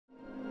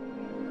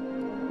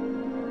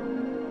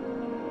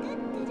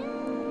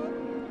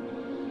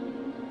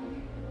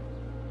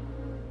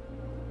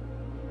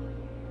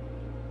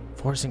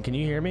Forsen, can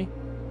you hear me?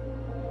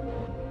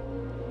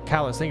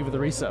 Callus, thank you for the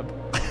resub.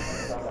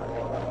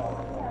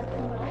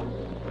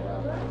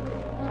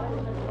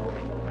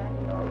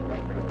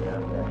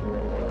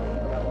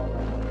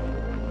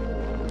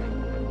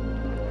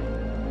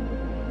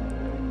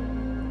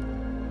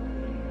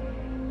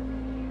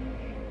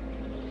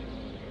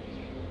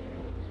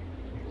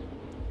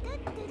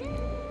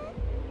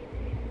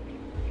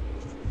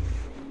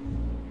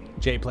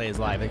 Jay Play is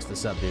live. Thanks for the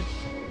sub, dude.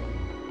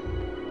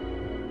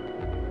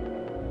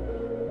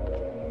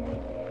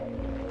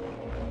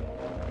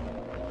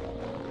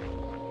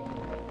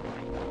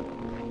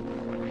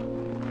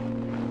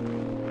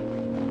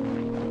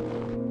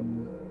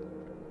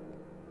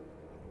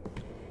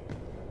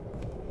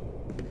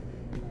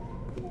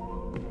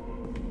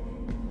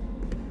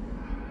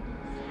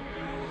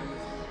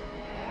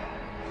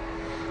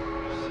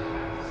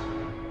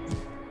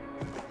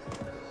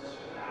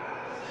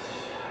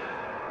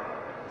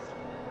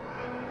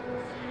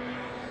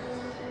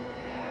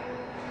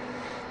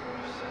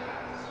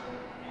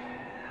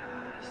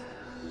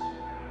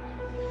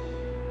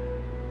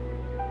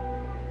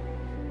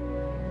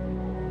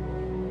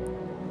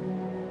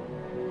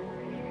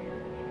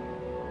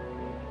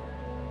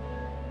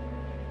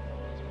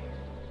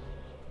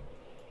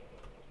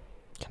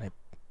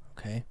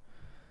 Okay.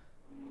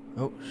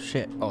 Oh,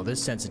 shit. Oh,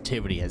 this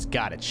sensitivity has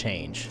got to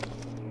change.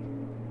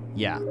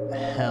 Yeah.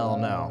 Hell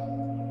no.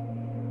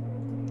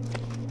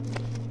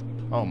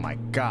 Oh, my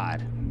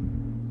God.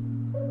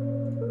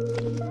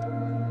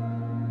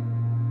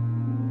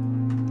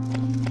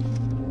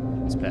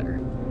 It's better.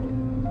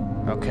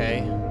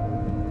 Okay.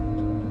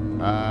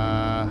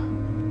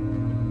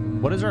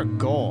 What is our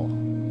goal?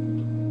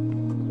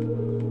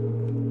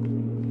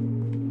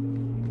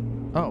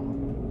 Oh.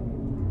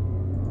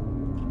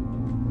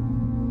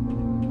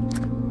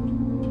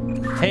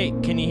 Hey,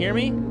 can you hear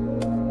me?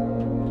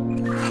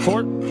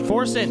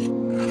 Forsen!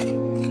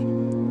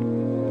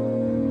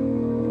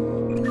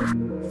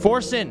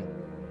 Forsen!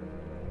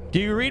 Do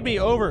you read me?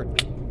 Over.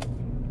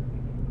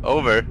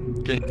 Over?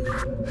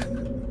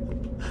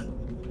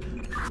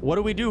 What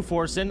do we do,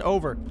 Forsen?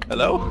 Over.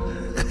 Hello?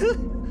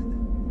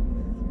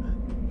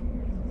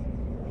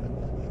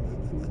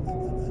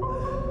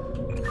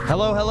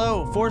 Hello,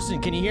 hello.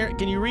 Forsen, can you hear?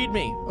 Can you read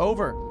me?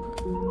 Over.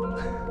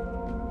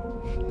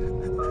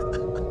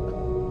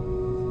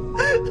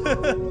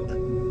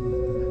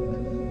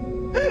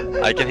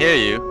 I can hear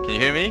you. Can you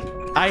hear me?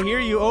 I hear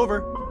you.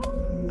 Over.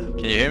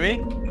 Can you hear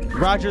me?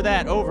 Roger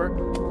that. Over.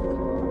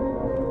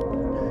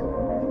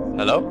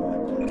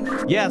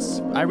 Hello?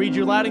 Yes, I read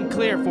you loud and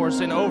clear,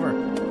 Forsen. Over.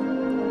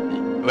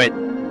 Wait.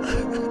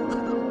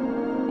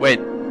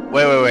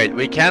 Wait.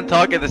 We can't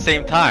talk at the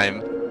same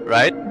time,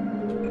 right?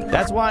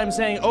 That's why I'm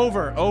saying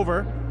over.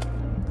 Over.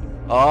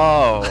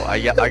 Oh, I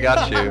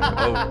got you.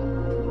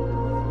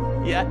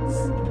 Oh. Yes.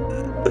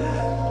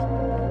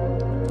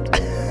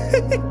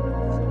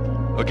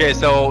 Okay,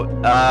 so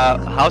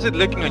how's it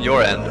looking on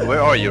your end?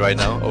 Where are you right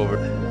now? Over.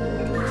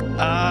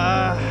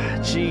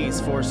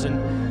 Jeez, Forsen.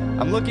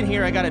 I'm looking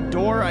here. I got a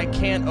door I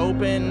can't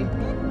open,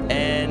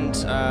 and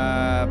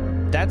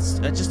that's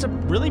just a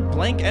really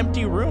blank,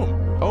 empty room.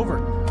 Over.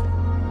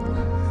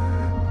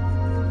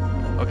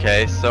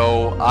 Okay,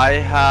 so I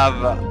have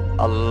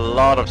a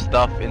lot of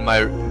stuff in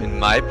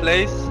my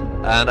place,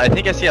 and I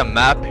think I see a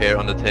map here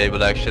on the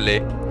table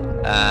actually.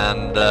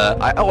 And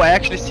I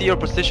actually see your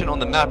position on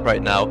the map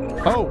right now.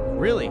 Oh,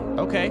 really?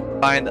 Okay.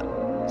 Find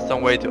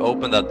some way to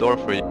open that door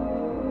for you.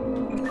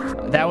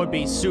 That would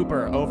be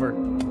super. Over.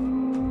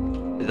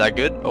 Is that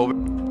good? Over.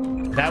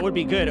 That would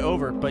be good.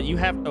 Over. But you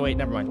have. Oh wait,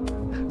 never mind.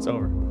 It's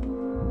over.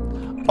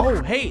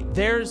 Oh, hey,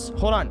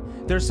 hold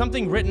on. There's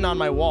something written on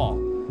my wall.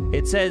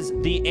 It says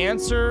the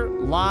answer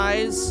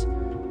lies,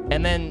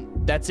 and then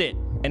that's it.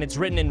 And it's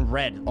written in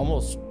red.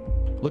 Almost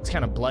looks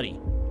kind of bloody.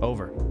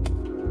 Over.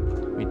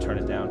 Let me turn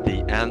it down.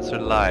 The answer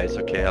lies.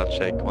 Okay, I'll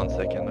check. 1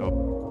 second.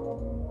 Oh.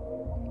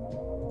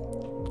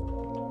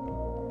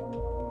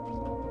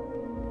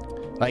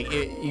 Like,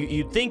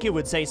 you'd think it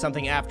would say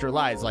something after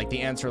lies, like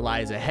the answer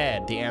lies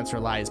ahead, the answer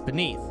lies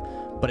beneath.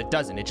 But it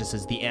doesn't. It just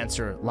says the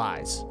answer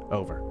lies.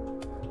 Over.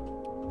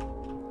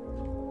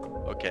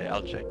 Okay,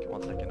 I'll check.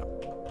 1 second.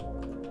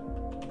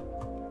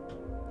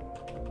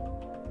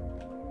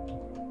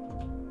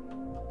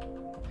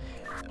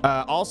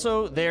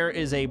 Also, there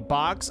is a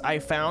box I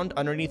found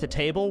underneath a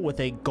table with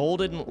a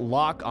golden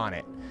lock on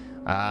it.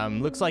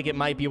 Looks like it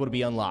might be able to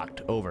be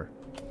unlocked. Over.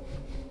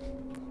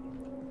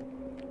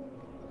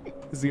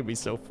 This is gonna be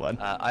so fun.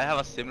 I have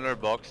a similar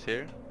box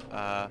here.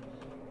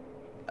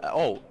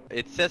 Oh,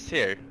 it says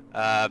here,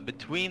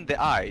 between the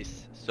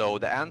eyes. So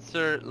the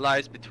answer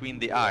lies between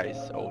the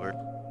eyes. Over.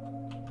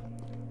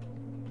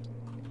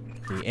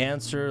 The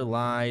answer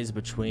lies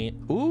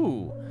between...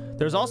 Ooh!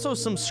 There's also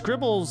some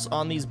scribbles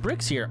on these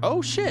bricks here.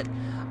 Oh, shit.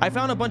 I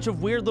found a bunch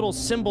of weird little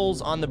symbols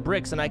on the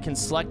bricks, and I can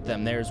select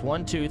them. There's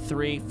 1, 2,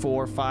 3,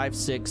 4, 5,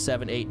 6,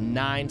 7, 8,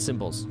 9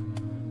 symbols.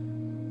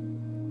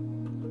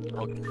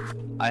 Okay.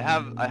 I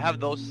have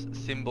those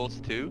symbols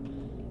too.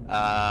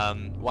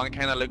 One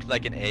kind of looks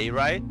like an A,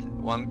 right?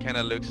 One kind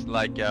of looks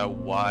like a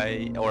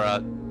Y or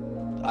a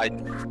I.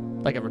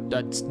 Like a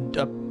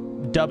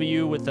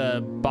W with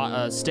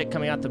a stick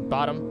coming out the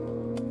bottom.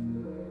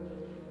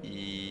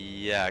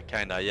 Yeah,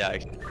 kinda. Yeah.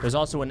 There's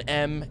also an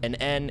M, an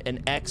N,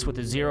 an X with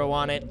a 0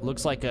 on it.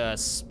 Looks like a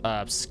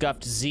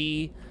scuffed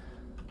Z.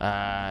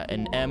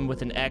 An M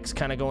with an X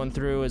kind of going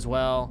through as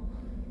well.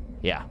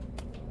 Yeah.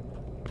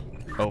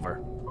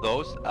 Over.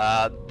 Those,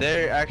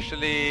 they're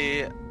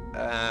actually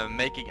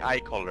making eye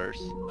colors.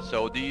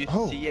 So do you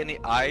see any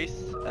eyes?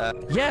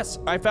 Yes,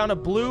 I found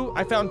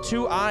I found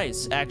 2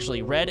 eyes,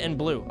 actually. Red and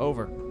blue.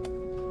 Over.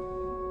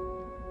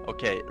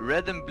 Okay,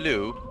 red and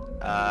blue.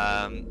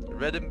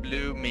 Red and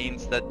blue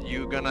means that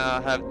you're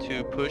gonna have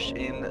to push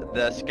in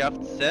the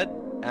scuffed Z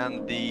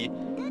and the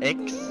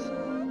X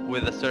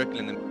with a circle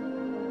in the...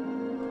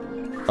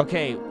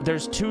 Okay,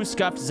 there's 2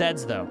 scuffed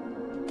Zs though.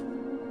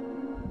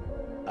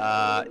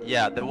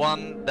 Yeah, the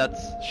one that's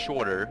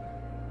shorter.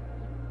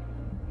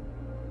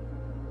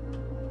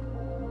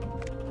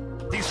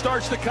 He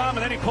starts to come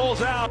and then he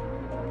pulls out.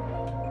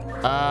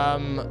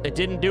 It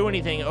didn't do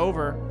anything.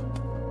 Over.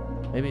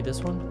 Maybe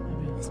this one?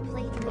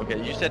 Maybe.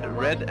 Okay, you said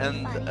red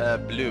and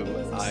blue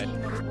eye.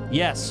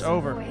 Yes,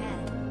 over.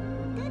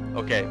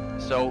 Okay,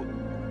 so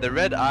the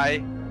red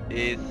eye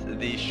is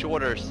the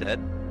shorter set.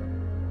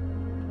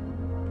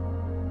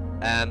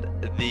 And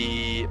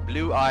the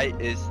blue eye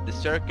is the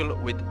circle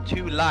with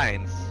 2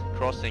 lines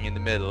crossing in the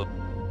middle.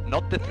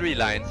 Not the 3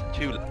 lines,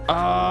 2.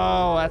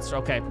 Oh, that's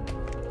okay.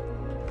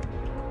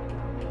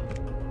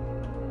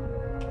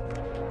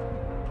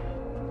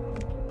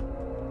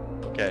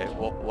 Okay,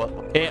 what?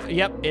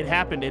 Yep, it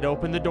happened. It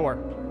opened the door.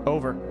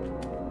 Over.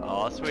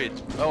 Oh, sweet.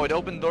 Oh, it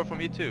opened the door for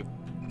me too.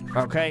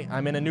 Okay,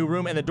 I'm in a new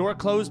room and the door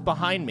closed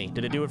behind me.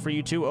 Did it do it for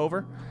you too?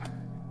 Over.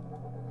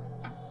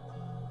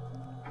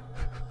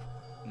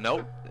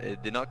 No,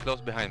 it did not close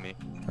behind me.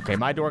 Okay,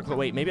 my door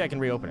wait, maybe I can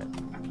reopen it.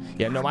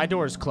 Yeah, no, my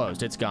door is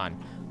closed. It's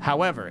gone.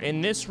 However,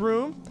 in this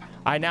room,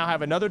 I now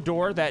have another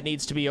door that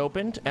needs to be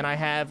opened, and I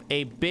have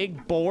a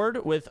big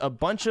board with a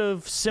bunch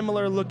of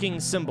similar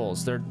looking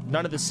symbols. They're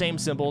none of the same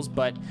symbols,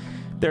 but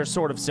they're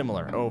sort of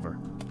similar. Over.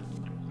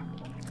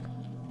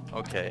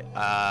 Okay,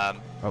 oh,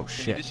 can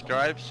shit. you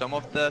describe some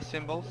of the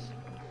symbols?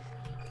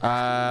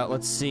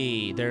 Let's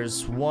see.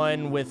 There's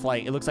one with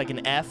like, it looks like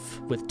an F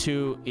with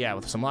 2, yeah,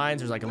 with some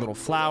lines. There's like a little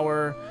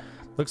flower.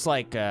 Looks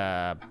like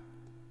a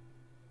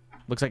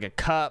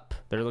cup.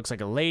 There looks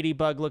like a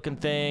ladybug looking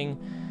thing.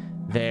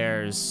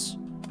 There's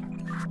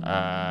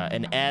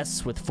an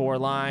S with 4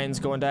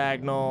 lines going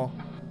diagonal.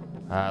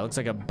 Looks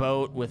like a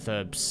boat with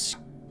a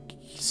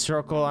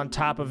circle on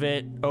top of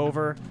it.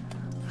 Over.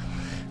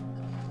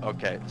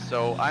 Okay,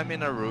 so I'm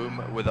in a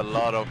room with a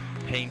lot of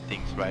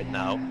paintings right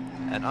now,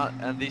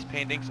 and these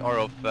paintings are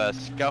of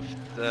scuffed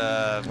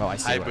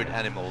hybrid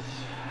animals.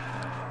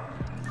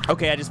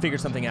 Okay, I just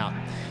figured something out.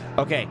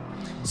 Okay,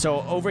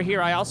 so over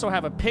here I also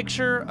have a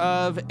picture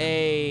of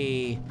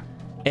an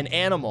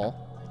animal,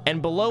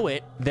 and below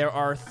it there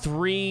are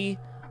 3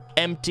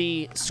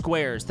 empty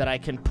squares that I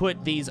can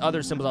put these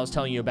other symbols I was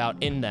telling you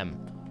about in them,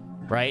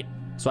 right?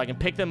 So I can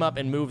pick them up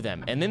and move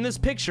them. And then this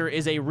picture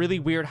is a really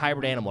weird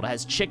hybrid animal. It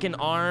has chicken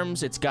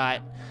arms. It's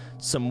got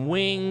some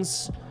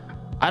wings.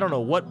 I don't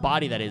know what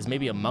body that is.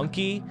 Maybe a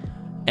monkey.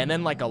 And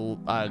then like a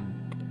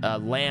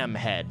lamb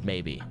head,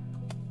 maybe.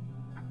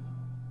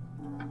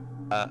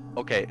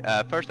 Okay.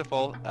 First of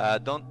all,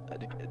 don't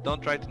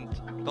try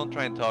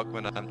and talk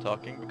when I'm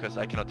talking, because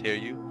I cannot hear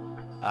you.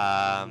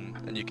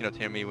 And you cannot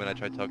hear me when I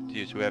try to talk to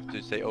you. So we have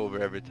to say over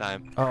every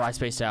time. Oh, I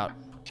spaced out.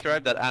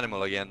 Describe that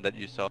animal again that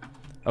you saw.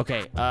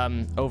 Okay,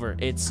 over.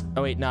 It's,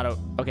 oh wait, not,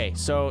 okay,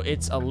 so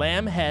it's a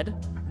lamb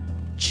head,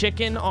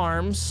 chicken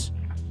arms,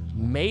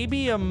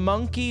 maybe a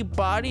monkey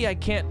body, I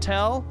can't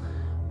tell.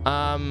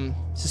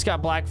 It's just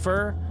got black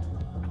fur.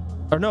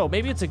 Or no,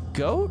 maybe it's a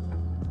goat?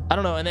 I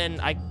don't know, and then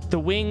the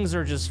wings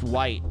are just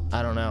white.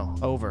 I don't know.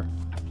 Over.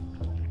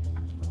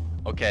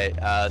 Okay,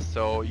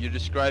 so you're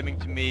describing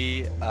to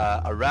me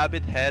a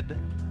rabbit head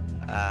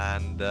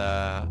and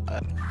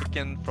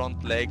chicken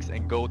front legs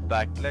and goat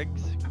back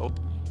legs. Oh.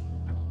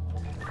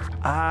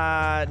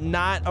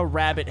 Not a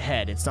rabbit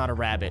head. It's not a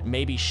rabbit.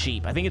 Maybe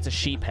sheep. I think it's a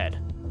sheep head.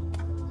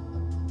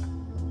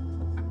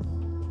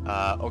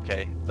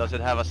 Okay. Does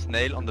it have a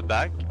snail on the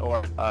back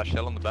or a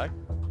shell on the back?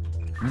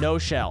 No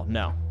shell.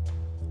 No.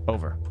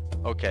 Over.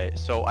 Okay,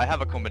 so I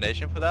have a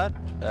combination for that.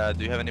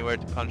 Do you have anywhere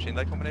to punch in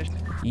that combination?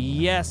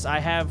 Yes, I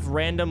have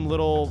random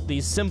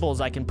these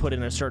symbols I can put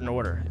in a certain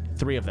order.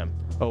 3 of them.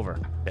 Over.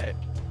 Okay.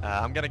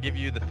 I'm gonna give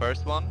you the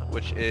first one,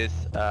 which is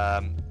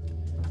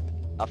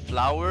a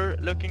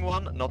flower-looking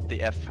one, not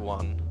the F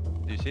one.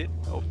 Do you see it?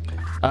 Oh.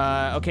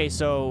 Okay,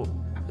 so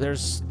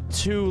there's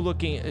 2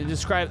 looking.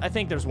 I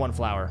think there's 1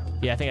 flower.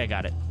 Yeah, I think I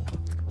got it.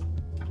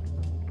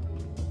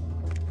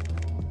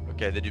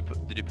 Okay. Did you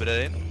put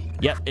it in?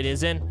 Yep, it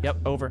is in. Yep,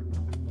 over.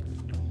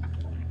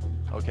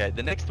 Okay.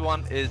 The next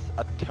one is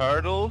a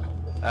turtle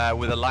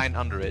with a line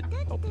under it.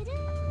 Oh.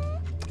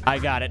 I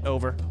got it.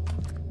 Over.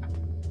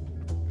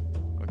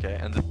 Okay,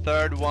 and the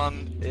third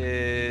one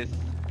is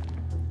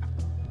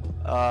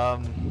how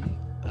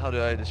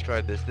do I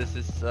describe this? This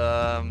is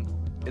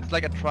it's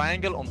like a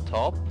triangle on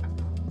top,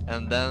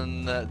 and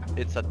then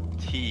it's a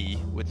T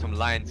with some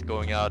lines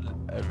going out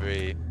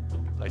in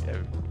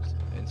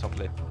some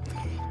place.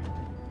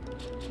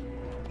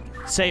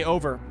 Say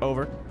over.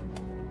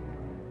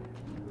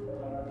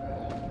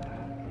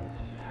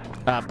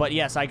 But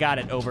yes, I got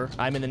it. Over.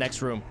 I'm in the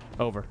next room.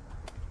 Over.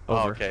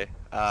 Oh, okay.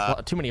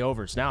 Well, too many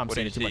overs. Now I'm what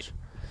saying do it too you much.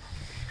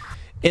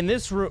 In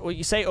this room, well,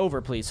 you say over,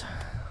 please.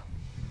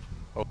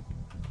 Oh.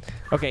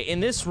 Okay,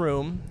 in this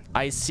room,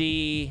 I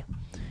see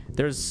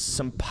there's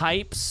some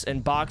pipes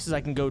and boxes.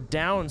 I can go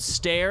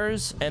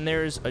downstairs, and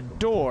there's a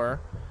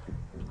door.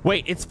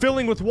 Wait, it's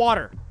filling with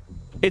water.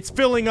 It's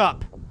filling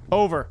up.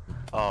 Over.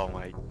 Oh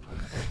my.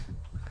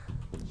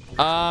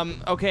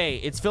 Okay,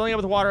 it's filling up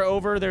with water.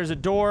 Over. There's a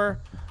door.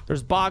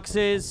 There's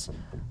boxes.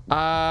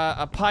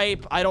 A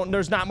pipe.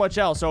 There's not much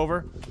else.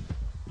 Over.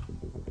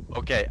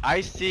 Okay,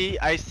 I see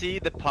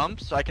the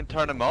pumps, so I can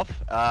turn them off.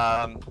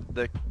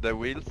 The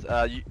wheels.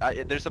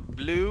 There's a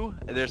blue,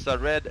 there's a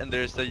red, and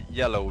there's a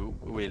yellow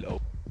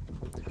wheel.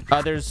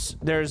 Oh.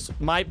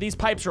 These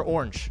pipes are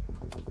orange.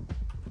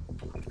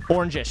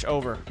 Orangish.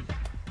 Over.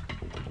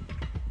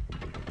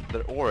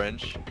 They're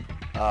orange.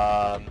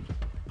 I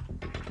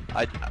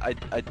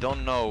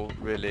don't know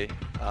really.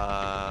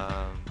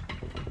 Oh.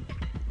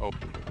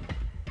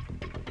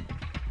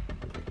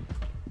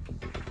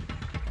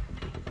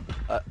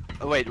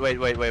 Wait.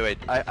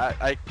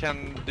 I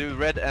can do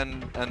red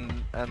and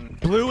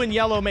blue and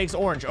yellow makes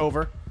orange.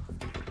 Over.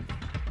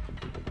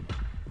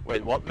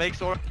 Wait, what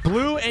makes orange?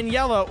 Blue and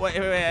yellow.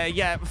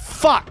 Yeah.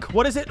 Fuck.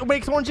 What is it?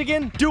 Makes orange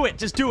again? Do it.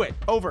 Just do it.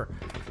 Over.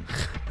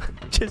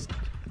 Just.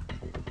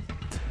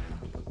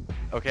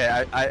 Okay.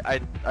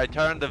 I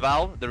turned the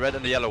valve, the red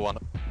and the yellow one.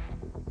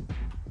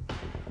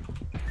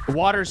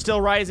 Water's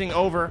still rising.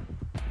 Over.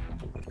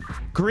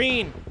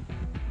 Green.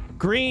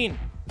 Green.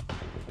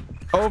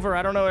 Over.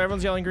 I don't know.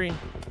 Everyone's yelling green.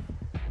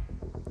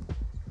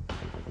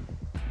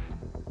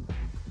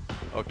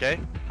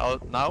 Okay. How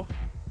now?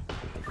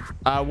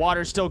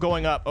 Water's still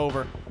going up.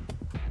 Over.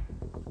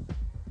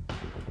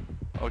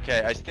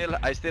 Okay. I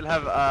still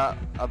have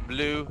a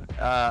blue,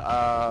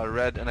 a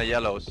red, and a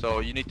yellow. So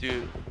you need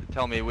to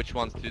tell me which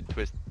ones to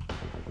twist.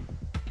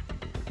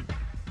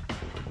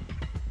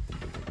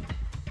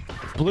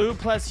 Blue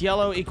plus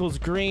yellow equals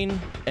green,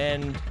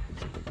 and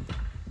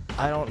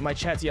my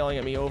chat's yelling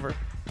at me. Over.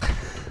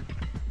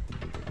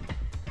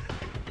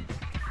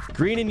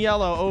 Green and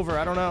yellow. Over.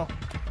 I don't know.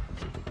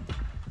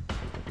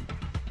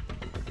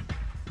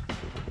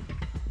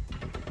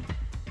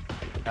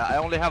 I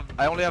only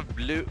have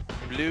blue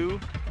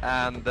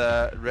and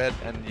red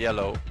and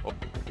yellow. Oh.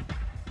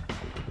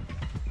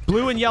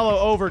 Blue and yellow.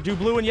 Over. Do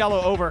blue and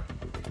yellow. Over.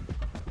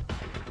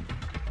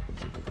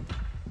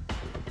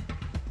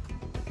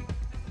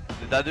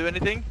 Did that do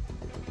anything?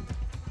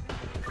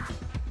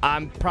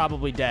 I'm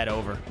probably dead.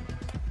 Over.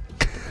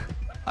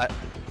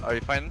 Are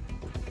you fine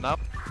now?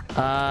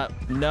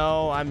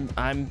 No,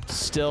 I'm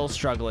still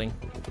struggling.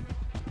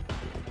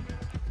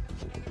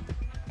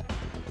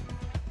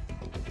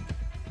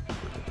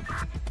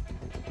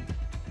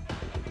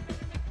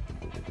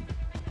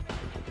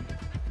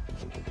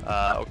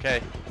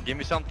 Okay. Give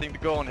me something to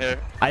go on here.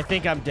 I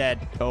think I'm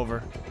dead.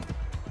 Over.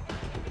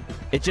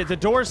 The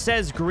door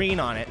says green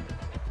on it.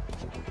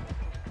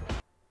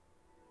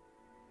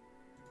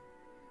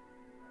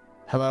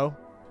 Hello?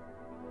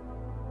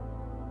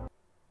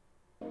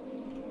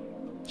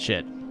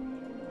 Shit.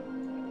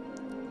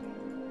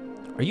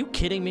 Are you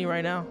kidding me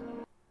right now?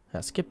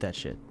 Yeah, skip that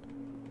shit.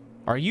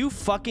 Are you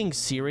fucking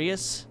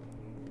serious?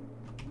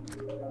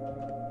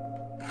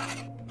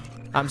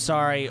 I'm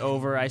sorry.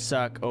 Over. I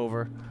suck.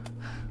 Over.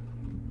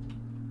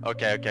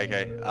 Okay.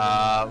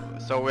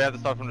 So we have to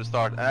start from the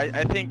start.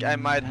 I think I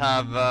might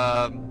have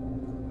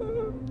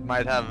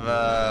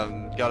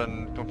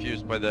gotten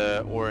confused by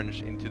the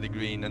orange into the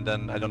green, and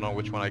then I don't know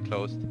which one I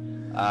closed.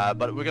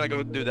 But we're gonna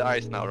go do the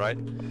eyes now, right?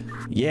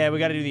 Yeah, we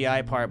gotta do the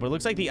eye part, but it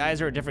looks like the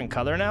eyes are a different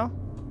color now.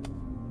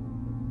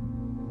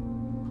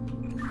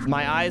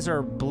 My eyes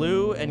are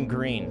blue and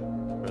green.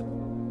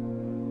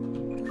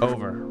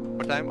 Over.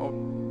 What time? Oh.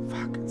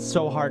 Fuck, it's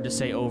so hard to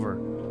say over.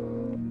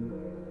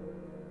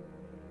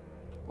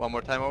 One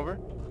more time over?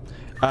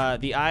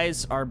 The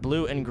eyes are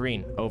blue and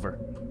green. Over.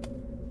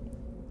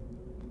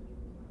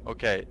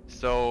 Okay,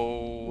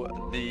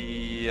 so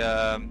the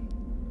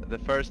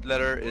first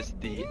letter is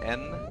the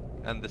N,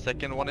 and the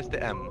second one is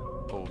the M.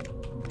 Oh.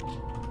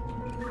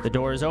 The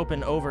door is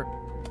open. Over.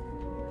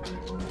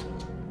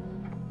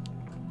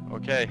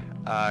 Okay,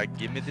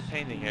 give me the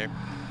painting here.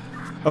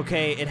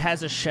 Okay, it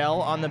has a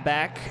shell on the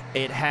back.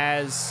 It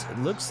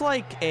looks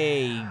like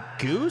a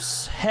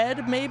goose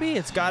head, maybe?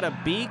 It's got a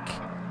beak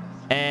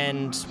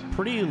and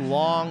pretty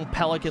long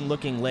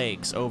pelican-looking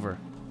legs. Over.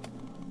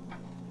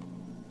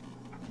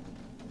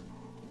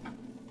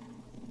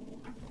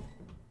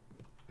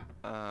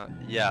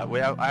 Yeah,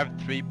 I have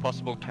three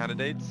possible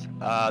candidates.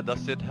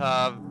 Does it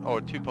have,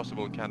 or two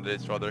possible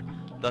candidates rather.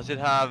 Does it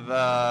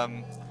have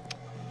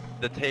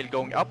the tail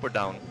going up or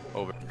down?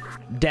 Over.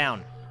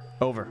 Down.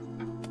 Over.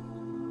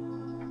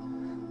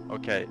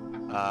 Okay,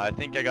 I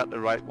think I got the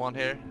right one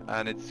here,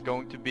 and it's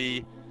going to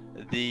be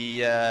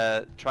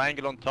the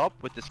triangle on top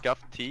with the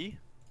scuffed T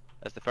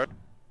as the first.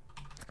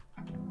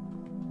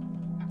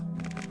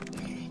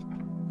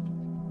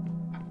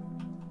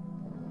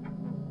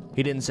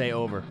 He didn't say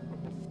over.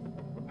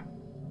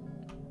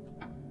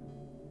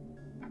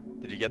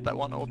 Did you get that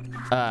one? Over?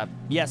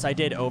 Yes, I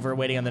did. Over.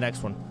 Waiting on the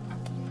next one.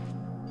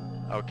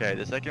 Okay,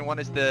 the second one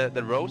is the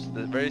roast,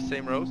 the very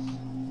same roast.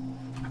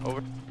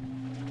 Over.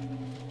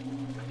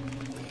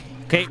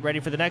 Okay, ready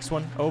for the next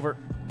one. Over.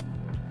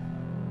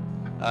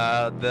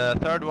 The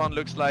third one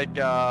looks like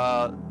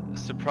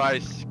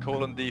surprise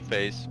colon D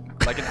face,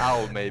 like an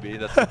owl maybe.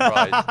 That's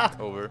surprise.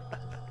 Over.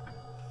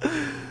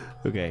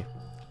 Okay.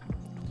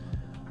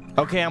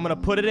 Okay, I'm gonna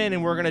put it in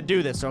and we're gonna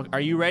do this. So, are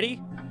you ready?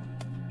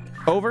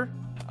 Over.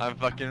 I'm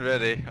fucking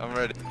ready. I'm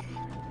ready.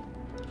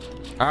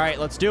 All right,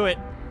 let's do it.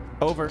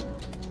 Over.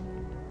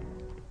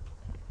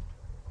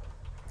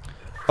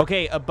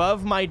 Okay,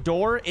 above my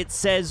door it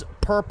says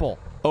purple.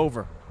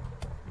 Over.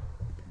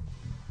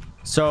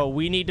 So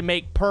we need to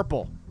make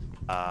purple.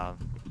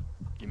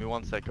 Give me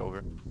 1 sec.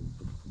 Over.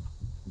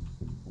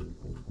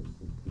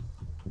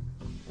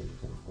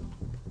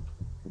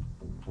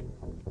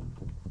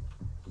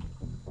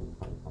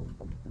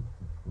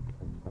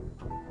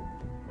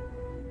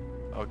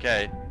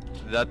 Okay,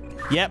 that.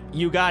 Yep,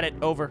 you got it.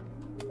 Over.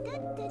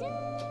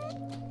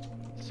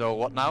 So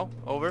what now?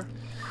 Over.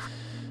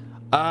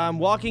 I'm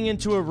walking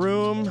into a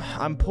room.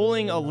 I'm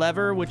pulling a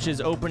lever, which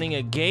is opening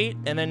a gate,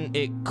 and then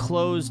it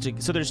closed.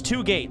 So there's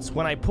two gates.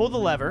 When I pull the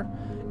lever,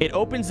 it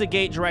opens the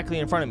gate directly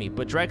in front of me,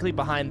 but directly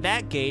behind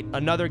that gate,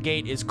 another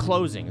gate is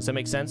closing. Does that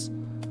make sense?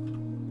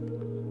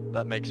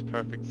 That makes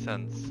perfect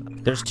sense.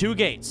 There's two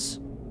gates.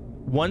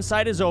 One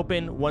side is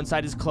open, one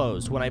side is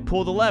closed. When I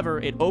pull the lever,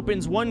 it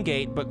opens one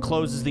gate, but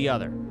closes the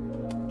other.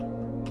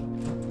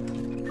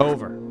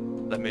 Over.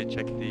 Let me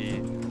check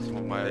some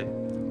of my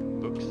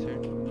books here.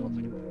 1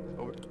 second.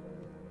 Over.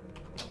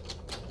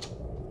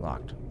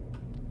 Locked.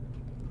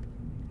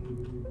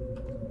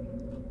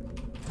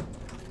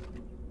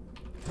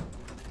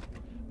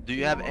 Do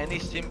you have any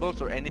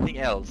symbols or anything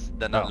else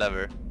than a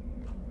lever?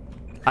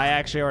 I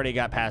actually already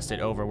got past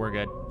it. Over. We're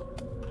good.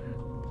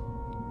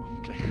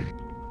 Okay.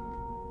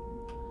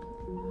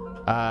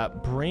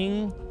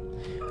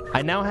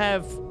 I now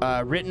have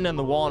written on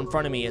the wall in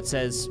front of me, it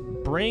says,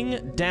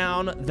 bring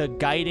down the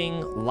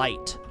guiding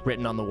light,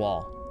 written on the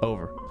wall.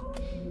 Over.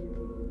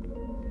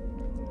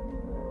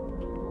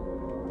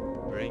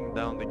 Bring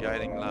down the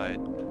guiding light.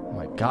 Oh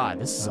my god,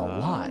 this is a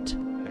lot.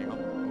 Hang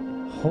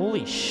on.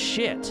 Holy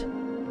shit.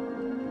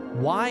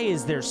 Why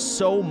is there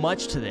so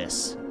much to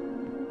this?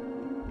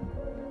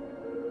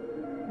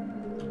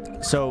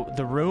 So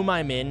the room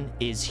I'm in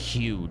is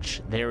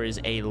huge. There is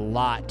a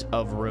lot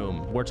of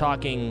room. We're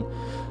talking,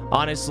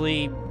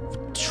 honestly,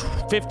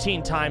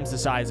 15 times the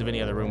size of any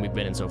other room we've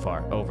been in so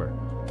far. Over.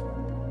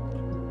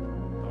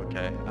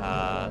 Okay,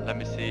 let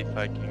me see if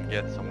I can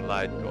get some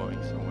light going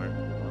somewhere.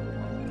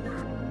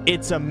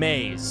 It's a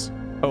maze.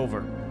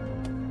 Over.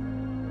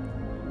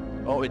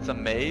 Oh, it's a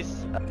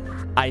maze?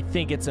 I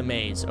think it's a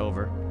maze.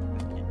 Over.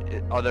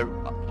 Are there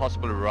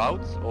possible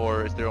routes,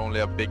 or is there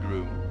only a big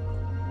room?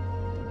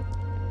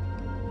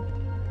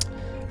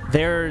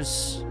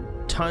 There's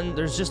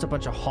just a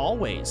bunch of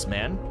hallways,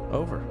 man.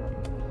 Over.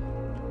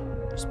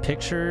 There's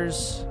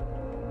pictures.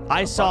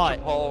 I saw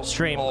it.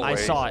 Stream. I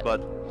saw it.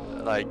 But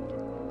like,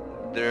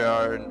 there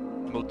are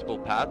multiple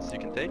paths you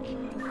can take.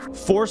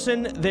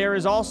 Forsen, there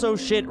is also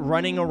shit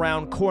running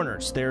around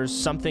corners. There's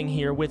something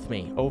here with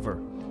me. Over.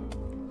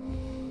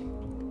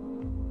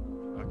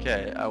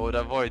 Okay, I would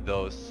avoid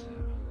those.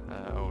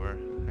 Over.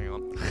 Hang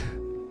on.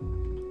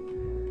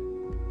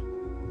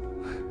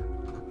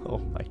 Oh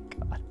my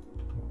god.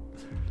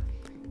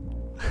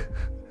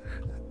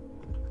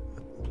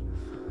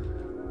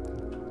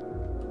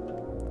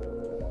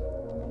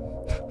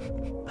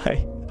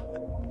 Hi.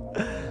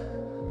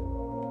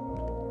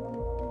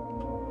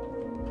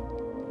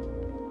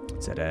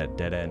 It's at a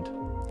dead end.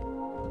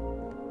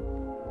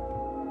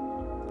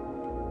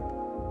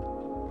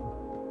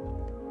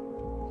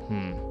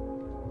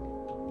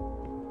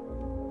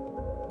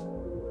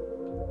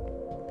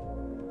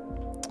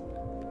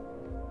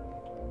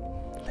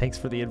 Thanks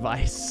for the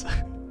advice.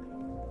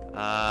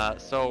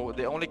 So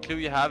the only clue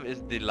you have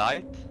is the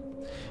light?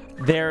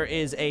 There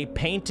is a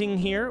painting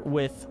here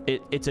with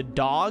it's a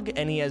dog,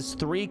 and he has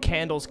 3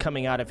 candles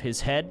coming out of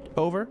his head.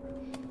 Over.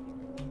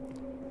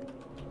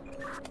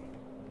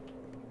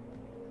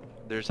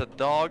 There's a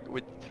dog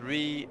with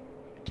 3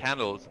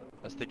 candles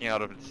sticking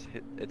out of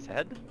its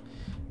head?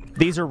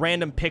 These are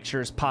random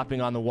pictures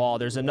popping on the wall.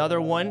 There's another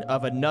one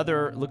of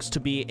another, looks to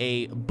be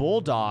a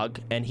bulldog,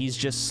 and he's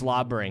just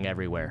slobbering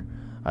everywhere.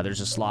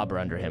 There's a slobber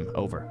under him.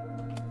 Over.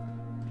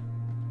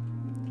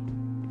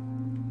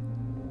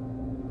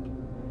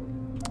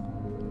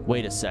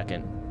 Wait a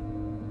second.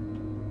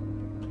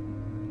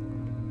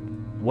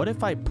 What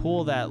if I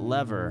pull that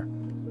lever?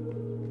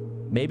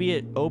 Maybe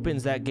it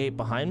opens that gate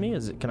behind me?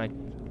 Can I?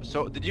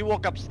 So did you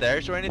walk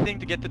upstairs or anything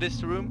to get to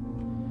this room?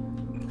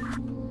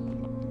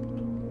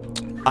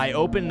 I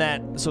opened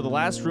that. So the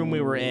last room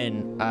we were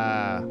in,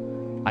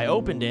 I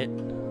opened it.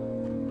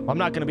 I'm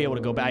not going to be able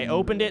to go back. I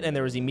opened it, and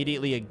there was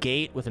immediately a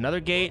gate with another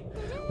gate.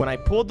 When I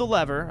pulled the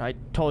lever, I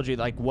told you,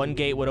 like, one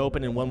gate would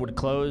open and one would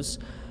close.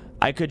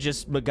 I could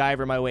just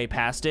MacGyver my way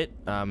past it.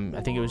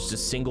 I think it was just a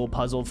single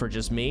puzzle for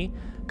just me.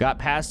 Got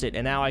past it,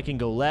 and now I can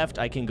go left,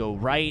 I can go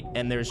right,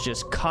 and there's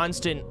just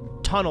constant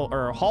tunnel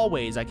or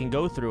hallways I can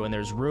go through, and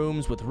there's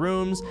rooms with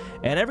rooms.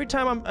 And every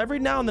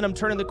now and then I'm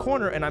turning the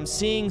corner, and I'm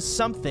seeing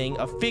something,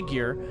 a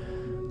figure,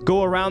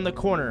 go around the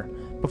corner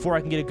before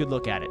I can get a good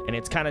look at it, and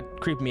it's kind of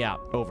creeping me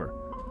out. Over.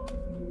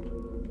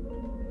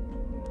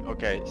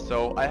 Okay,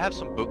 so I have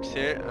some books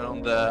here, and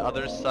on the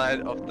other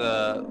side of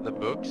the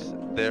books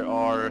there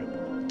are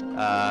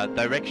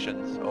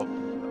directions of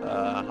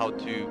how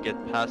to get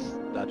past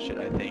that shit,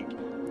 I think.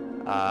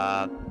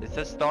 It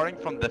says starting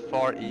from the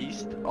far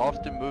east,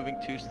 after moving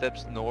 2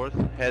 steps north,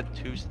 head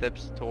 2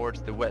 steps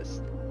towards the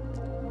west.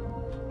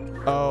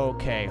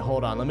 Okay,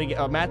 hold on.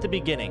 I'm at the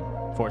beginning,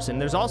 Forsen.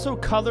 There's also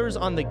colors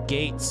on the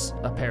gates,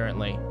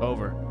 apparently.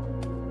 Over.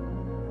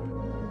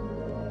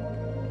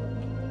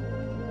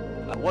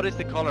 What is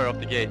the color of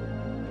the gate?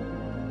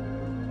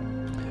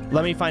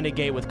 Let me find a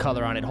gate with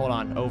color on it. Hold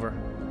on. Over.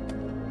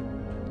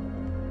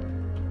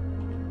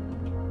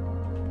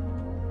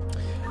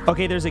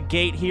 Okay, there's a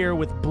gate here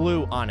with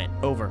blue on it.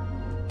 Over.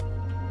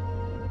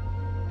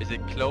 Is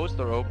it closed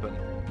or open?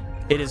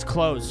 It is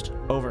closed.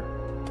 Over.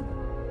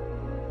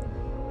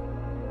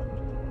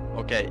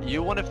 Okay,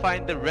 you want to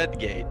find the red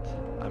gate,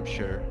 I'm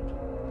sure.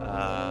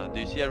 Do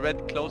you see a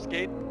red closed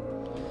gate?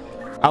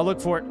 I'll look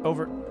for it.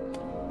 Over.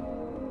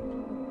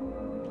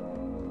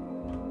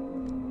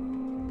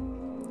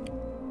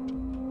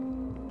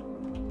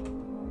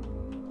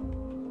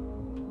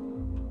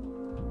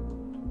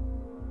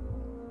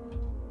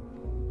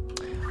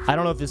 I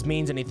don't know if this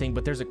means anything,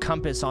 but there's a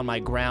compass on my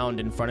ground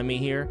in front of me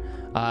here,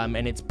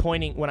 and it's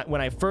pointing.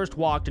 When I first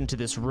walked into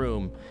this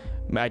room,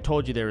 I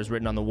told you there was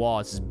written on the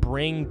wall. It says,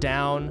 "Bring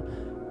down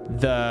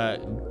the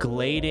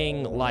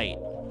glading light."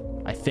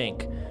 I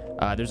think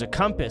there's a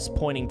compass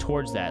pointing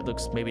towards that. It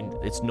looks maybe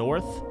it's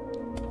north.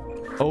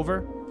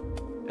 Over.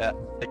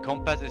 The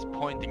compass is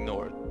pointing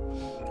north.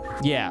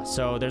 Yeah,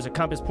 so there's a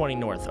compass pointing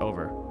north.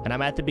 Over. And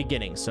I'm at the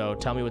beginning, so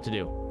tell me what to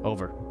do.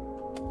 Over.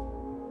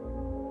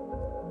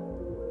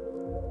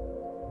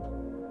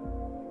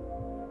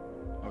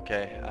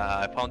 Okay,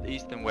 I found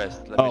east and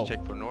west. Let me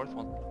check for north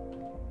one.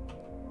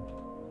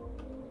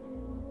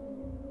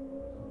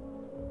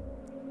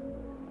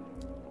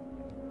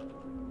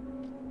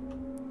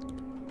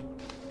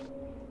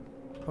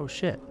 Oh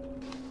shit.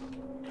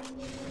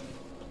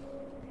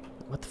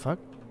 What the fuck?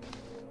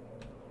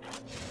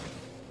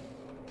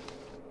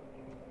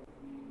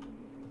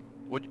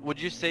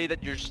 Would you say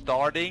that you're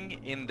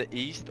starting in the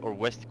east or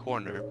west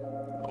corner?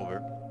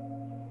 Over.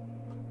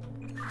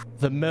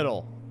 The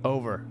middle.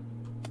 Over.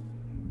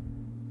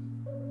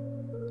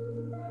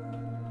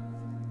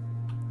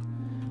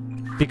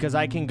 Because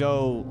I can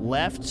go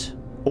left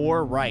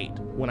or right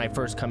when I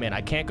first come in.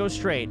 I can't go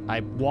straight. I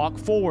walk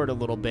forward a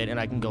little bit and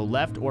I can go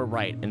left or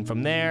right. And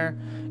from there,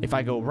 if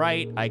I go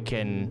right, I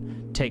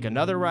can take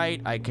another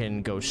right. I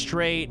can go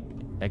straight.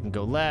 I can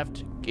go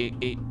left.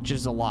 It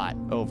just a lot.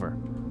 Over.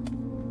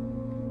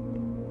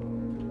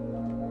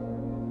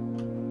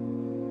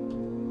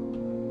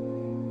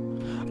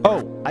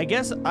 Oh, I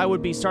guess I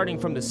would be starting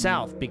from the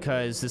south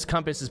because this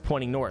compass is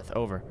pointing north.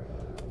 Over.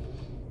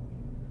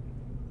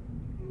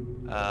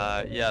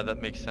 Yeah,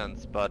 that makes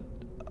sense, but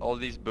all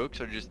these books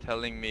are just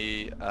telling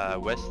me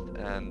west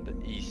and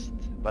east,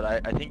 but I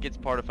think it's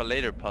part of a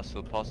later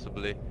puzzle,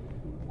 possibly.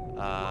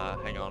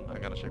 Hang on, I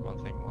gotta check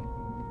one thing.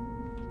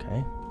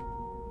 Okay.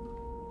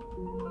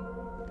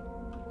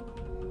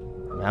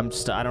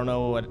 I don't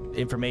know what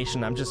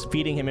information, I'm just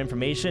feeding him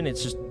information.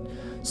 It's just,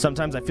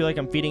 sometimes I feel like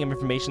I'm feeding him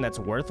information that's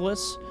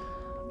worthless.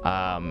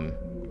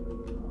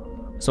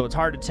 So it's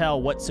hard to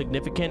tell what's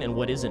significant and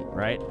what isn't,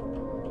 right?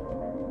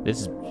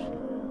 This is...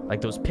 Like,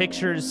 those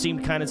pictures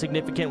seemed kind of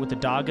significant with the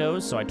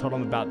doggos, so I told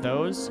him about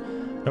those.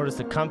 Notice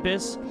the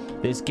compass.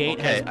 This gate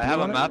has I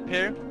have a map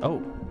here.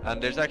 Oh.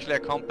 And there's actually a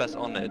compass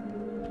on it.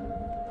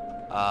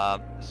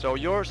 So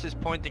yours is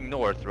pointing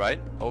north,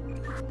 right? Oh.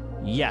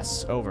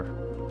 Yes, over.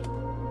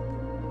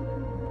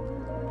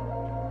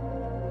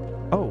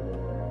 Oh.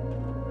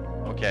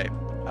 Okay.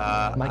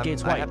 My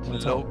gate's white. I have to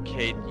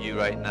locate you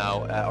right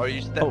now. Are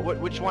you?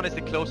 Which one is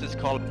the closest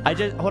column?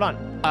 Hold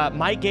on.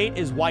 My gate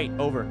is white.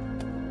 Over.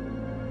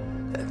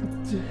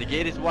 The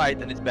gate is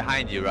white and it's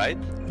behind you, right?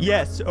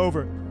 Yes.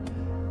 Over.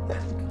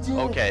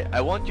 Okay. I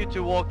want you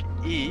to walk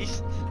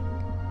east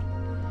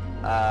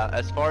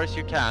as far as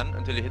you can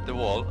until you hit the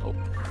wall.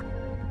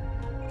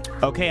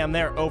 Oh. Okay, I'm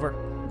there. Over.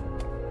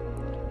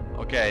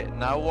 Okay.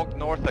 Now walk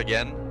north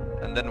again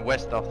and then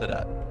west after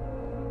that.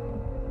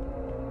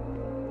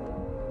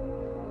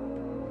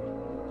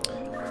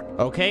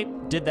 Okay,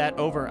 did that.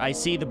 Over. I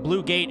see the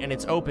blue gate and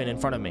it's open in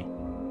front of me.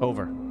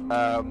 Over.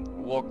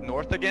 Walk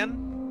north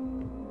again.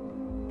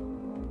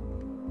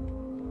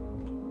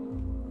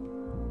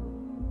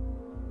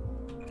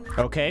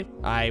 Okay,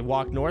 I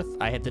walk north.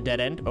 I hit the dead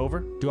end. Over.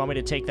 Do you want me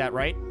to take that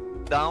right?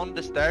 Down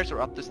the stairs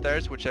or up the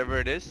stairs, whichever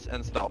it is,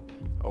 and stop.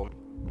 Over.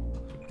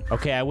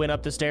 Okay, I went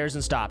up the stairs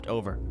and stopped.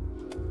 Over.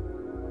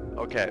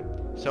 Okay,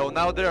 so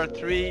now there are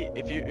 3.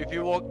 If you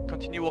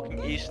continue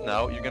walking east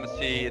now, you're gonna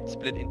see it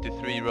split into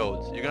 3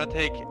 roads. You're gonna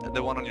take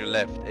the one on your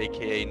left,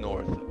 aka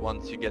north,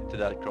 once you get to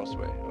that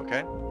crossway.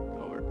 Okay?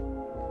 Over.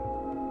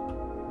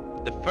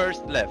 The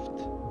first left.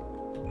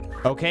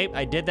 Okay,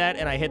 I did that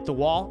and I hit the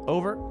wall.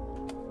 Over.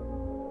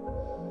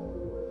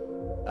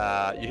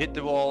 You hit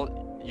the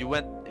wall. You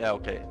went. Yeah.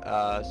 Okay.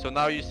 So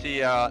now you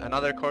see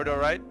another corridor,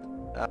 right?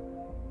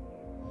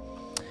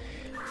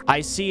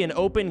 I see an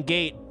open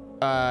gate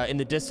in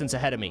the distance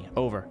ahead of me.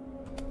 Over.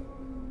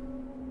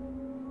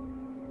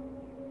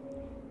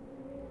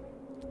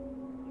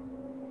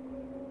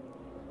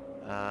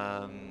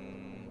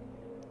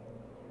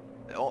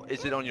 Oh,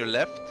 is it on your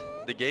left?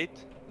 The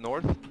gate,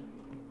 north.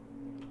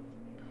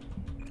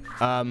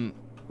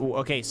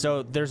 Okay,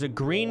 so there's a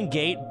green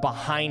gate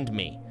behind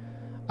me.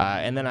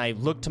 And then I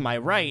look to my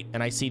right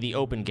and I see the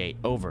open gate.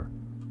 Over.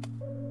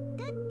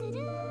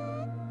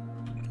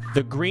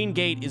 The green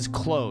gate is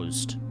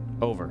closed.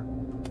 Over.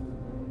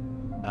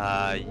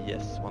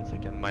 Yes, 1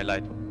 second. My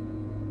light.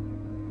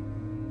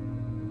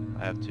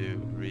 I have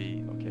to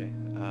okay.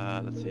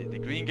 Let's see. The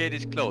green gate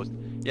is closed.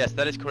 Yes,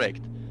 that is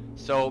correct.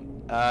 So,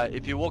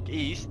 if you walk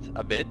east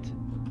a bit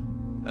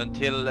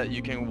until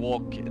you can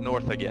walk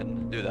north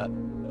again, do that.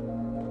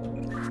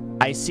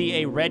 I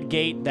see a red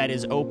gate that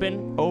is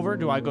open. Over.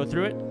 Do I go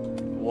through it?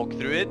 Walk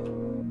through it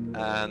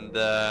and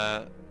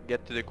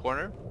get to the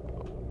corner.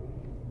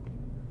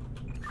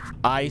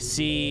 I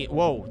see...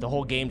 Whoa, the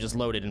whole game just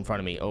loaded in front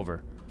of me.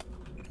 Over.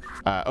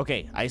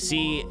 Okay, I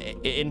see...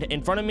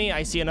 In front of me,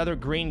 I see another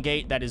green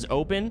gate that is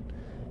open.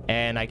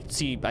 And I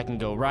can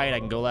go right, I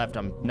can go left.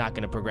 I'm not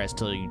going to progress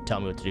till you tell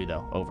me what to do,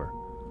 though. Over.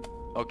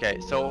 Okay,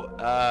 so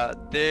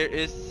there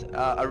is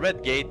a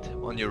red gate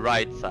on your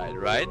right side,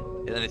 right?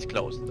 And then it's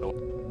closed. Oh.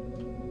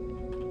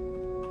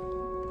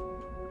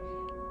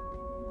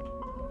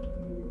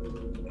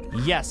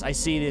 Yes, I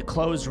see the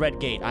closed red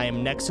gate. I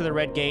am next to the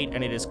red gate,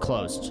 and it is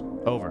closed.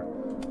 Over.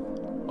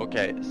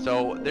 Okay,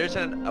 so there's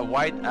a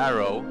white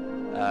arrow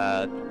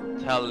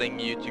telling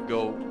you to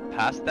go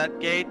past that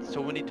gate,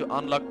 so we need to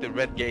unlock the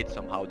red gate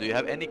somehow. Do you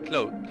have any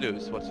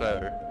clues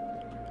whatsoever?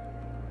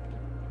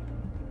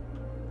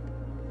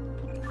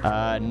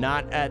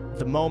 Not at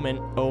the moment.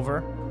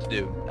 Over. To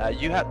do.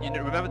 You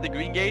remember the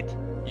green gate?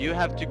 You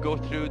have to go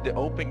through the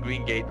open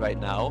green gate right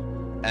now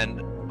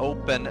and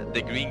open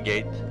the green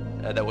gate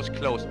that was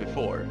closed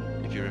before,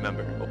 if you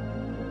remember.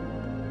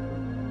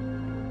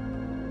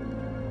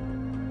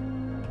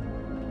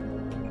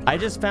 I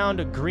just found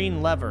a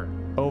green lever.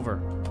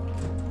 Over.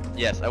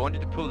 Yes, I want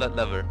you to pull that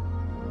lever.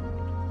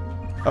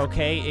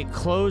 Okay, it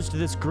closed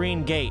this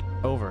green gate.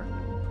 Over.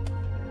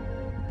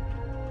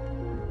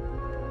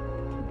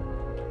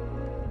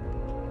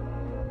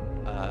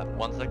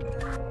 One second.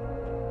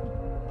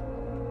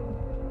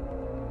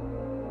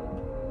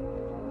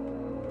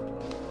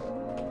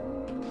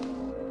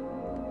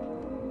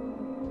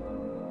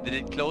 Did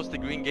it close the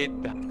green gate?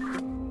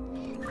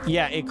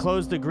 Yeah, it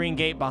closed the green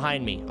gate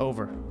behind me.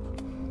 Over.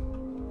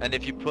 And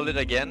if you pull it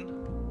again,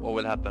 what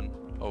will happen?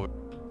 Over.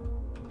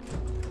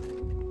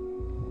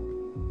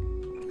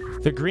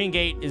 The green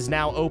gate is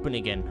now open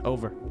again.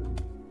 Over.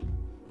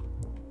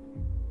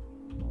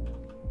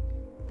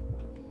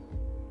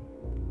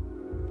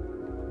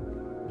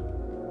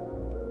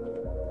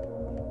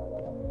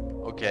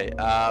 Okay,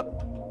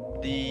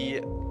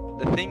 the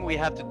thing we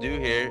have to do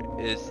here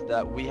is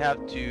that we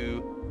have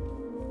to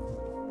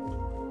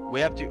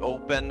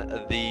open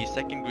the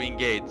second green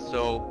gate.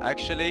 So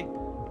actually,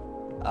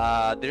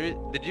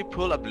 did you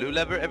pull a blue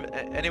lever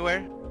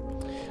anywhere?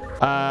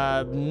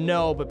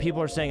 No, but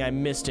people are saying I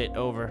missed it.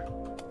 Over.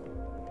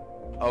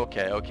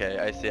 Okay,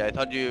 I see. I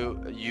thought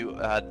you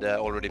had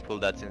already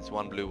pulled that since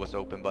one blue was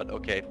open, but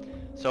okay.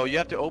 So you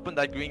have to open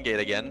that green gate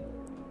again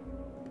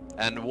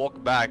and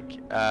walk back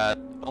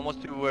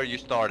almost to where you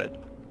started.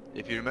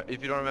 If you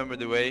don't remember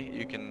the way,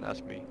 you can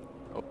ask me.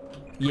 Oh.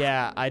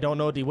 Yeah, I don't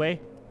know the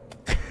way.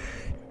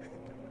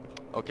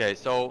 Okay,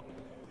 so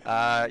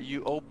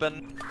you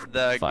open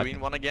the green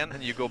one again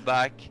and you go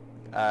back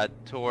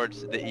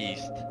towards the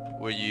east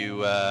where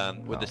you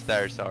where the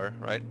stairs are,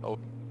 right? Oh.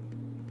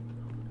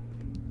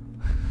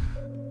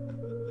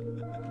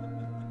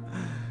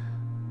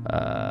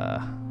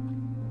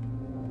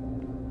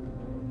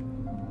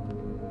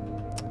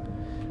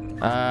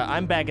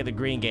 I'm back at the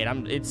green gate.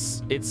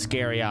 It's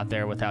scary out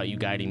there without you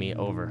guiding me.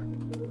 Over.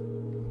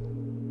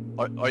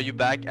 Are you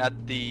back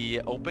at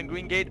the open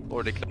green gate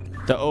or the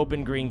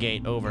open green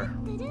gate? Over.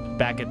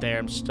 Back at there.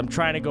 I'm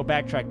trying to go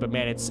backtrack, but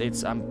man,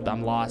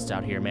 I'm lost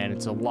out here, man.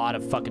 It's a lot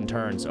of fucking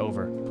turns.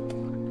 Over.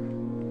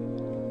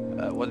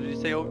 What did you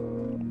say? Over?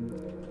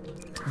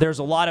 There's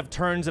a lot of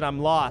turns and I'm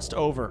lost.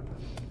 Over.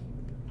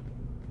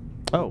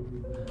 Oh.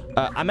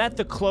 I'm at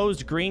the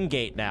closed green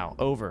gate now.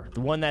 Over.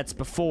 The one that's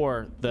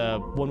before the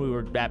one we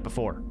were at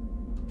before.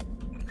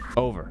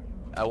 Over.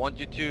 I want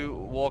you to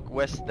walk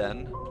west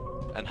then.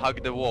 and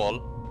hug the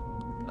wall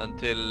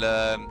until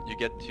you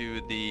get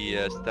to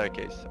the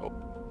staircase. Oh.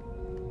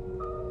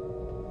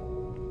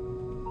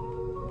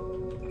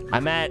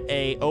 I'm at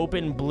a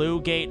open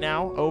blue gate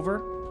now.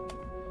 Over.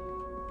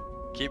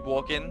 Keep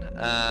walking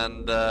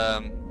and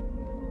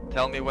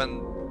tell me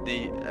when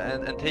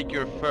and take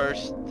your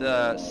first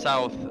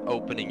south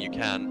opening you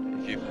can.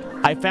 If you.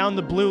 I found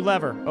the blue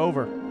lever.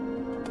 Over.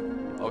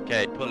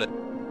 Okay, pull it.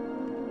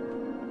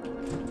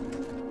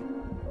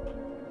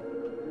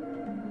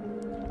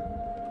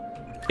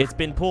 It's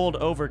been pulled.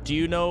 Over. Do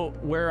you know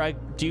where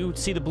do you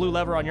see the blue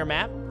lever on your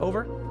map?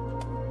 Over.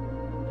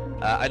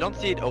 I don't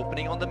see it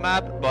opening on the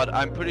map, but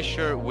I'm pretty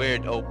sure where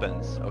it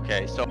opens.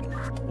 Okay, so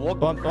walk.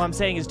 What I'm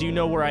saying is, do you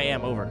know where I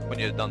am? Over. When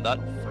you've done that.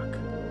 Fuck.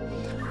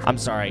 I'm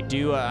sorry. Do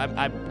you,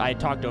 I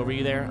talked over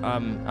you there.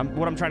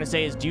 What I'm trying to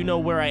say is, do you know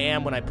where I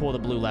am when I pull the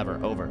blue lever?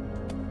 Over.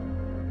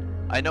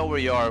 I know where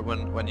you are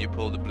when you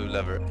pull the blue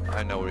lever.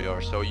 I know where you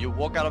are. So you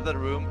walk out of that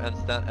room and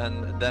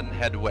then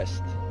head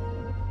west.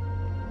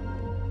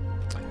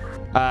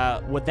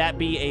 Would that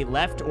be a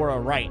left or a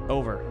right?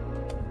 Over.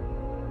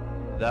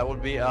 That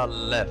would be a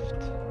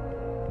left.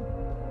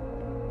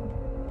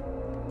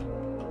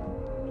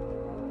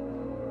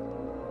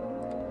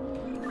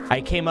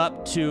 I came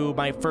up to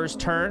my first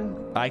turn.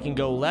 I can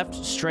go left,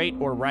 straight,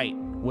 or right.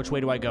 Which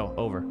way do I go?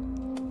 Over.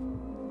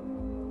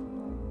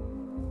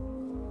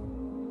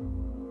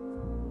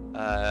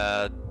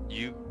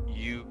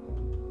 You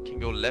can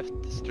go left,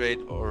 straight,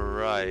 or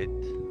right.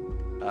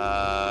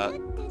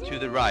 To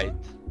the right.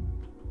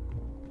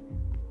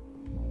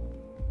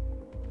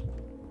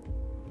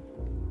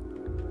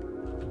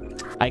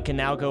 I can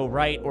now go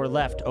right or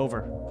left.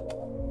 Over.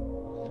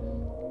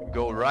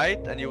 Go right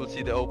and you will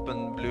see the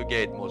open blue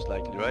gate most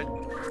likely, right?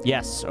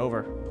 Yes.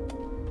 Over.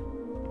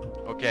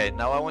 Okay,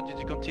 now I want you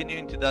to continue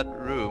into that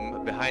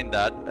room behind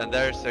that, and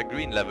there's a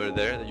green lever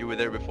there. You were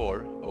there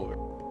before. Over.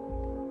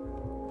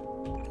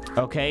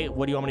 Okay,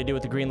 what do you want me to do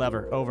with the green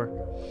lever? Over.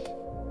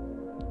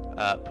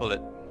 Pull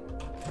it.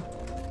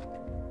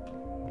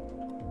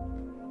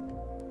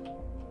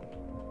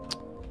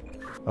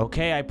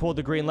 Okay, I pulled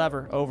the green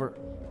lever. Over.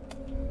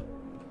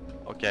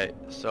 Okay,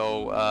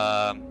 so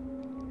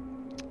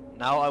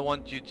now I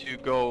want you to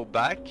go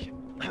back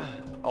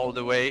all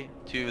the way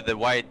to the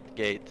white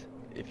gate.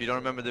 If you don't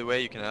remember the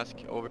way, you can ask.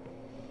 Over.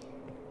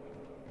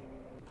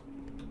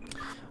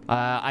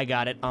 I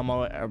got it. I'm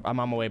on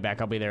my way back.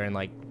 I'll be there in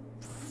like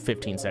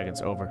 15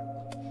 seconds. Over.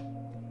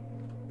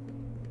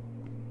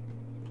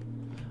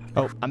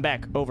 Oh, I'm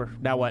back. Over.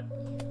 Now what?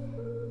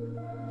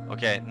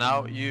 Okay,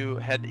 now you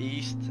head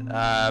east,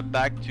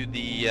 back to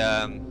the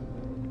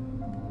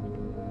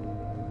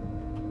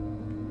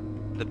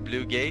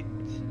blue gate.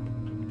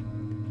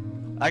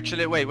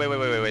 Actually, wait.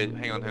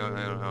 Hang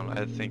on.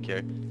 I think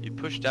here. You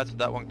push that so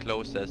that one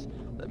closes.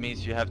 That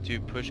means you have to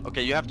push.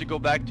 Okay, you have to go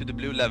back to the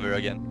blue lever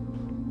again.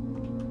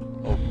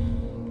 Oh.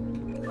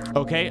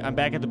 Okay, I'm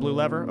back at the blue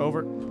lever.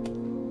 Over.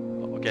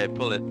 Okay,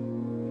 pull it.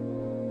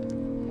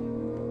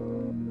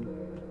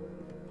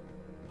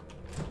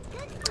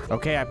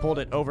 Okay, I pulled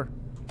it. Over.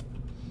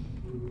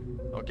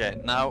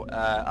 Okay, now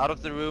out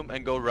of the room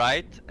and go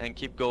right and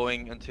keep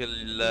going until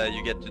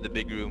you get to the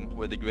big room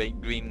where the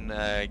green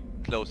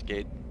close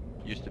gate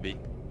used to be.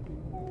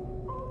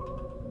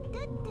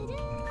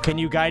 Can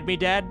you guide me,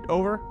 Dad?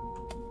 Over.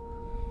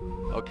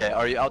 Okay,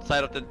 are you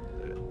outside of the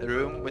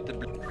room with the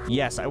blue?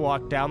 Yes, I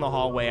walked down the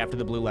hallway after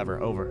the blue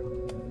lever. Over.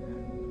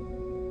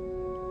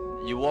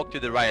 You walk to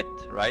the right,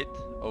 right?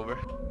 Over.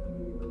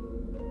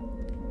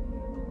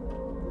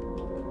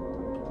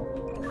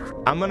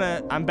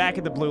 I'm back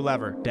at the blue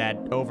lever,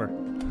 Dad. Over.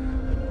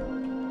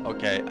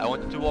 Okay, I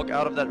want you to walk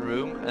out of that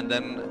room and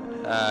then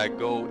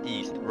go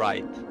east,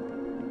 right.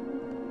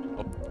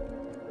 Oh.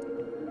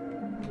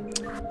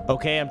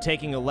 Okay, I'm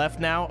taking a left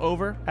now.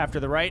 Over. After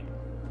the right.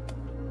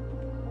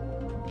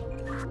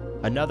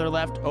 Another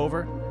left.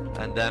 Over.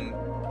 And then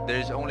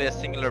there's only a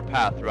singular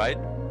path, right?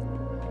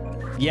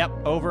 Yep.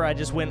 Over. I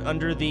just went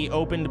under the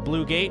opened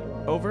blue gate.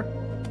 Over.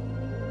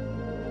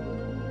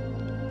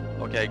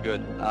 Okay,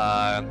 good.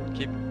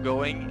 Keep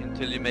going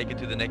until you make it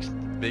to the next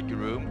big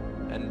room,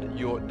 and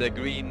the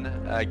green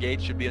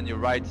gate should be on your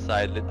right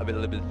side, a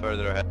little bit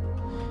further ahead.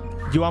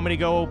 You want me to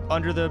go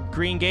under the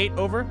green gate?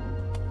 Over.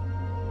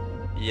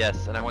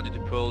 Yes, and I want you to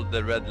pull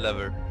the red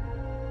lever.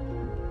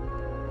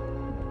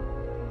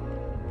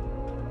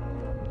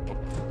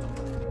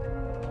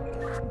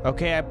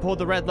 Okay, I pulled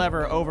the red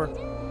lever. Over.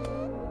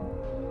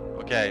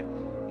 Okay,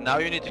 now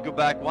you need to go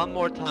back one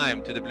more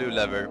time to the blue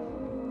lever.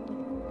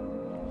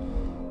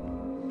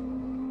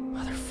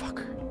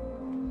 Motherfucker.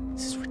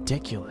 This is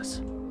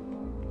ridiculous.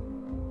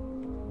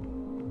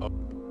 Oh.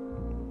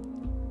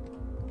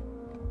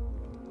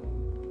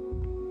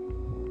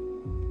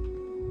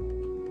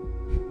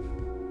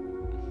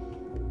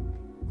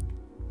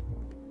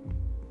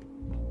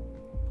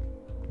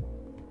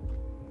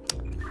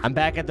 I'm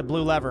back at the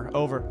blue lever.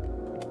 Over.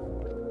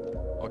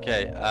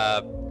 Okay,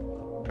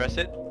 press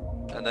it,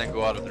 and then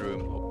go out of the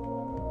room.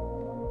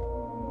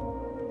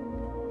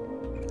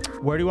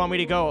 Where do you want me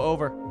to go?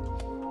 Over.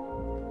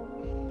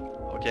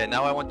 Okay,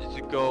 now I want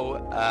you to go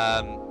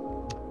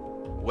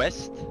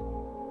west,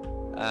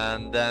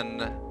 and then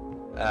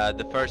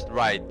the first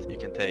right you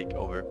can take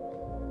over.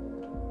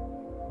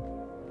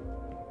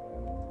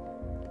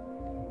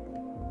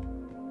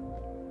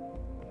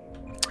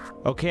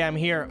 Okay, I'm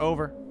here.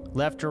 Over.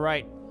 Left or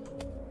right?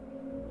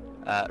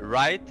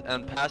 Right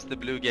and past the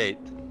blue gate.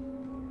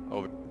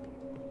 Over.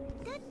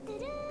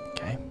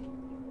 Okay.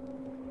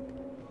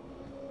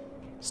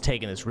 It's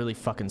taking this really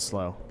fucking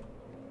slow.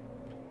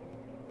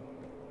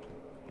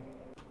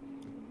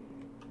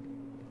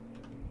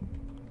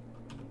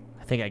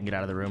 I think I can get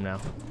out of the room now.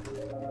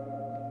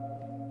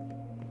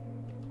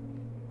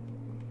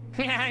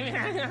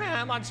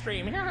 I'm on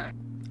stream.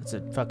 That's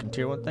a fucking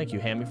tier 1. Thank you,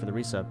 Hammy, for the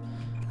resub.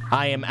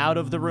 I am out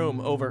of the room.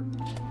 Over.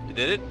 You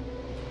did it?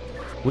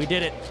 We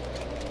did it.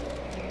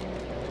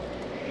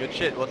 Good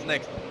shit. What's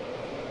next?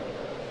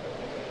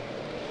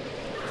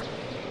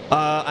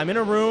 I'm in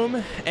a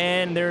room,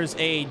 and there's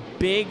a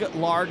big,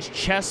 large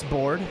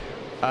chessboard,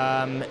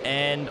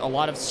 and a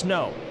lot of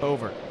snow.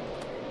 Over.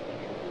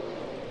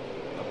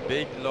 A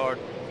big, large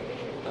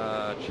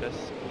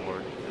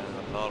chessboard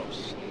and a lot of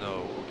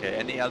snow. Okay,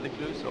 any other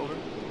clues? Over.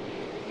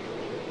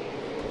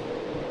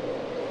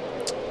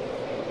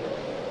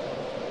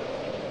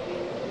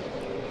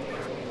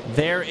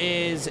 There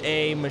is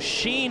a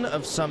machine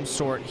of some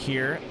sort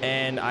here,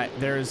 and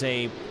there's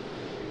a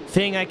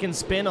thing I can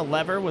spin, a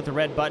lever with a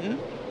red button.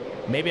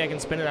 Maybe I can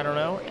spin it, I don't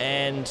know.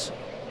 And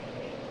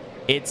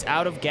it's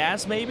out of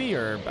gas, maybe,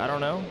 or I don't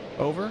know.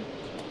 Over.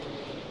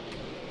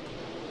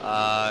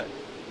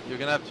 You're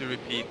gonna have to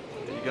repeat.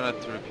 You're gonna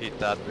have to repeat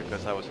that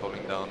because I was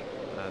holding down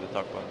the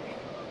talk button.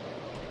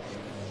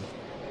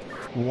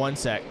 1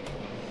 sec.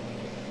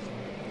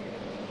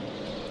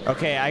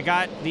 Okay, I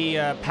got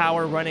the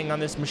power running on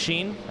this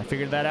machine. I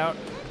figured that out.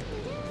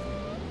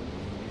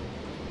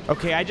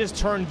 Okay, I just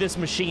turned this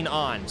machine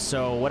on,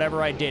 so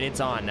whatever I did, it's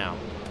on now.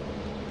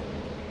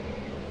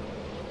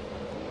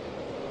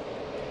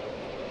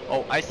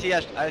 Oh, I see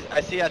a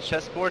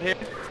chessboard here.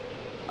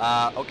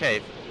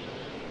 Okay.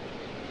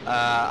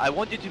 I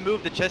want you to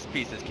move the chess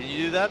pieces. Can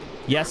you do that?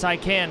 Yes, I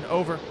can.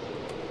 Over.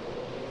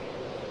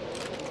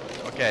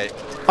 Okay.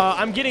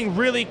 I'm getting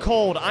really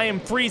cold. I am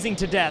freezing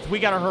to death. We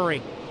gotta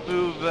hurry.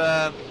 Move.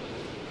 Oh,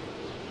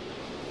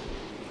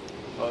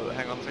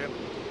 hang on a second.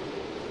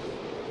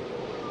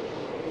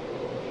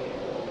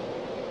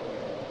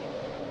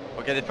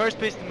 Okay, the first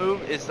piece to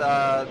move is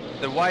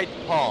the white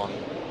pawn.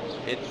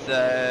 It's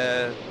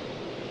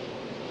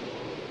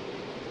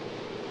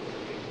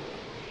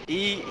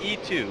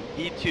E2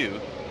 to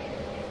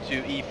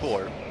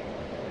E4.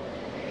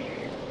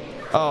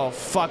 Oh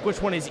fuck!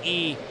 Which one is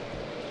E?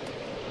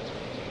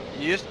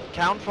 You just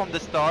count from the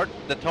start,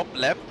 the top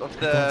left of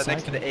the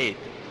next to the 8.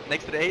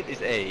 Next to the 8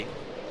 is A.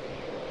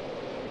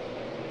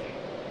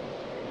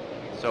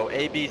 So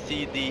A, B,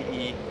 C, D,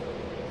 E,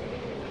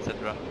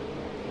 etc.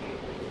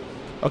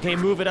 Okay,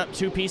 move it up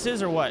 2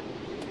 pieces or what?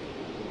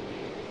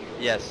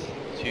 Yes,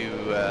 to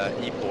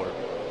E4.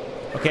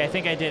 Okay, I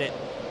think I did it.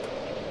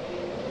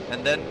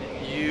 And then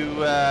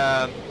you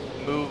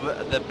move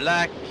the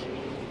black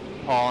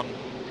pawn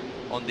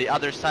on the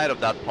other side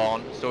of that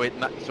pawn, so it's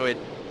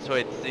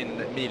in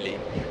melee.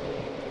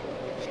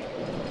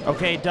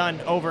 Okay,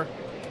 done. Over.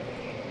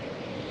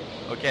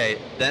 Okay,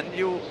 then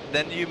you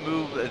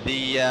move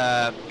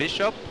the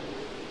bishop,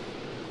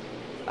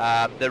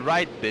 the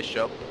right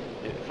bishop,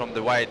 from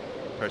the white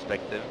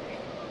perspective.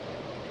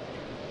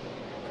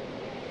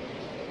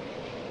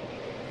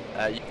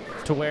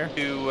 To where?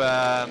 To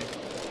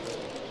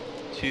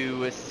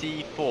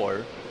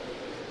C4.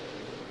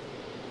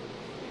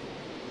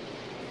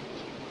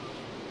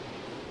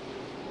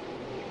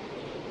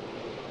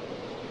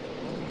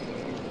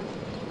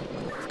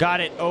 Got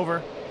it.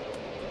 Over.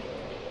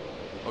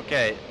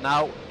 Okay,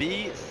 now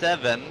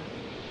B7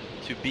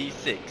 to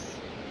B6.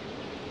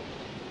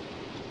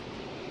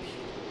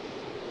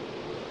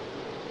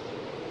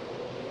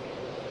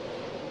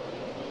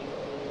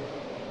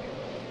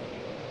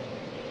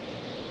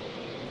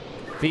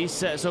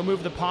 So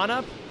move the pawn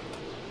up?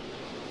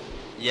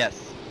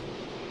 Yes.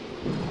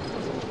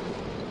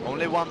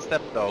 Only one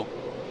step though.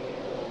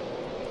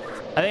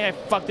 I think I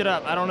fucked it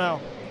up. I don't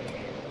know.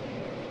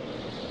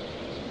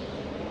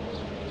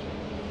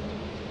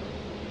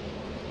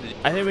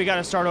 I think we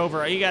gotta start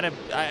over. We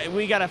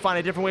gotta find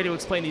a different way to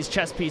explain these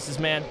chess pieces,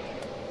 man.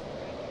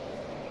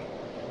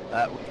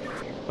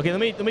 Okay, let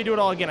me do it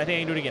all again. I think I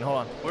can do it again. Hold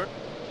on. Where?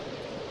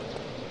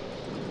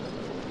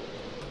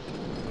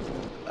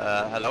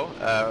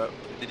 Hello.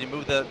 Did you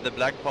move the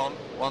black pawn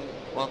one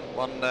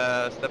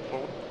step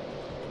forward?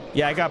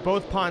 Yeah, I got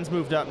both pawns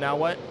moved up. Now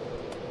what?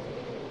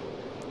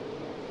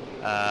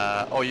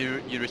 Oh,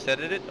 you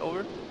resetted it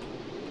over?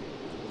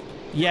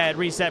 Yeah, it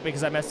reset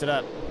because I messed it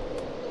up.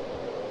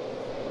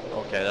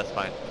 Okay, that's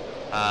fine.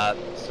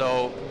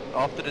 So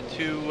after the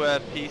 2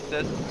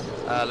 pieces,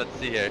 let's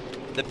see here.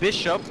 The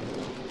bishop.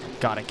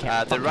 God, I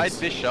can't. The right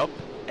bishop,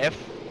 F,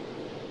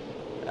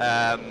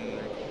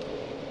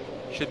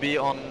 should be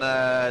on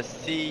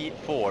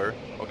C4.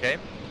 Okay.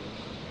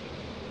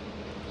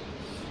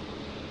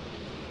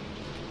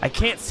 I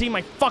can't see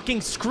my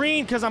fucking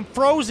screen because I'm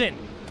frozen.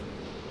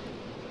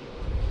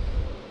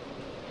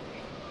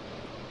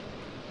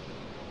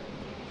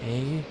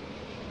 A,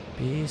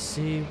 B,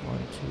 C, 1,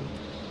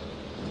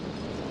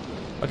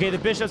 2. Okay, the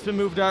bishop's been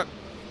moved up.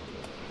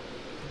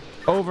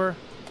 Over.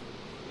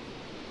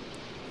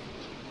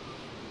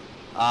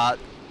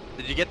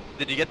 Did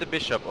you get the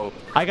bishop? Oh.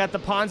 I got the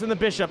pawns and the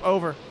bishop.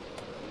 Over.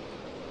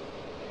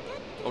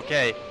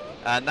 Okay.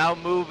 Now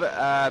move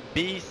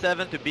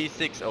B7 to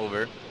B6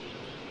 over.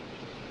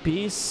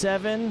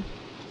 B7.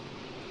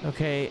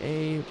 Okay,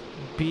 A,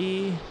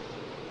 B.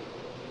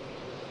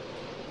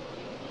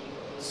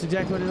 That's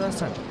exactly what I did last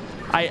time.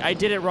 I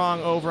did it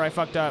wrong. Over. I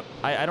fucked up.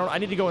 I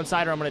need to go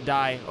inside or I'm gonna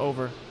die.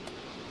 Over.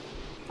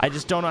 I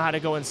just don't know how to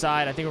go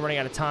inside. I think we're running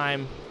out of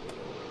time.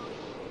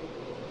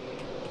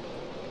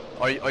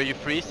 Are you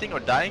freezing or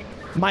dying?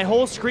 My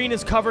whole screen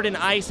is covered in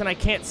ice and I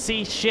can't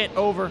see shit.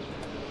 Over.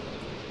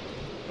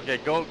 Okay,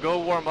 go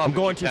warm up. I'm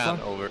going too far.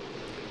 far. Over.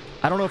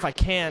 I don't know if I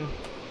can.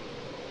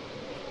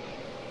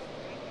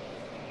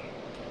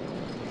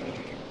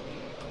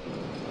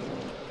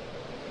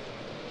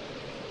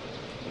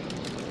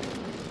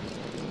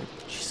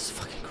 Jesus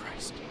fucking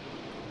Christ.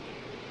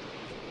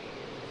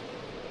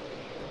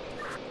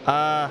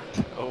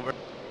 Over.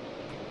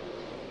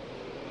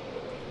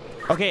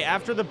 Okay,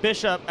 after the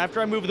bishop,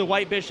 after I move the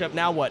white bishop,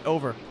 now what?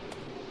 Over.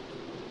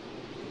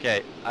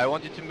 Okay, I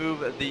want you to move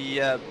the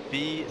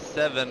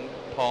B7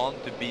 pawn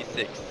to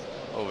B6.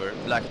 Over.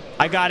 Black.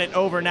 I got it.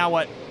 Over. Now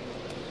what?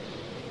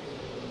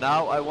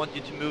 Now I want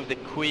you to move the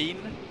queen,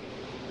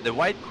 the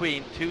white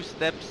queen, 2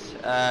 steps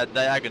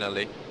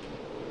diagonally.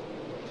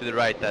 To the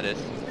right, that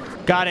is.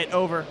 Got it.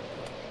 Over.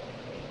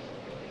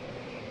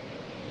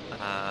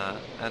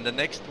 And the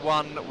next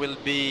one will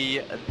be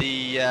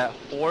the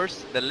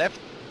horse, the left,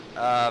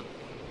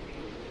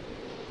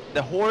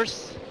 the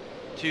horse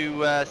to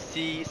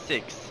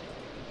C6.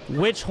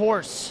 Which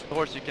horse? The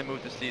horse you can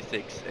move to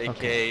C6,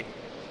 aka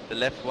the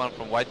left one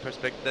from white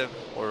perspective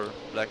or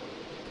black,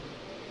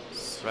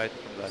 right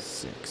from black.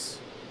 6.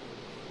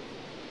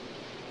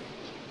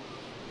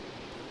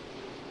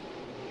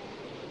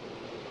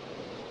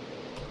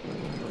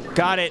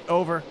 Got it.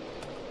 Over.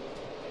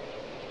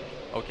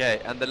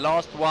 Okay, and the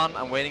last one,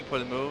 I'm waiting for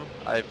the move.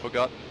 I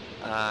forgot.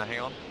 Hang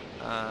on.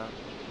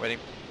 Waiting.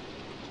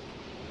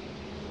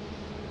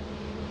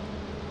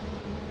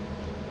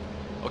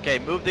 Okay,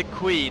 move the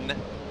queen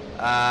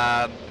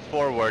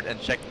forward and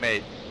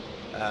checkmate.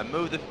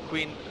 Move the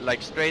queen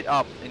like straight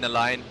up in a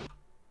line.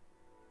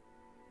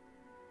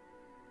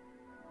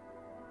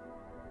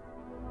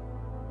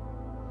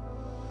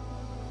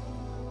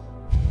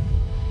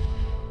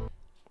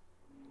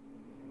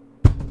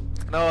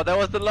 No, that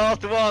was the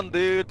last one,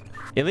 dude.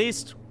 At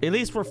least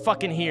we're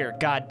fucking here.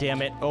 God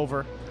damn it.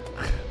 Over.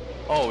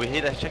 Oh, we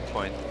hit a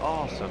checkpoint.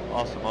 Awesome,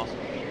 awesome, awesome.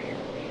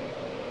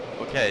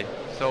 Okay,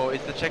 so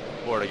it's the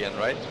checkboard again,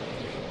 right?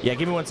 Yeah,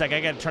 give me 1 sec. I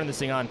gotta turn this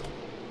thing on.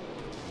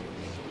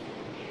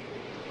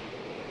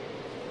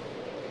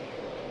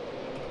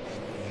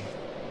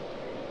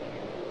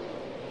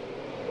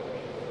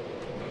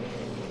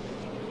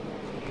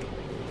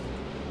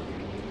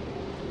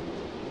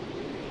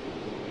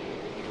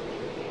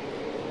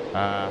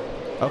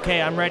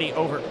 Okay, I'm ready.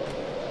 Over.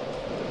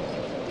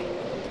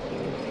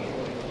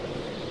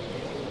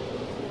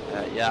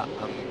 Yeah,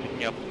 I'm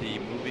picking up the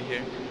movie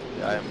here.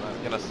 I'm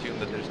gonna assume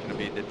that there's gonna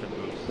be different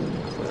moves.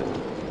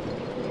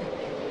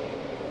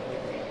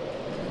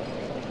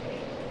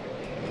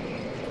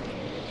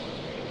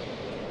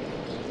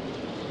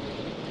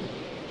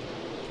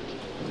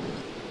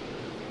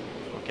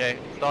 Okay,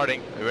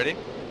 starting. Are you ready?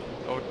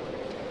 Over.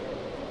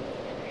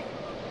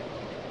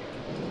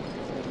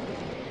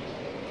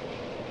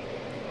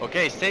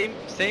 Okay, same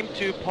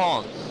 2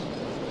 pawns.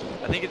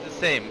 I think it's the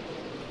same.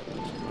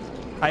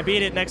 I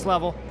beat it. Next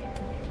level.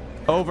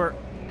 Over.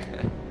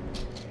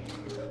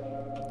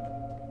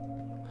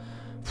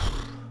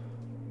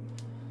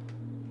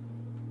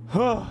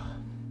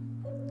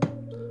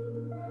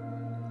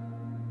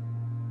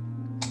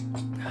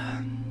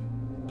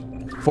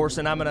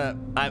 Forsen,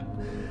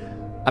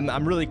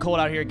 I'm really cold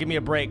out here. Give me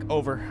a break.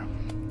 Over.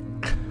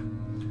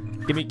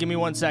 Give me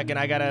 1 second.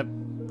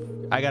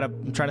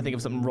 I'm trying to think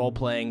of something role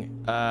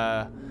playing.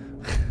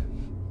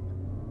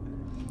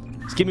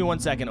 Just give me 1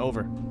 second.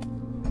 Over.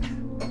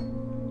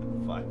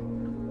 Fuck.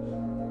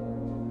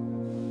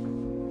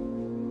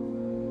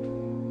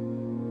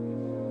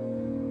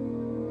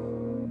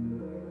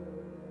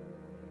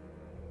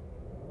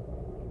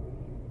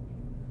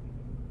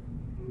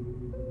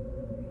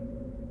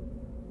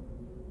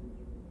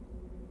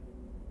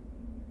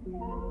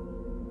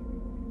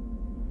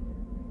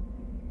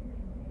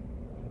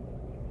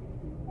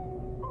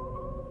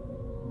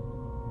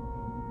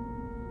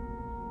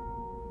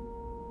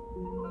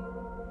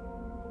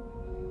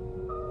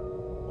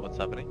 What's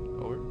happening?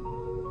 Over.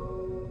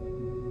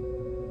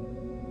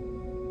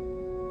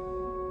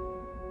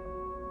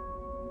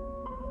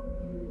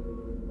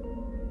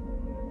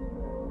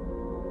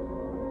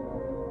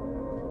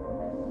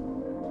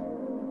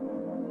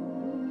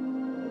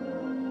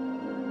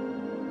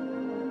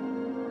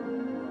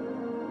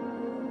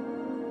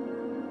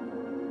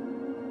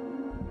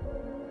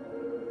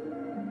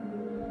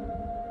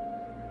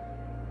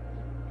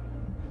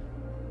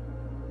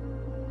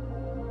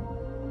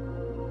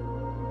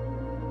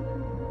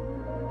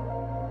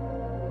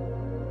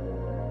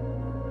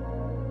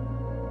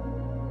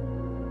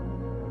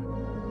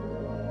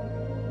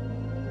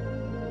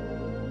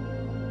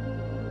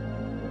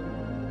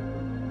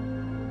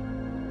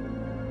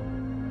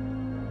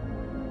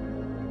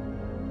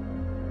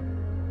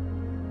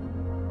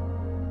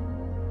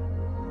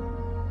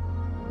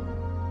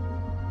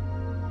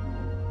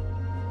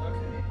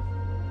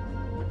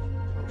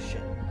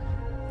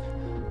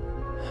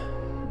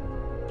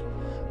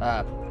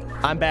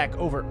 I'm back.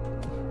 Over.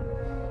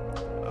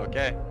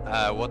 Okay.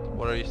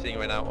 What are you seeing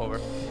right now? Over.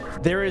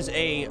 There is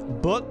a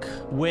book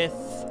with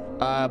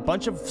a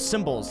bunch of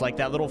symbols, like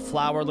that little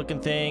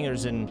flower-looking thing.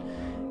 There's an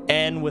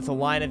N with a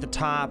line at the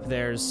top.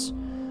 There's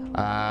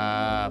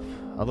a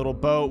little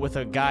boat with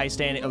a guy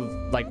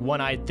standing, like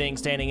one-eyed thing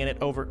standing in it.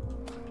 Over.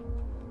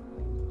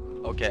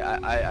 Okay,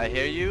 I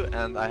hear you,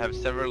 and I have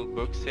several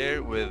books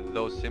here with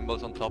those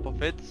symbols on top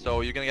of it.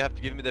 So you're gonna have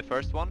to give me the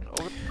first one.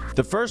 Over.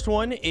 The first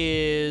one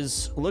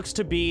looks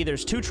to be,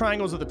 there's 2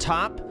 triangles at the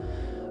top,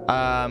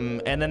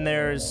 and then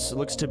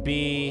looks to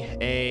be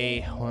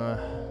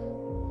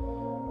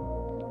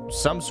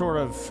some sort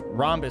of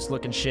rhombus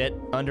looking shit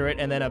under it,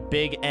 and then a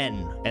big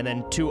N, and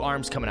then 2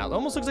 arms coming out. It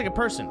almost looks like a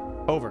person.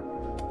 Over.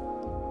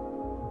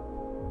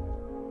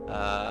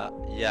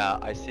 Yeah,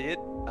 I see it.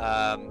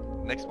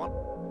 Next one.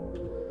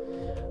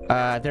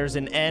 There's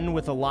an N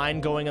with a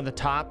line going on the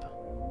top.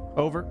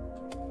 Over.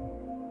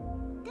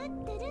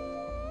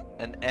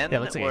 An N Yeah,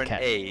 looks like or a an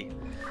cat. A?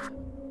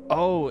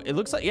 Oh, it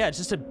looks like, yeah, it's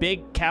just a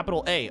big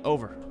capital A.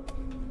 Over.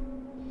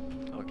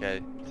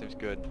 Okay, seems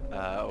good.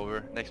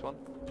 Over. Next one.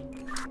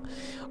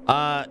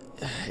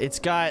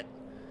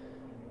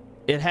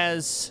 It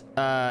has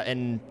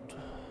a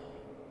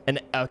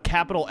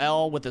capital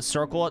L with a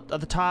circle at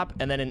the top,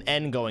 and then an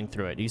N going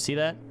through it. Do you see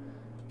that?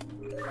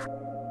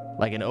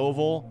 Like an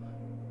oval.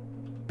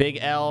 Big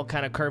L,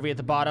 kind of curvy at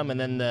the bottom, and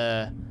then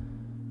the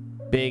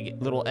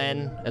big little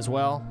N as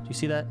well. Do you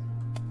see that?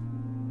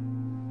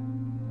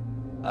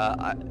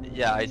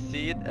 Yeah, I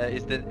see it.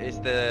 Is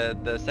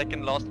the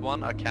second last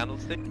one a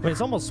candlestick? I mean,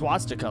 it's almost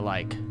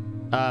swastika-like.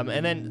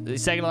 And then the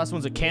second last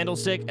one's a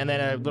candlestick, and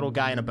then a little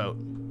guy in a boat.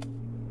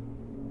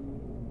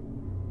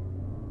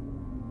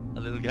 A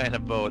little guy in a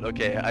boat.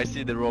 Okay, I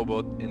see the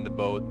rowboat in the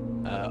boat.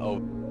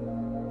 Oh.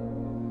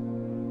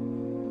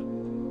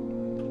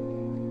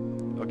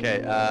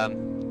 Okay.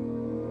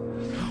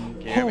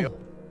 Can you hear me?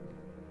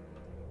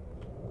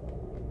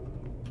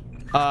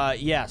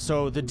 Yeah,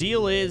 so the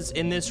deal is,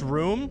 in this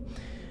room,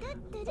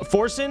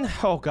 Forsen,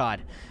 oh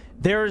god,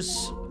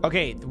 there's,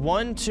 okay,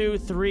 1, 2,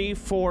 3,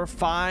 4,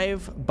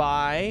 5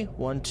 by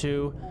 1,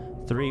 2,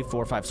 3,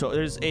 4, 5. So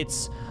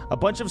it's a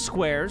bunch of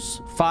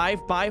squares,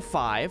 5 by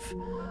 5,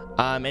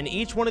 and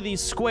each one of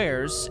these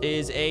squares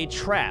is a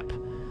trap,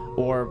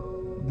 or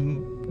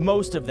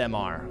most of them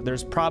are.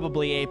 There's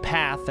probably a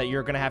path that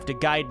you're gonna have to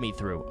guide me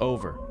through.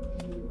 Over.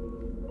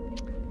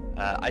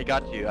 I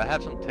got you. I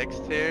have some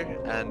text here,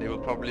 and it will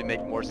probably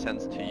make more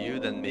sense to you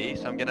than me.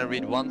 So I'm gonna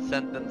read 1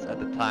 sentence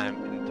at a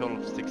time, in a total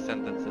of 6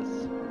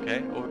 sentences.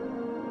 Okay? Over.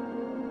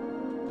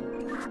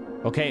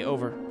 Okay,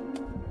 over.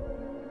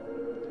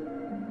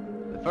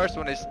 The first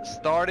one is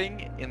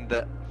starting in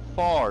the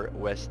far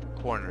west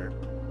corner.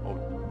 Over.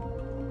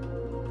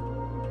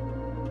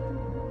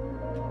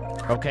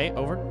 Okay,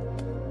 over.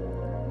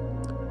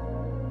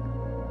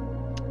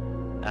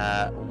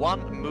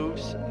 One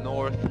moves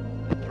north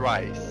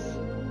thrice.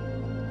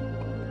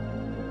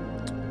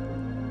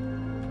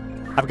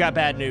 I've got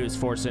bad news,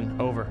 Forsen.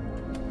 Over.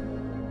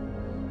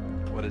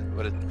 What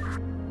is?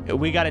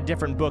 We got a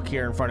different book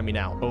here in front of me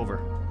now. Over.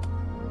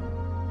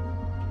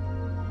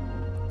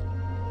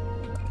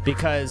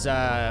 Because,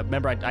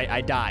 remember,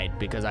 I died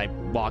because I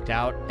walked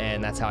out,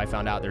 and that's how I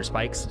found out there's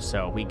spikes.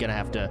 So we're gonna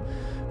have to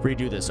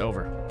redo this.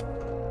 Over.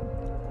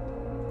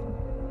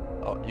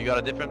 Oh, you got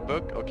a different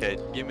book? Okay,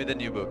 give me the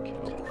new book.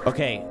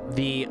 Okay,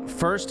 the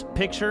first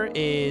picture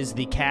is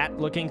the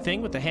cat-looking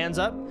thing with the hands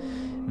up.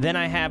 Then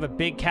I have a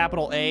big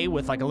capital A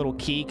with like a little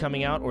key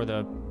coming out, or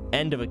the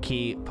end of a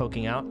key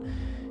poking out.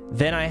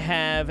 Then I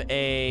have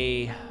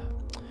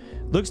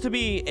looks to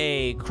be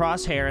a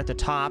crosshair at the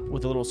top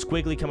with a little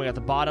squiggly coming out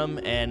the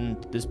bottom,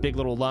 and this big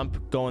little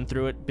lump going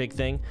through it, big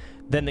thing.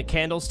 Then the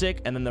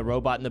candlestick, and then the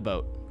robot in the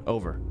boat.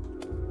 Over.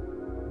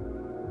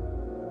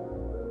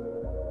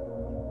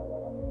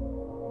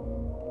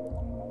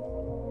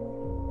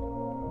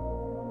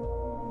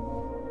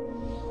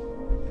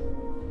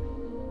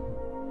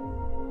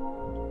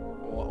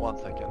 One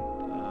second.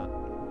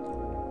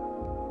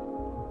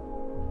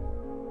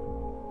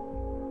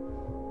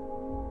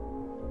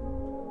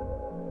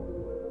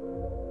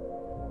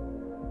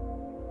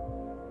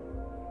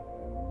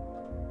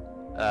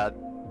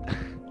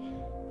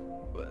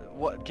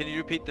 What? Can you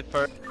repeat the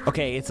first?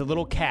 Okay, it's a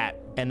little cat,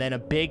 and then a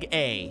big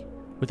A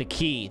with a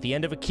key, the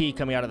end of a key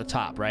coming out of the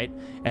top, right?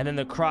 And then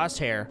the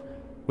crosshair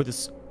with a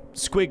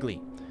squiggly,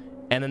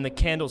 and then the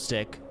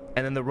candlestick,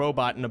 and then the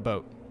robot in a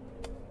boat.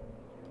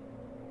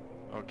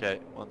 Okay,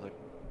 one second.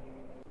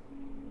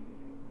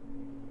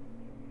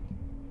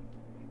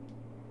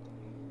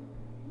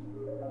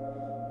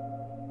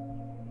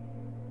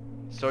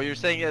 So you're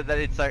saying that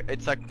it's a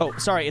Oh,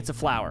 sorry, it's a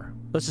flower.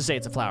 Let's just say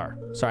it's a flower.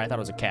 Sorry, I thought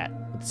it was a cat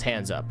with its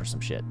hands up or some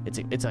shit.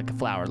 It's like a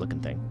flower looking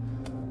thing.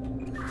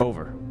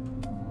 Over.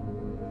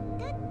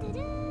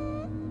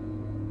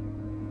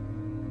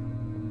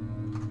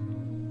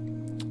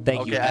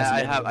 Thank you. Okay,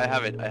 I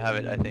have it.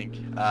 I think.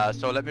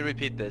 So let me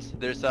repeat this.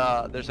 There's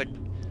a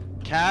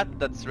cat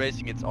that's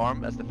raising its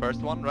arm as the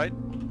first one, right?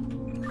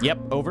 Yep,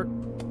 over.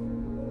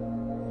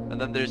 And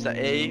then there's a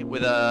A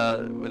with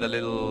a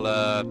little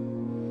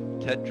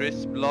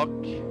Tetris block,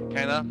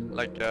 kinda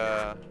like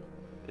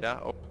yeah.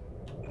 Oh.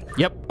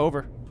 Yep,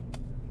 over.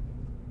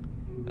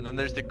 And then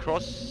there's the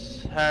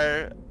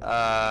crosshair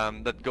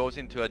that goes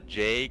into a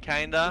J,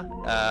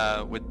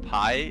 kinda, with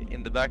pi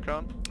in the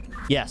background.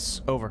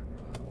 Yes, over.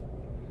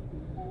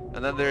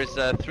 And then there's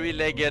a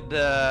three-legged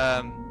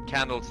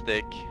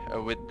candlestick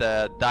with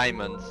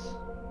diamonds,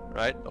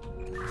 right?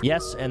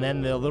 Yes, and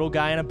then the little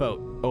guy in a boat.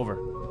 Over.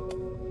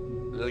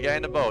 Little guy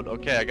in the boat.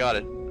 Okay, I got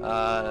it.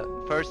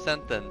 First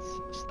sentence.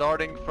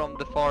 Starting from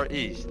the far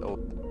east. Oh.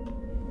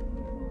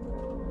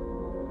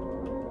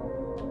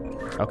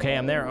 Okay,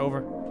 I'm there.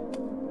 Over.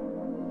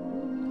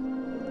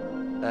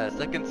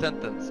 Second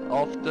sentence.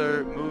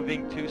 After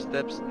moving 2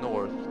 steps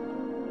north.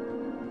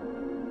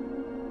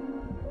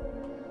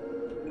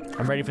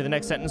 I'm ready for the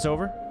next sentence.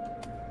 Over.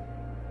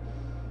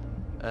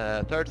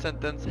 Third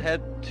sentence.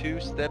 Head 2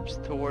 steps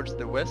towards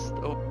the west.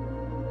 Oh.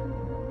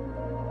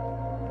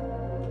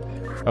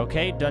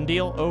 Okay, done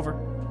deal. Over.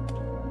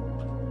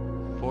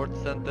 Fourth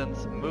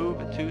sentence. Move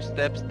 2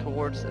 steps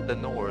towards the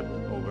north.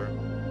 Over.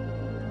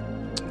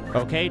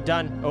 Okay,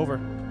 done. Over.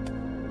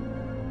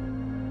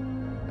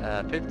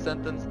 Fifth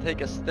sentence.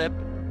 Take a step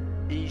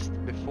east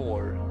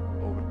before.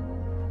 Over.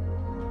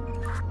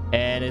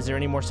 And is there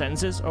any more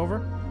sentences?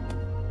 Over.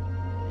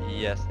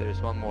 Yes,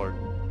 there's one more.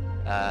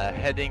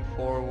 Heading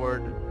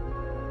forward.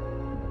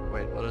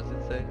 Wait, what does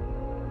it say?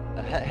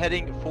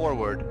 Heading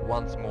forward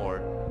once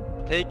more.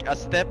 Take a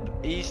step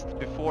east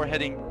before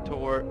heading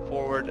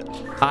forward.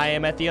 I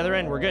am at the other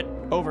end. We're good.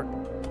 Over.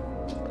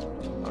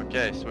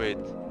 Okay, sweet.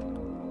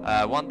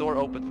 One door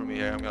open for me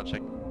here. I'm gonna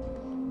check.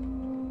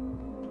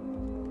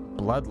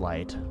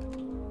 Bloodlight.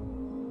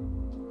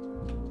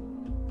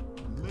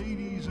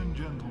 Ladies and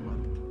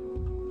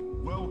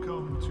gentlemen,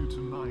 welcome to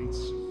tonight's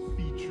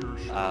feature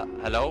show.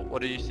 Hello?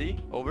 What do you see?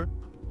 Over.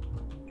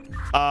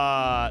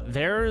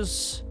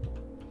 There's...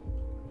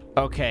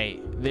 Okay,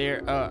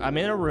 there. I'm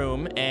in a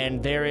room,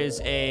 and there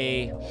is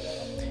a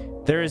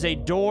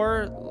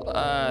door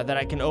that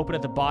I can open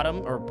at the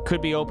bottom, or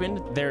could be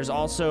opened. There's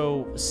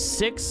also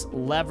 6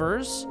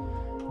 levers.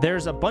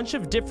 There's a bunch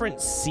of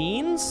different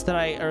scenes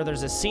that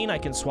there's a scene I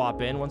can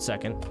swap in. 1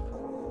 second.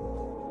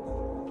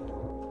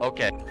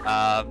 Okay.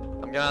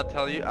 I'm gonna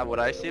tell you what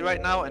I see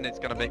right now, and it's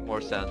gonna make more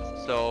sense.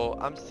 So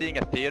I'm seeing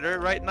a theater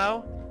right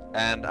now,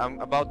 and I'm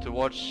about to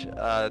watch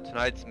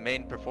tonight's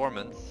main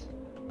performance.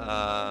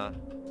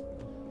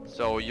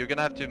 So you're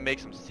gonna have to make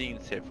some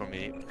scenes here for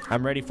me.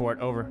 I'm ready for it.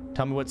 Over.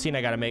 Tell me what scene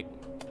I gotta make.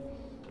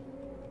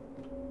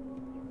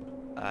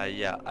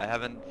 Yeah, I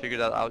haven't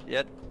figured that out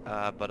yet,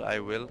 but I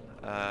will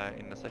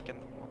in a second.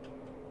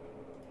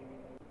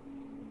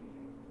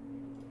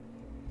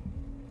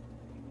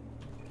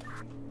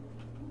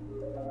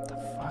 What the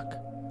fuck?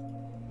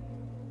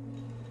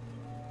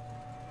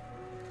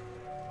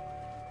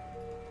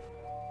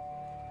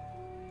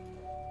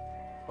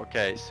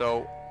 Okay,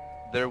 so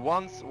there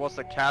once was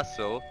a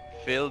castle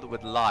filled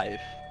with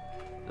life.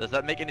 Does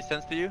that make any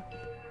sense to you?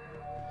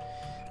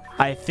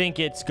 I think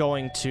it's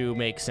going to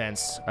make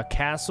sense. A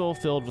castle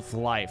filled with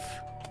life.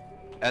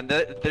 And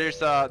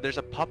there's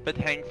a puppet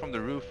hanging from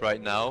the roof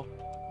right now.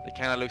 It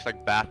kind of looks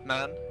like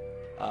Batman,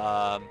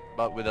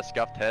 but with a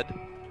scuffed head.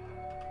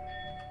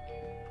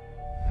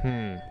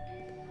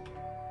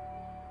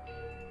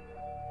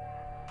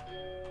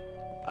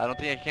 I don't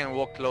think I can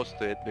walk close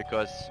to it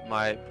because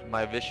my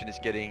vision is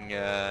getting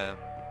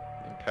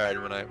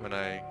impaired when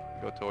I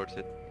go towards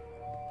it.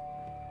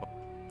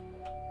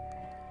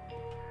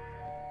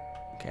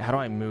 Okay, how do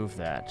I move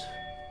that?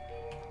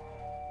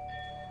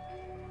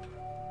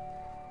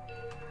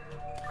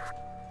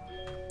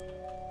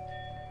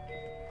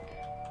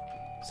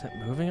 Is that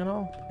moving at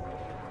all?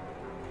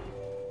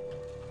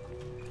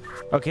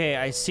 Okay,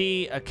 I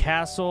see a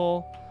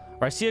castle,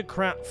 or I see a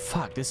crown.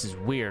 Fuck, this is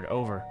weird.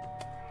 Over.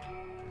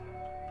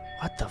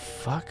 What the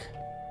fuck?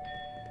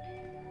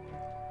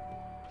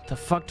 The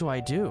fuck do I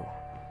do?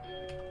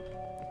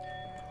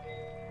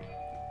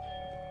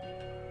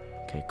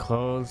 Okay,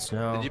 clothes,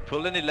 no. Did you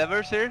pull any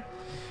levers here?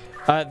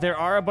 There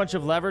are a bunch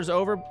of levers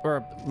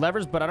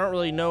levers, but I don't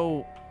really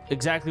know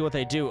exactly what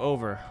they do.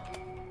 Over.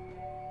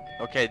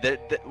 Okay,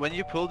 when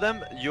you pull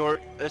them, you're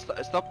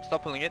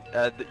stop pulling it.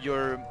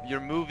 You're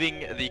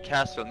moving the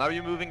castle. Now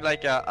you're moving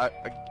like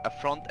a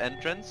front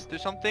entrance to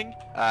something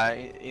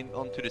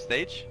onto the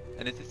stage,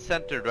 and it's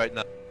centered right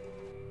now.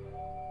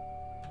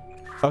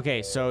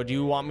 Okay, so do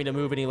you want me to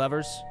move any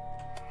levers?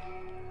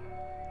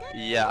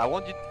 Yeah, I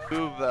want you to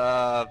move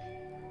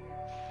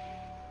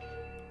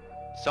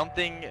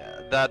something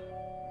that.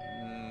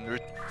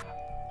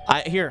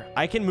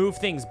 I can move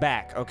things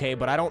back, okay?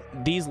 But I don't,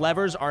 these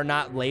levers are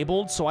not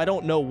labeled, so I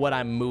don't know what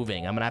I'm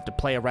moving. I'm gonna have to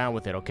play around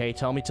with it, okay?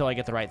 Tell me till I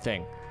get the right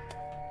thing.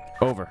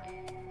 Over.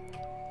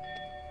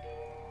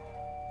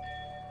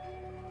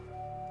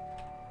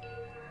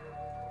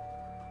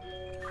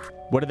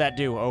 What did that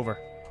do? Over.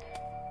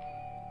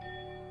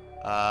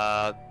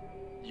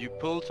 You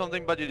pulled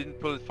something, but you didn't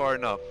pull it far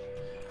enough.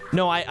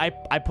 No, I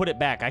put it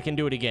back. I can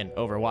do it again.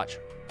 Over. Watch.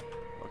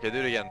 Okay, do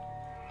it again.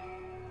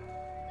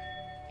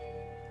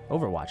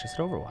 Overwatch. I said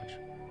Overwatch.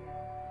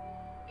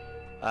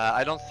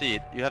 I don't see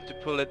it. You have to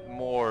pull it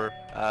more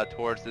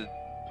towards the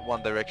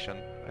one direction,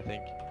 I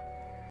think.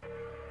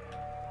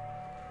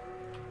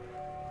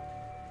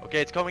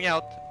 Okay, it's coming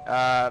out.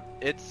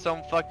 It's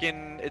some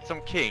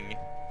king.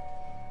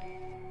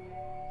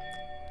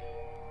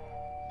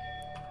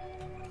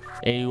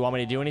 Hey, you want me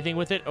to do anything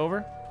with it?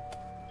 Over?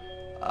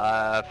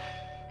 I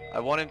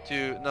want him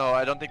to. No,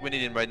 I don't think we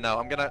need him right now.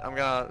 I'm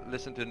gonna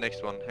listen to the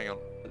next one. Hang on,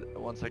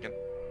 1 second.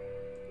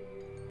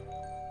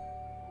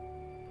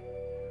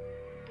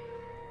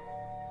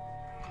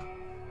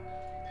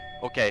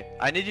 Okay,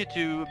 I need you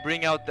to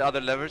bring out the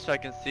other levers so I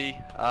can see.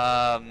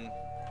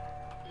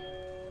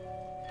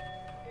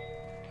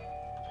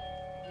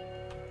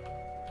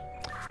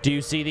 Do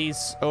you see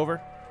these?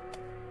 Over?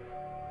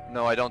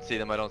 No, I don't see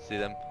them. I don't see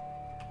them.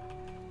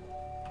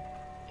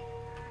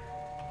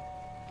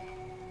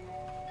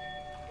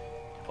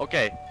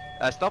 Okay,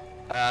 stop.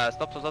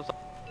 Stop.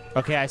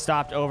 Okay, I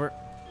stopped. Over.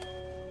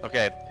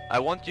 Okay, I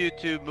want you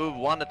to move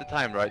one at a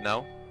time right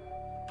now.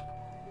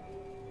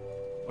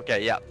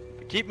 Okay, yeah.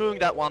 Keep moving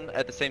that one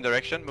at the same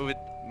direction. Move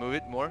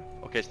it more.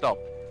 Okay, stop.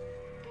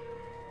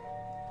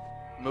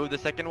 Move the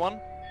second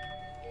one.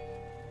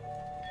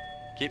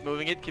 Keep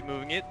moving it. Keep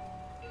moving it.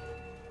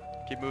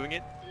 Keep moving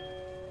it.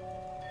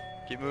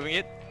 Keep moving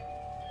it.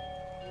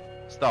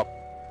 Stop.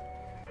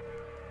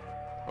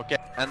 Okay,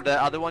 and the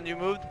other one you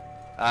moved?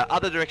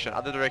 Other direction.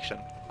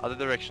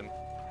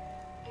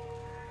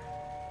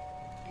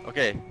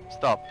 Okay,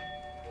 stop.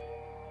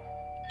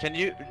 Do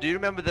you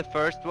remember the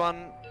first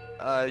one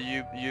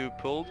you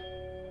pulled?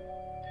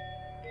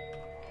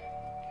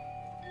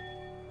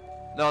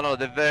 No,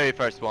 the very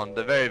first one.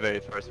 The very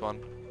first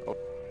one. Oh.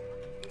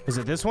 Is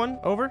it this one?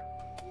 Over?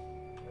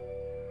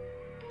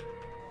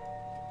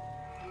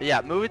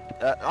 Yeah, move it.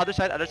 Other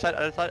side.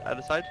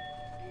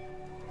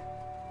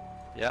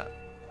 Yeah.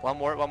 One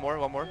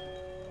more.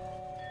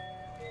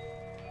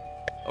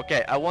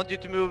 Okay, I want you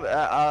to move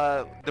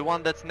the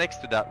one that's next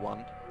to that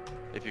one,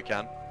 if you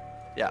can.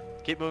 Yeah,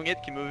 keep moving it.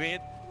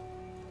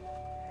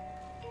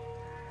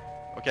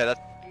 Okay, that's...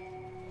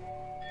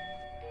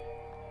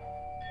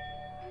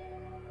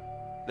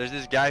 There's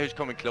this guy who's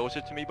coming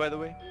closer to me, by the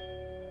way.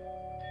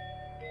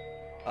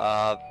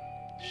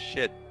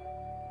 Shit.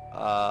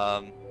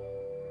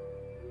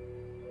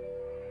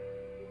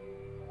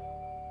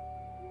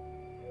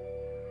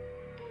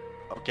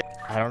 Okay.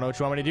 I don't know what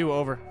you want me to do.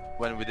 Over.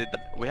 When we did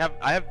that,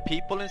 I have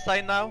people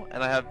inside now,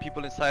 and I have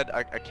people inside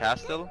a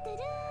castle.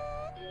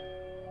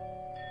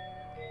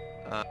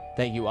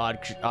 Thank you,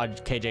 odd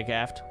KJ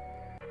Caft.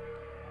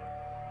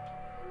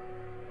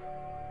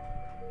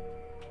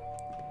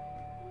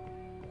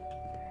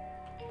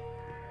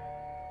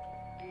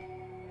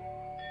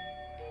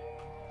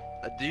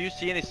 Do you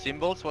see any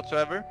symbols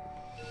whatsoever?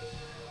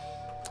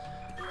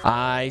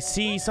 I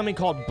see something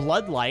called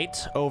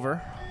Bloodlight.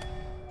 Over.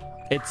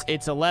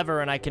 It's a lever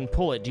and I can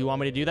pull it. Do you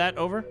want me to do that?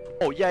 Over?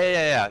 Oh,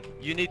 yeah.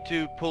 You need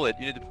to pull it.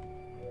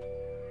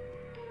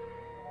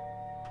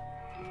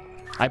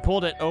 I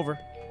pulled it. Over.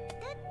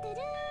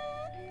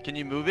 Can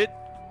you move it?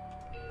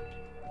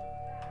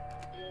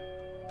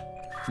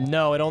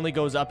 No, it only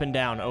goes up and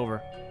down.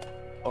 Over.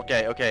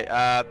 Okay.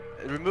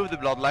 Remove the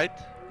bloodlight.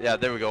 Yeah,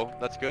 there we go.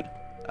 That's good.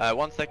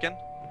 1 second.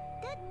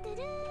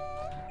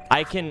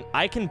 I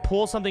can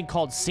pull something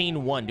called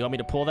Scene 1. Do you want me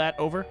to pull that?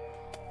 Over?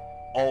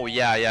 Oh,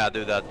 yeah.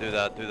 Do that.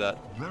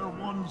 There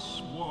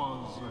once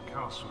was a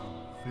castle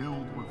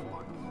filled with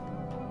life.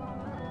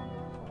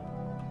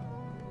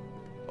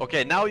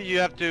 Okay, now you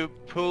have to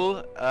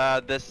pull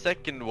the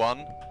second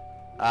one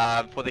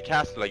for the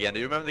castle again. Do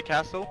you remember the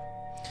castle?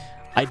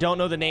 I don't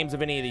know the names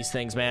of any of these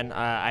things, man.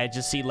 I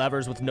just see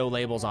levers with no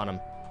labels on them.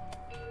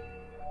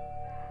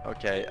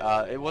 Okay,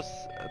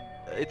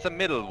 it's a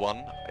middle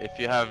one.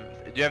 Do you have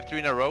 3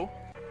 in a row?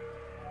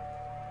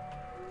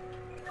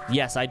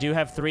 Yes, I do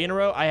have 3 in a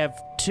row. I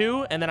have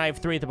 2, and then I have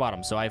 3 at the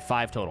bottom, so I have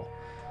 5 total.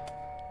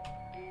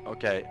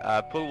 Okay,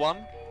 pull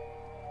one.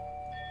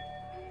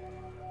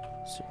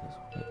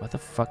 Wait, what the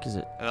fuck is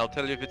it? And I'll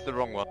tell you if it's the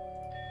wrong one.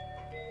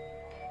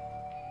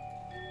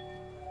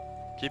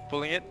 Keep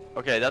pulling it.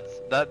 Okay,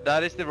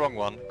 that is the wrong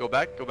one. Go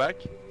back.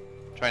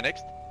 Try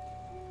next.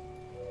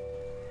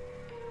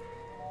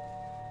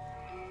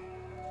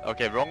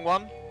 Okay, wrong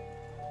one.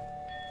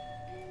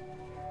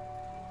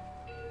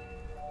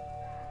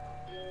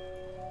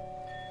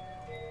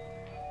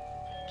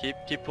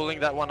 Keep pulling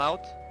that one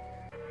out.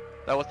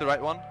 That was the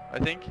right one, I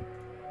think.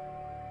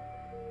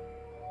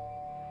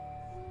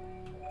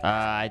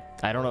 I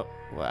don't know.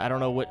 I don't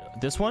know what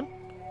this one.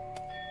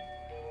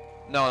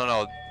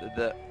 No.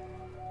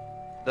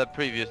 The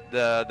previous,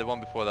 the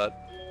one before that.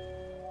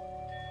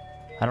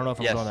 I don't know if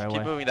I'm going that way.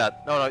 Keep moving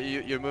that. No,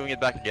 you're moving it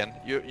back again.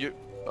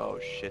 Oh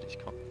shit, it's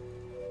coming.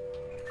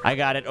 I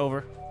got it.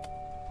 Over.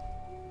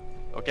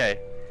 Okay,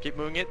 keep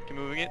moving it.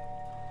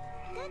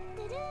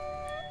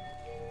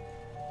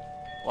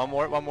 One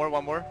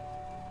more.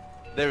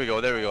 There we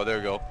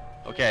go.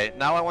 Okay,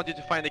 now I want you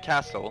to find the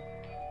castle.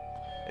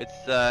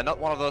 It's not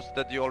one of those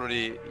that you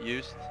already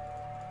used.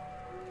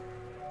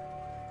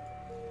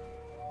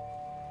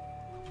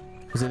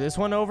 Is it this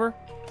one over?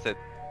 That's it.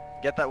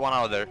 Get that one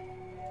out of there.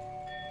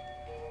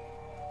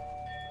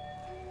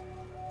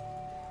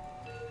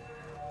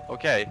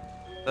 Okay.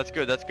 That's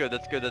good, that's good,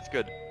 that's good, that's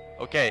good.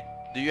 Okay.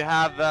 Do you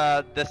have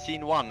the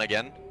scene 1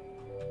 again?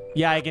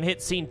 Yeah, I can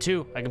hit scene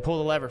 2. I can pull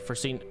the lever for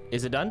scene...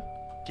 Is it done?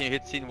 Can you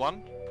hit scene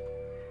 1?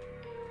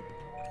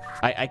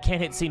 I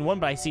can't hit scene 1,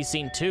 but I see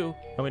scene 2.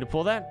 Want me to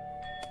pull that?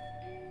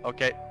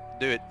 Okay,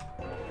 do it.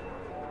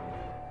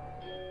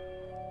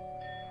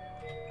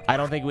 I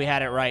don't think we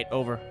had it right.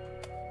 Over.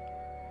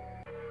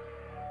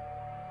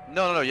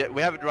 No, yeah,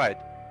 we have it right.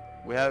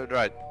 We have it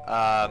right.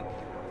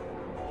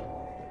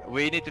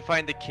 We need to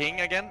find the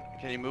king again.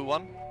 Can you move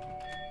one?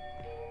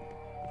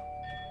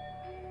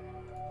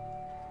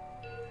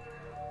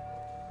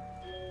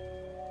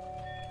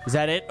 Is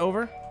that it?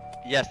 Over?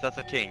 Yes, that's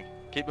a king.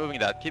 Keep moving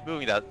that. Keep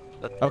moving that.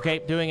 Okay,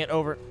 doing it.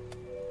 Over. A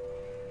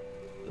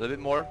little bit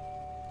more.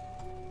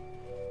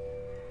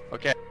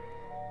 Okay.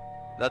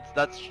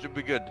 That should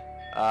be good.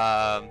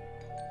 Can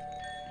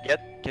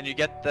you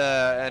get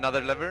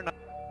another lever now?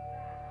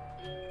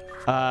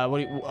 What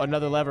do you,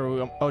 another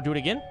lever? Oh, do it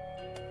again?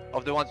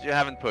 Of the ones you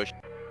haven't pushed.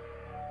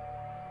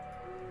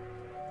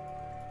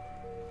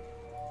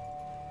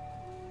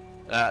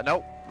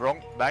 No,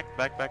 wrong. Back.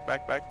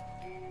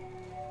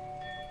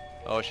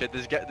 Oh shit!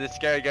 This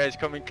scary guy is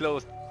coming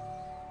close.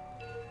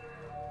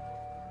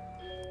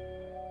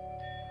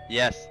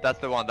 Yes, that's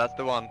the one. That's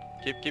the one.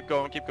 Keep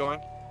going. Keep going.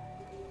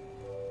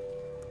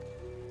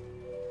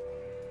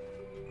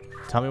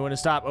 Tell me when to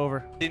stop.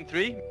 Over. Scene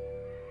 3.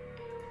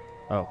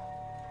 Oh.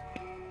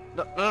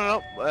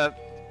 No.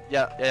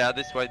 Yeah.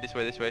 This way.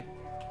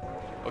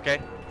 Okay.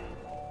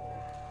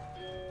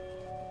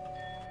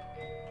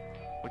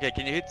 Okay.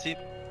 Can you hit scene?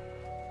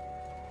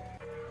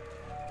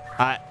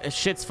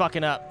 Shit's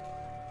fucking up.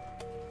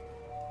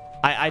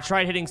 I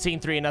tried hitting scene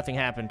 3 and nothing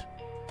happened.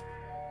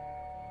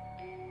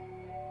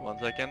 1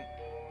 second.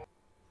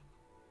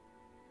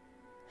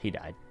 He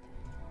died.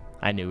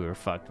 I knew we were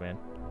fucked, man.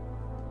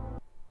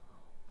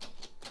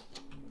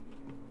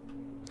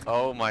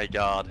 Oh my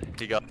god.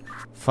 He got...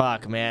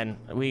 Fuck, man.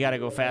 We gotta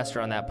go faster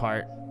on that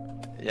part.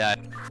 Yeah.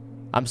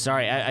 I'm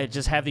sorry. I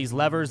just have these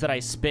levers that I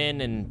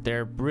spin and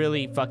they're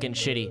really fucking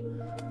shitty.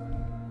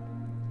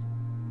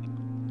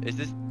 Is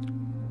this...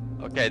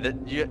 Okay,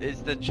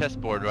 it's the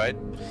chessboard, right?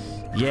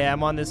 Yeah,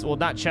 I'm on this... Well,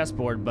 not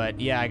chessboard, but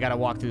yeah, I gotta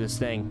walk through this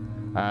thing.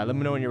 Let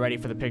me know when you're ready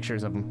for the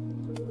pictures of them.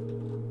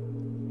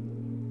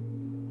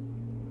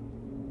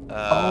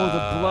 Oh,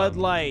 the blood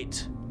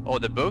light. Oh,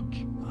 the book?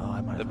 Oh,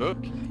 I'm on the book?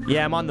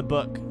 Yeah, I'm on the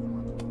book.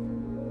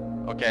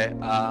 Okay,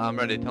 I'm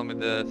ready. Tell me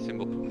the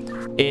symbol.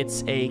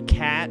 It's a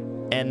cat,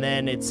 and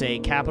then it's a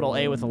capital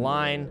A with a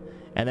line,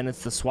 and then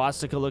it's the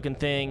swastika looking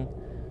thing,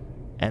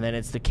 and then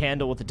it's the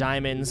candle with the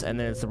diamonds, and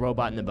then it's the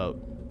robot in the boat.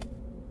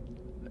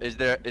 Is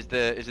it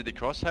the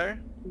crosshair?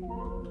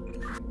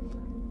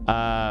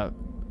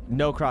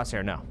 No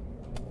crosshair, no.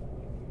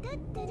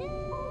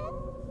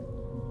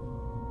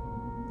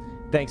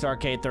 Thanks,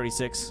 Arcade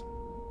 36.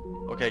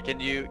 Okay, can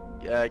you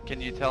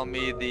tell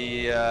me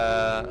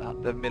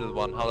the middle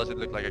one? How does it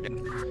look like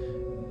again?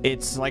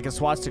 It's like a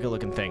swastika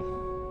looking thing.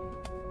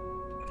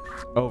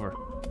 Over.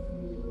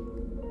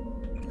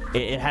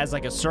 It has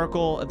like a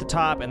circle at the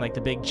top and like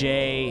the big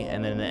J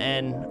and then the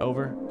N.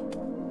 Over.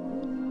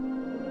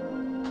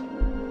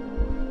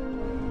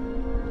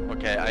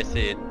 Okay, I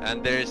see it.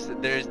 And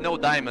there's no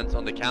diamonds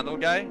on the candle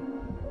guy?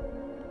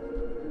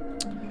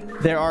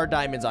 There are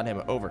diamonds on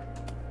him. Over.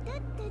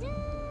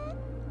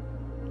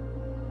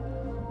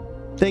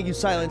 Thank you,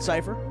 Silent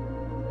Cypher.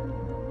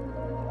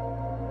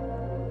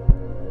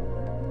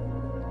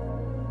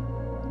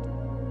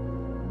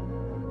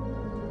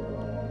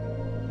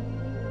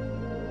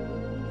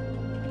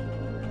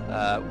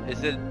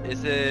 Is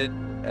it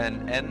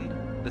an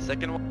N, the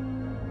second one?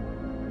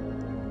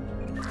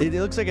 It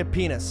looks like a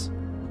penis.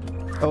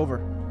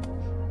 Over.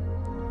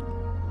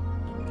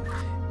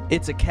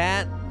 It's a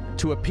cat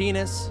to a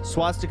penis,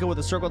 swastika with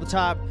a circle at the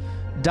top,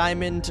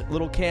 diamond,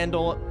 little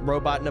candle,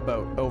 robot in a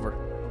boat. Over.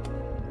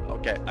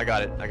 Okay, I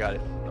got it.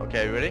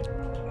 Okay, ready?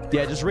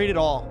 Yeah, just read it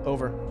all.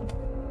 Over.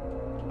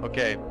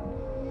 Okay.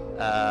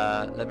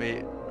 Let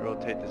me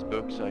rotate this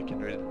book so I can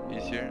read it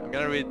easier. I'm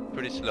gonna read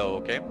pretty slow,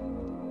 okay?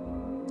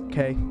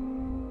 Okay.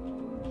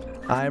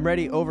 I'm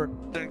ready. Over. In the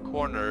eastern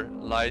corner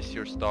lies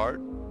your start.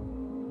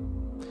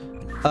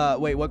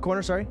 Wait, what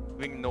corner? Sorry?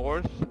 Moving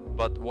north,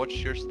 but watch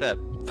your step.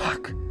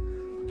 Fuck.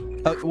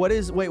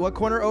 Wait, what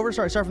corner? Over?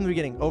 Sorry, start from the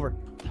beginning. Over.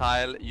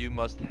 Tile, you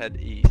must head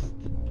east.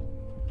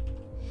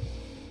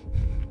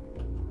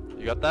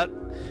 You got that?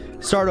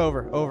 Start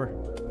over. Over.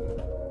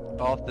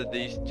 After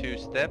these 2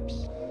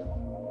 steps,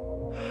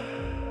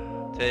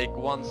 take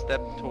 1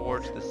 step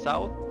towards the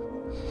south.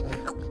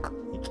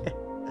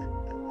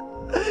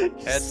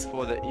 Head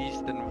for the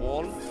eastern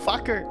wall.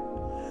 Fucker.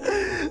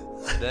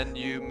 Then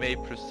you may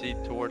proceed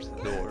towards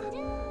the door.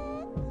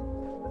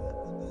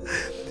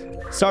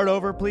 Start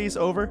over, please.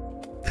 Over.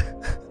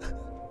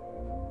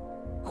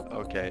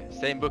 Okay,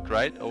 same book,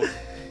 right? Over.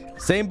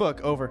 Same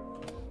book. Over.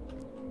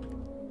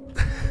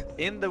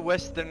 In the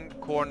western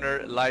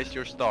corner lies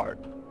your start.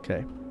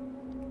 Okay.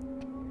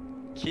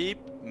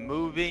 Keep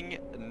moving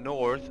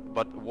north,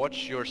 but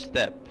watch your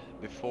step.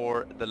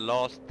 Before the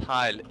last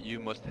tile, you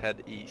must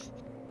head east.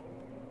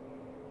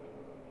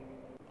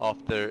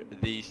 After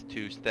these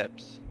 2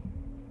 steps.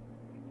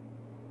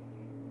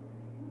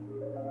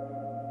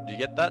 Do you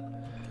get that?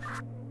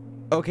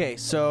 Okay,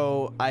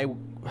 so I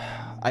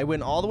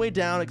went all the way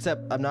down,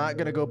 except I'm not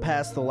gonna go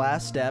past the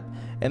last step,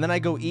 and then I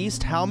go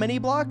east. How many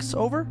blocks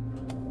over?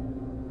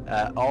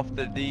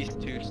 After these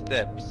 2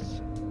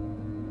 steps,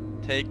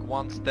 take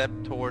 1 step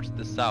towards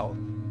the south.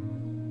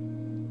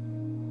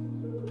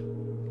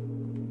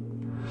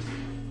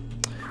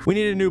 We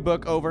need a new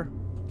book. Over.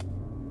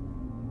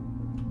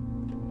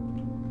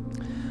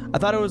 I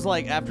thought it was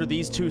like after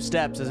these 2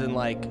 steps, as in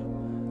like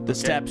the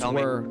steps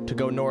were to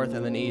go north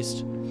and then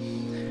east.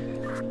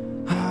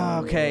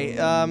 Okay,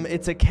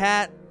 it's a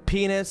cat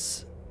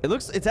penis.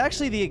 It's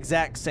actually the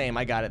exact same.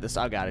 I got it.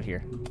 I got it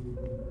here.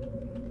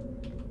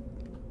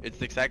 It's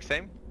the exact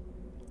same?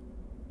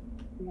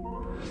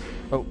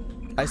 Oh,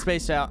 I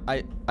spaced out.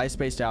 I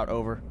spaced out.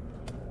 Over.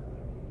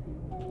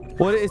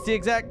 Well, it's the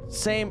exact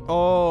same.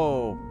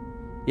 Oh,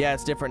 yeah,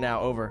 it's different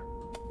now. Over.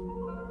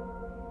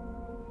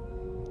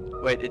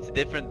 Wait, it's a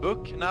different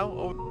book now?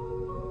 Over?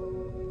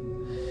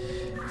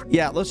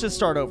 Yeah, let's just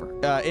start over.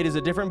 It is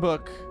a different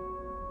book.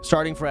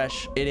 Starting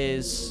fresh. It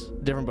is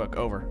a different book.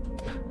 Over.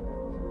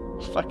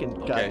 Fucking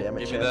goddamn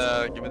it,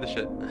 give me the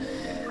shit.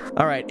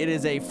 All right, it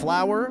is a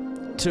flower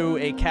to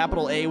a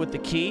capital A with the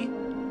key,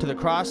 to the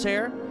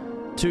crosshair,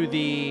 to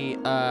the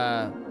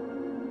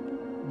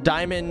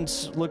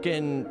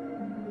diamond-looking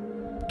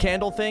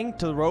candle thing,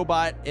 to the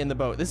robot in the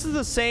boat. This is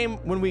the same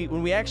when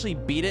we actually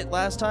beat it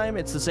last time.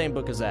 It's the same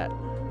book as that.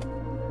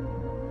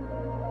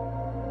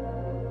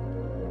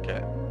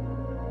 Okay.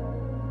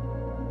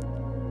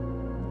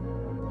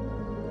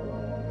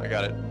 I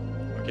got it.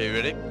 Okay, you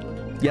ready?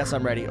 Yes,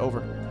 I'm ready.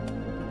 Over.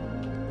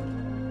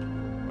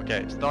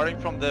 Okay, starting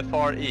from the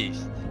far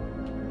east,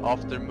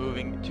 after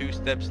moving 2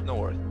 steps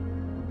north.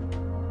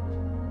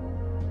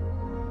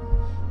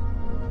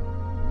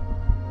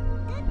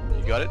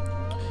 You got it?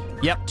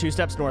 Yep, 2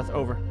 steps north.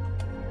 Over.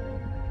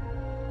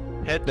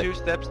 Head 2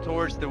 steps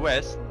towards the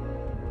west.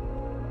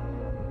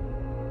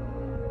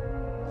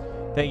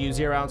 Thank you,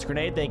 0 ounce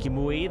grenade. Thank you,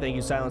 Mui. Thank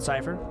you, Silent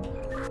Cipher.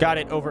 Got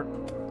it. Over.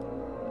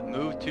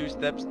 Move 2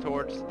 steps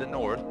towards the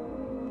north.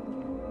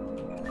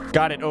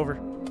 Got it. Over.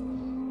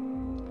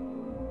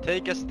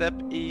 Take a step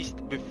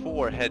east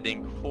before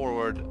heading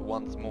forward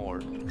once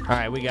more. All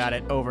right, we got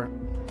it. Over.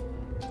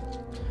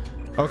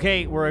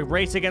 Okay, we're a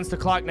race against the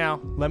clock now.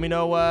 Let me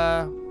know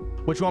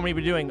what you want me to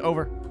be doing.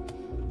 Over.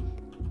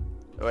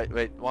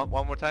 Wait, one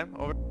more time.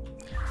 Over.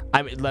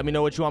 Let me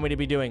know what you want me to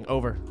be doing.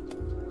 Over.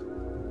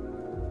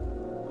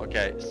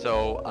 Okay,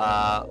 so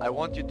I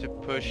want you to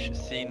push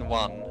scene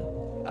 1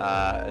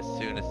 as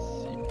soon as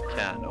you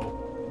can.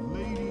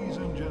 Ladies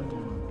and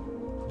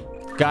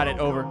gentlemen, got it.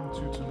 Over.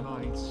 welcome to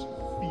tonight's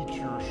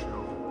feature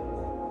show.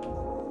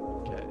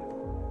 Okay.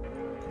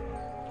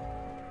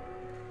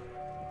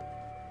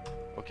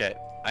 Okay,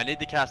 I need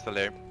the castle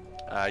here.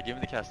 Give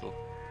me the castle.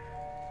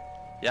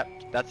 Yep,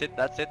 that's it.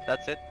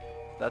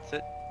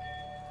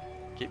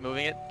 Keep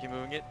moving it.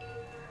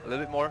 A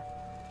little bit more.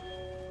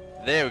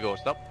 There we go.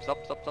 Stop.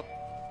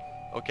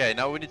 Okay,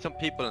 now we need some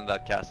people in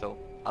that castle.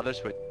 Other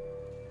switch.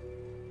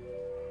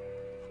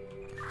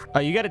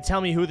 You got to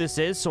tell me who this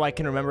is so I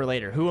can remember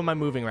later. Who am I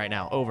moving right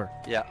now? Over.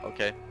 Yeah,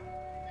 okay.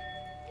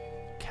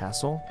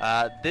 Castle.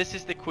 This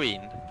is the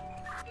queen.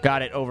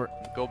 Got it. Over.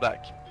 Go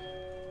back.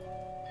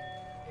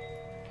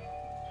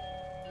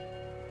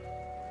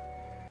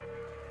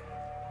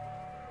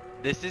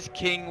 This is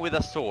king with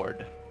a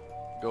sword.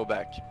 Go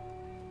back.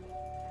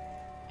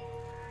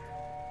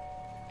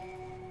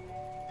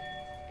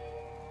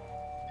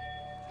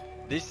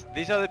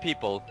 These are the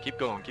people. Keep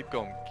going.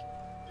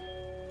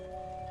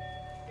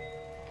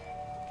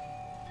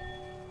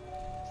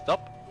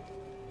 Stop.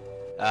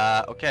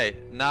 Okay,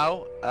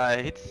 now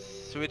hit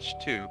switch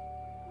 2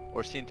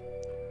 or scene 2.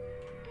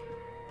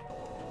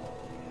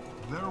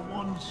 There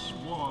once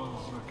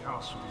was a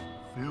castle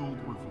filled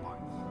with life.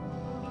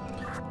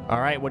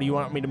 All right, what do you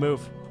want me to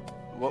move?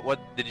 What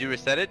did you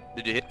reset it?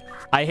 Did you hit?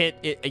 I hit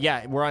it.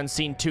 Yeah, we're on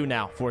scene 2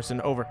 now.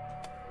 Forsen, over.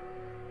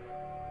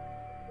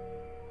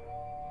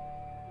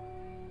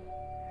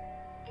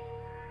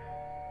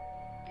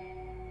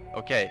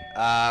 Okay,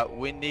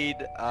 we need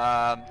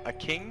a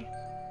king.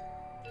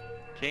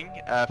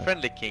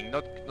 Friendly king,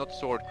 not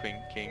sword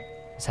king.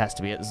 This has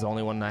to be it. This is the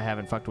only one I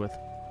haven't fucked with.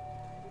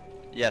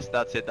 Yes,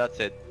 that's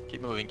it.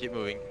 Keep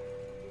moving.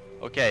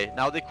 Okay,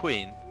 now the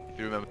queen, if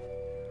you remember.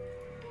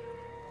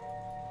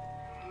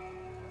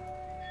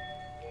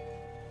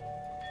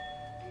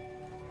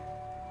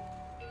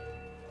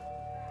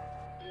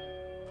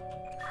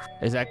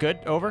 Is that good?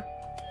 Over.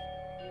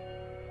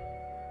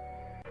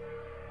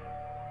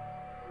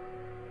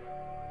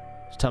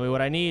 Just tell me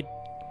what I need.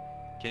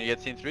 Can you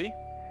get scene 3?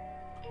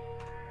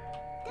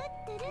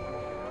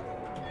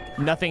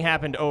 Nothing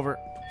happened. Over.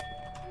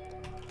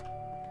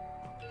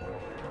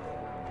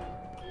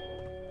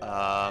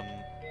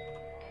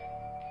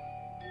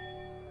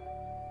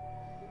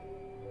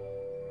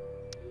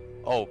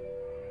 Oh.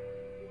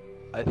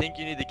 I think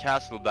you need the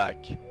castle back.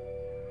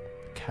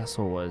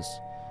 Castle was...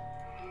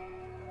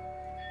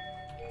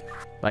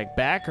 Like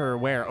back or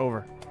where?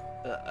 Over.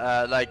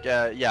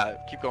 Yeah,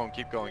 keep going,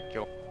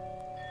 go.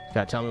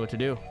 Gotta tell me what to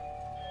do.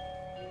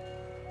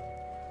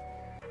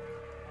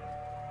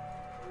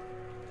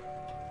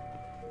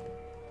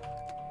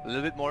 A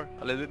little bit more,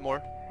 a little bit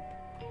more.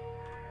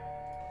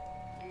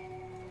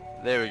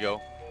 There we go.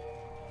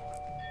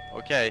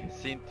 Okay,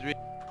 scene 3.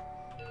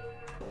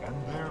 And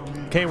there lives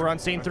Okay, we're on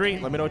scene a 3.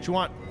 king Let me know what you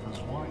want. with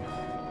his wife.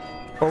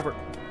 Over.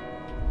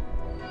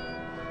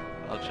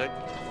 I'll check.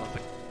 One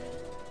sec.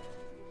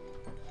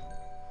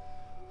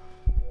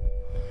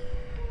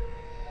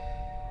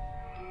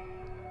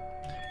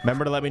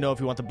 Remember to let me know if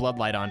you want the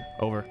bloodlight on.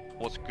 Over.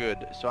 What's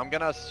good? So I'm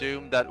gonna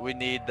assume that we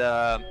need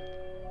the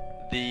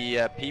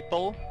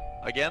people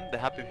again, the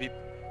happy people.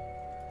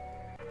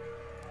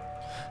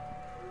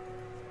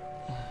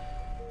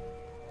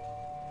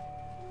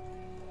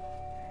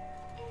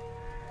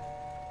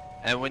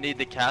 And we need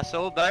the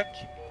castle back.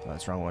 Oh,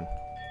 that's the wrong one.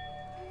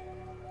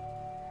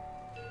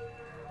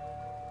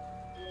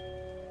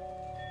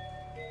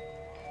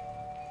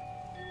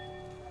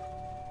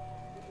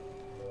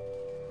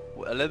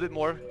 A little bit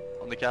more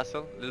on the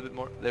castle. A little bit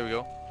more. There we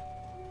go.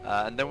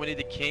 And then we need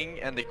the king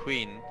and the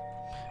queen.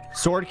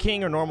 Sword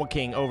king or normal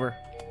king? Over.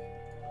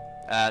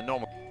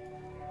 Normal.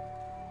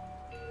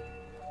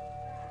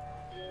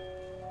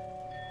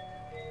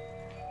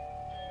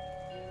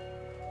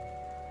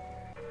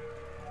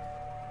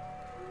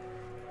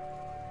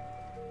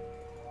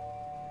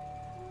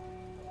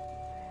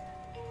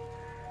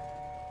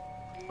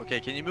 Okay,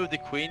 can you move the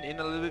queen in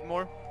a little bit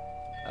more?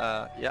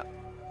 Yeah.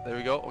 There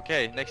we go.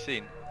 Okay, next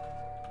scene.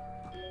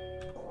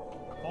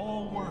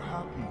 All were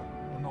happy,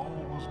 and all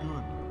was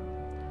good.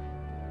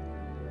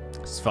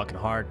 It's fucking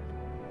hard.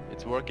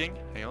 It's working.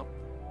 Hang on.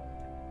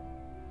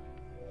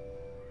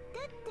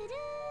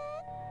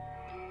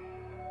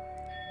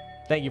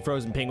 Thank you,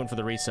 Frozen Penguin, for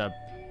the resub.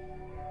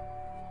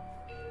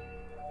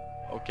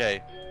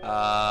 Okay.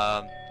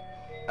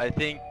 I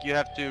think you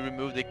have to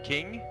remove the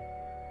king.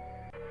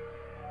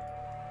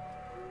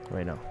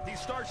 Wait, no. He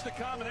starts to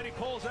come and then he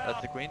pulls That's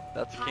out. the queen.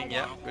 That's the king.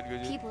 Yeah. Good,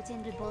 good, good. People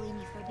tend to bully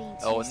me for being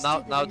Oh, too now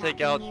stupid and take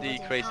not out being the able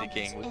to crazy accomplish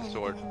king with the anything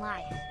sword. in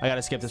life. I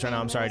gotta skip this right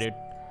now. I'm sorry, dude.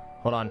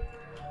 Hold on.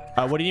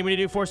 What do you need me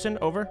to do, Forsen?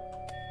 Over.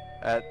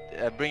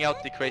 Bring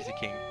out the crazy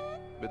king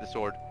with the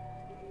sword.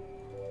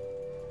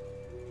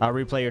 I'll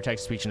replay your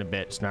text speech in a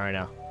bit. Just not right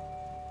now.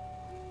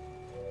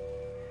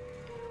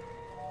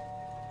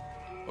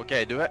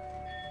 Okay. Do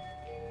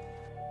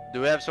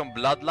we have some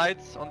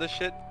bloodlights on this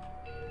shit?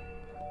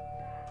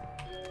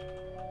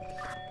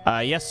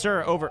 Yes,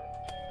 sir. Over.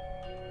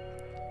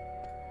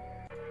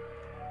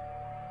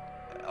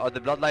 Are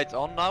the bloodlights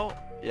on now?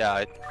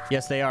 Yeah.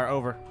 Yes, they are.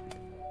 Over.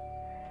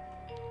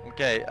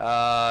 Okay.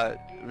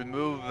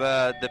 Remove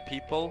the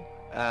people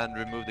and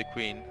remove the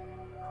queen.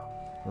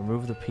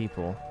 Remove the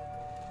people.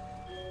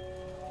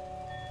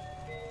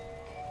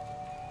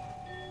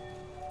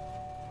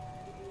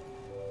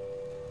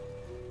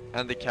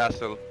 And the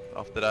castle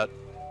after that. I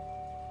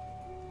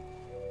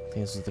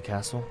think this is the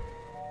castle.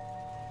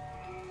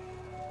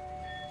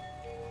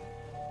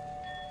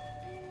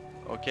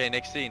 Okay,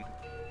 next scene.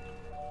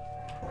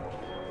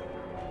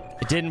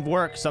 It didn't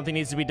work. Something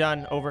needs to be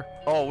done. Over.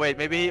 Oh wait,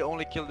 maybe he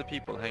only killed the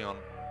people. Hang on.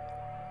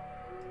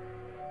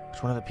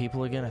 Which one are the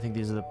people again? I think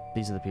these are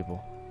the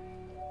people.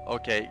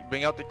 Okay,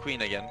 bring out the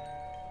queen again.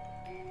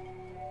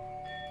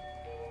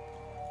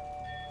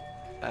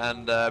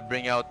 And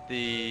bring out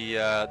the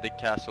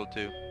castle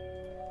too.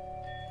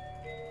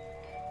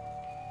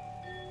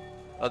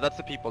 Oh, that's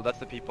the people. That's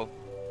the people.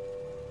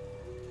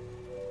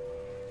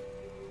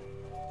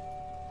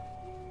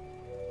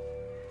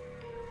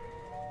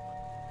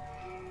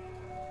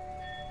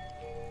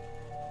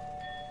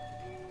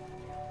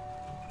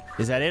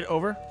 Is that it?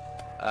 Over.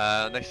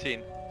 Next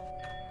scene.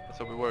 Let's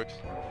hope it works.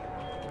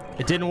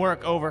 It didn't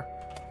work. Over.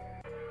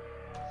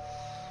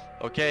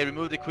 Okay,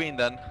 remove the queen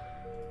then.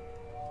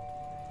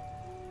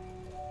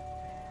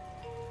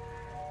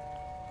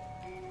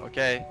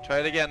 Okay, try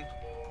it again.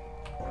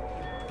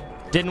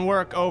 Didn't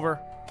work. Over.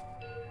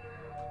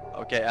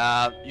 Okay,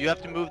 you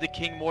have to move the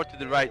king more to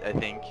the right, I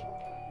think.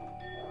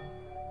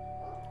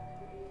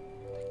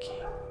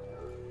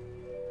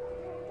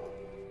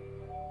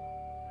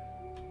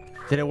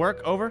 Did it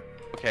work? Over.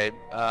 Okay,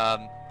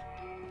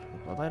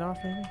 Bloodlight off,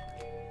 maybe.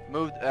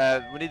 move.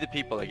 We need the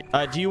people again.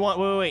 Do you want?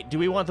 Wait. Do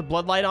we want the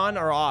bloodlight on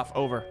or off?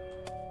 Over.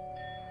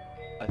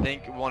 I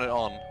think we want it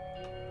on.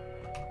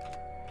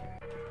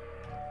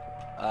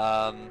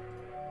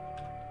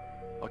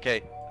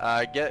 Okay.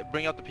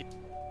 Bring out the people.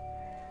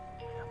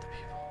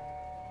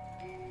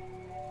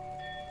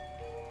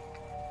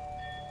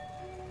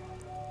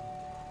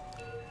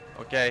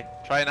 Okay,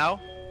 try now.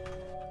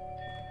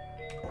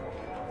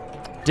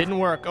 Didn't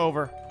work.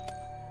 Over.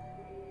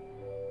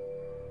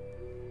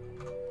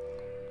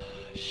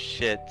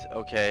 Shit.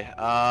 Okay.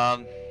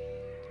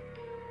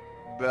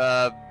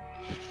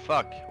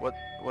 Fuck.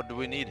 What do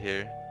we need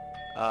here?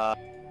 Oh.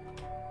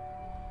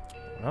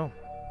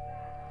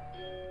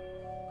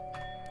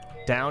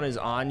 Down is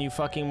on, you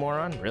fucking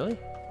moron. Really?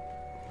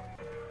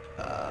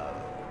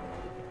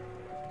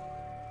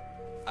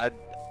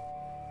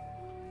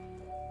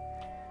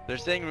 They're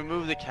saying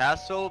remove the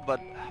castle, but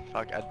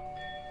fuck.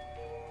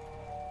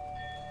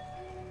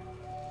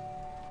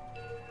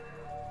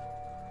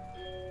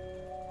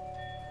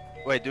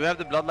 Wait, do we have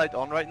the bloodlight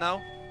on right now?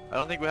 I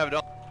don't think we have it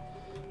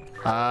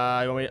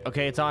on. You want me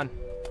okay, it's on.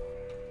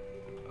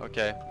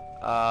 Okay.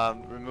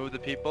 Remove the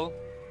people.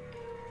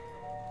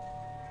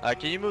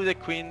 Can you move the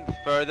queen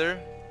further?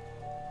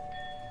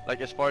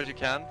 Like as far as you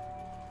can?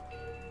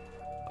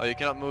 Oh, you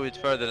cannot move it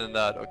further than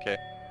that. Okay.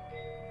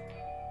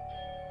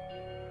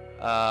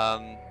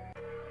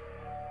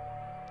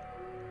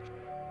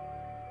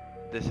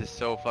 This is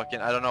so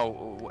fucking... I don't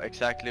know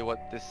exactly what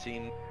this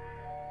scene...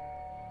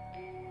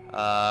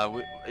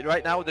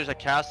 right now there's a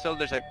castle,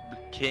 there's a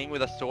king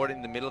with a sword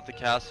in the middle of the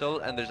castle,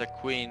 and there's a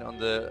queen on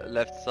the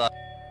left side.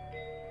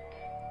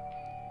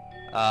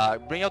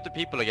 Bring out the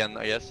people again,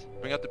 I guess.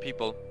 Bring out the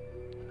people.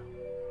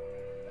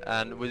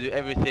 And we do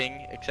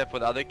everything except for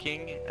the other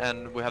king,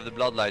 and we have the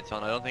bloodlights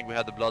on. I don't think we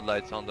had the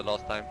bloodlights on the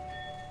last time.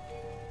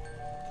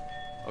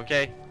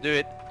 Okay, do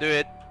it, do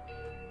it.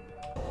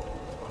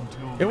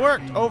 It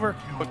worked. Over.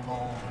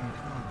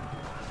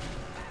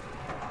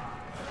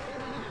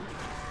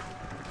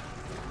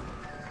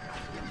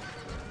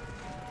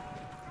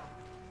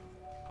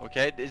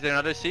 Okay, is there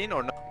another scene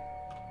or no?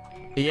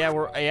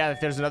 Yeah,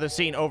 there's another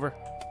scene. Over.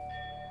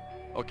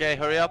 Okay,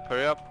 hurry up,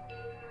 hurry up.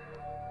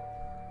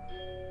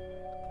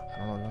 I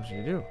don't know what else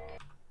you do.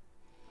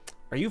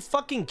 Are you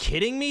fucking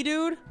kidding me,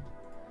 dude?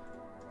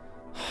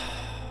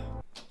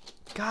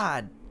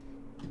 God.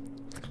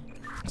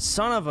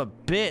 Son of a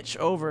bitch.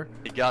 Over.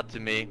 It got to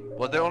me.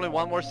 Was there only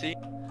one more scene?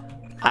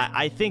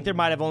 I think there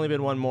might have only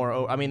been one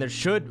more. I mean, there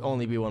should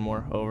only be one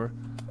more. Over.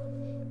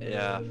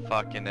 Yeah,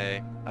 fucking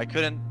A. I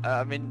couldn't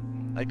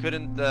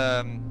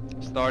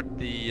start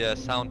the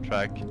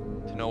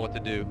soundtrack to know what to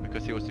do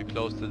because he was too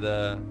close to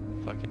the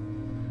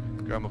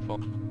fucking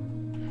gramophone.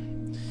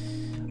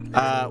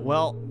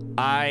 Well,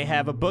 I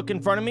have a book in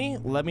front of me.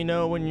 Let me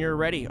know when you're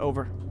ready.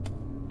 Over.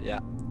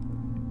 Yeah.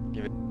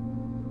 Give it.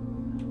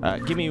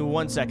 Give me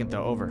 1 second,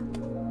 though. Over.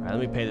 All right, let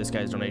me pay this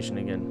guy's donation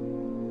again.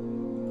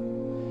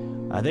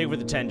 Thank you for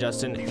the 10,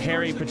 Justin.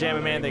 Harry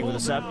Pajama Man, thank you for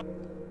the sub.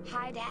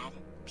 Hi, Dad.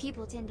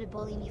 People tend to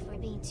bully me for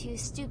being too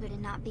stupid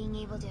and not being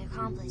able to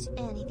accomplish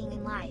anything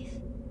in life.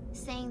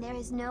 Saying there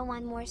is no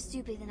one more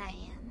stupid than I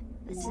am.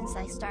 But since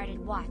I started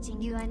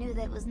watching you, I knew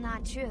that was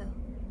not true.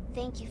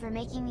 Thank you for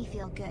making me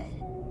feel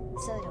good.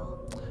 Soda.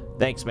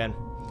 Thanks, man.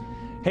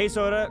 Hey,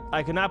 Soda,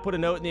 I could not put a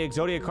note in the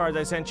Exodia cards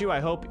I sent you. I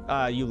hope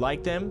you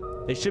like them.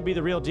 They should be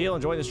the real deal.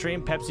 Enjoying the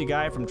stream. Pepsi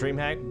Guy from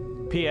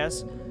DreamHack.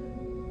 P.S.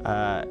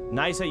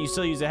 Nice that you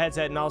still use a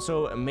headset and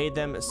also made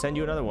them send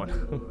you another one.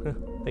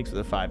 Thanks for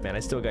the 5, man. I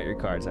still got your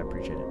cards. I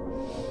appreciate it.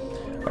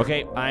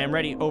 Okay, I am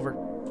ready. Over.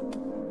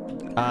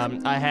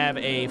 I have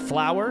a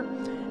flower,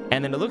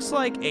 and then it looks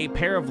like a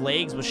pair of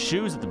legs with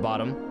shoes at the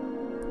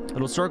bottom.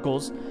 Little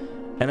circles.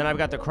 And then I've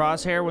got the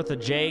crosshair with a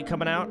J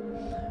coming out.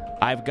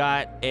 I've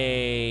got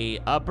a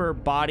upper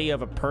body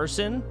of a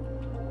person,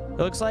 it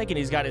looks like, and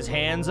he's got his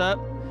hands up.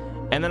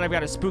 And then I've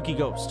got a spooky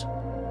ghost.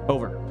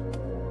 Over.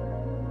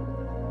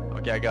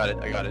 Okay, I got it,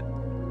 hang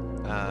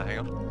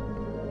on.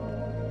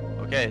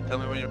 Okay, tell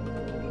me when you're...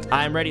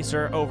 I'm ready,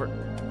 sir. Over.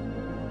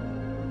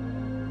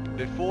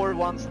 Before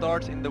one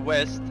starts in the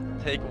west,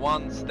 take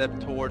one step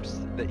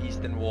towards the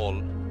eastern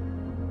wall.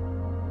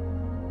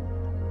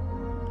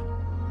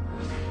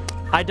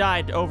 I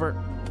died.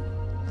 Over.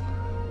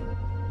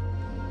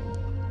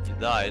 You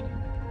died?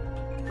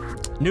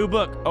 New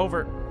book.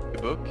 Over. New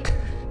book?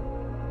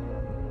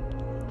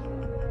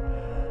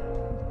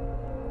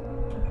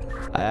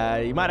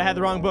 You might have had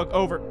the wrong book.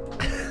 Over.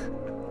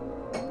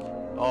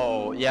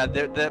 Oh, yeah,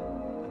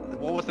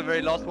 what was the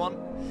very last one?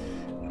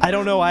 I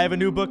don't know. I have a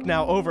new book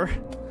now. Over.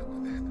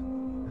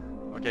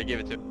 Okay, give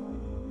it to me.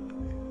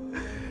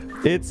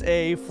 It's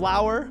a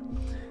flower,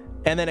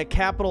 and then a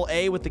capital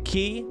A with the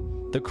key,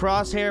 the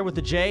crosshair with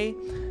the J,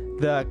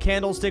 the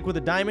candlestick with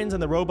the diamonds,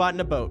 and the robot in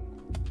a boat.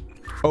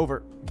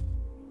 Over.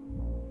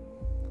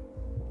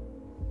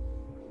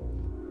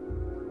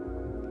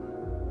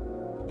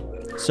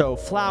 So,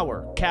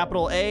 flower,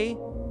 capital A,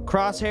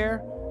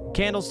 crosshair,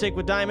 candlestick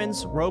with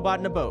diamonds, robot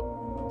in a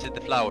boat. Is it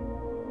the flower?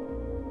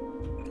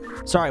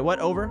 Sorry, what?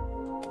 Over?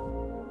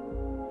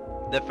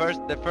 The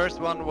first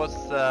one was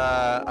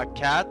a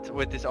cat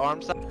with his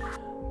arms up.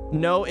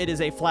 No, it is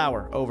a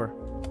flower. Over.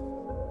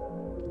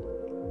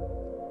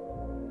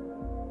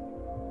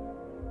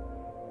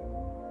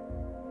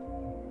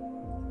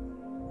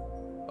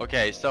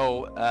 Okay,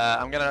 so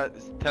I'm gonna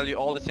tell you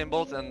all the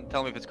symbols and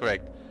tell me if it's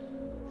correct.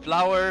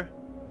 Flower,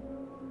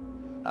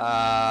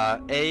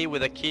 A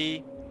with a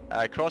key,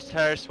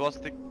 crosshair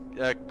swastika,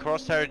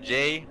 crosshair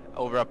J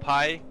over a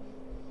pie,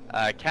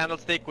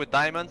 candlestick with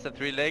diamonds and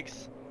 3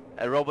 legs,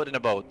 a robot in a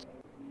boat.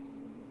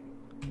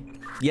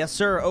 Yes,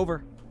 sir.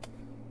 Over.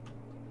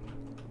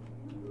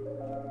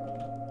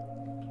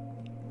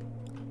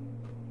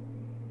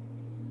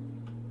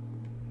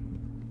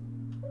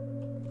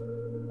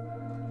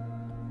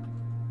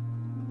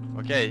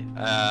 Okay,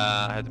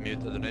 I had to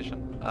mute the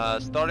donation.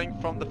 Starting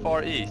from the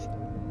far east.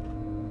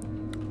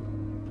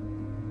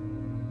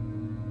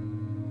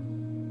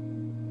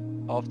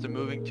 After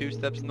moving 2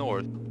 steps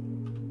north.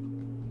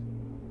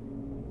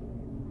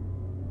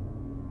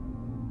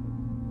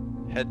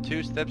 Head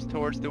 2 steps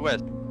towards the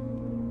west.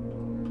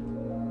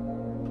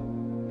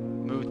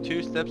 Move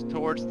 2 steps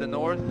towards the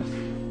north.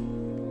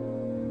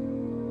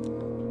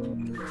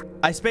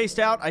 I spaced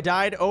out. I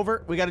died.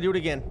 Over. We got to do it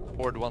again.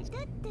 Forward 1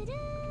 step.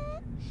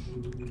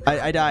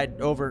 I died.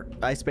 Over.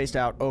 I spaced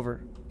out.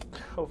 Over.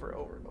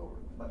 Over.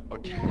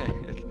 Okay.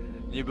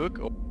 New book.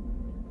 Oh.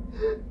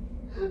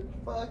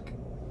 Fuck.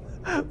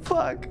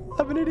 Fuck.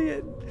 I'm an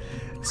idiot.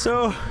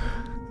 So.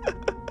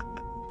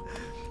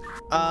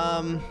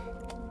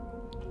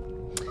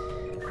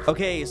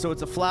 Okay, so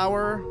it's a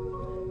flower,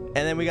 and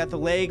then we got the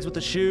legs with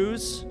the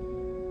shoes,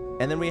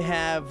 and then we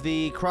have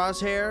the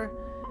crosshair,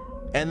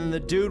 and then the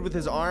dude with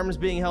his arms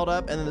being held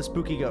up, and then the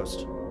spooky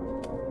ghost.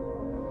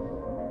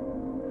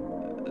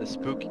 The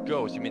spooky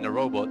ghost? You mean a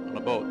robot on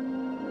a boat?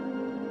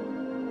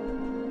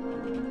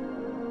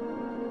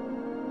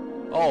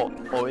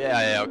 Oh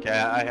yeah, okay,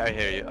 I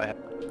hear you.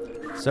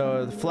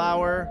 So the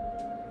flower,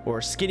 or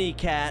skinny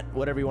cat,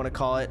 whatever you want to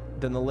call it,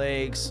 then the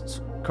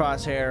legs,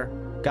 crosshair,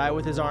 guy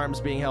with his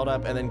arms being held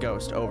up, and then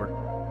ghost. Over.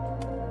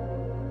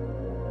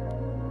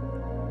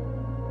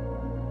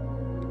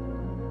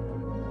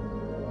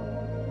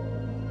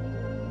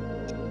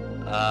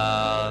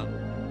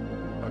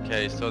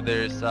 Okay, so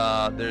there's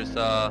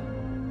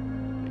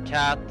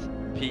cat,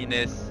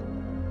 penis,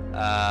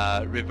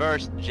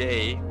 reverse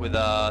J with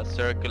a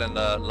circle and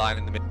a line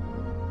in the middle.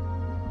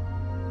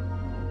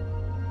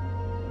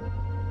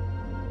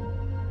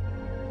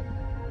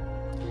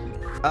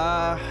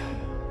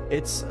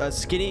 It's a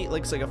skinny,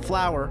 looks like a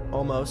flower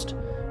almost,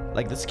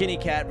 like the skinny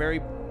cat,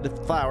 the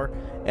flower,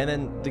 and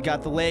then they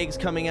got the legs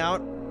coming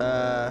out,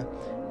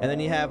 and then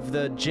you have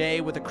the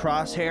J with the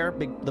crosshair,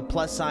 the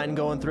plus sign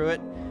going through it,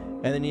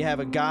 and then you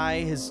have a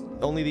guy,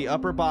 only the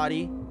upper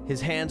body,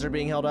 his hands are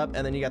being held up,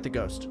 and then you got the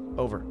ghost.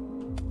 Over.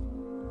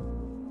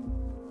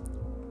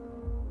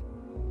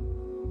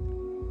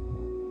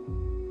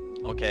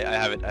 Okay, I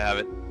have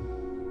it.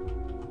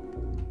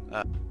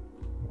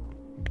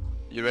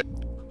 You ready?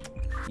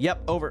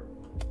 Yep, over.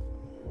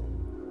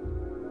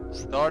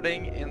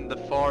 Starting in the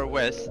far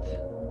west,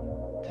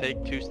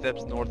 take 2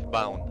 steps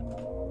northbound.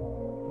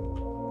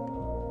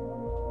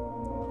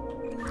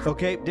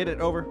 Okay, did it.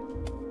 Over.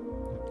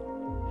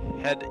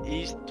 Head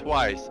east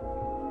twice.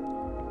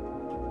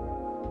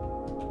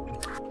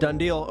 Done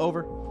deal.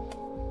 Over.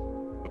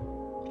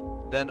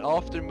 Then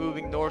after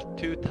moving north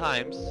 2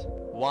 times,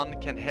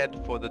 one can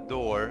head for the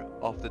door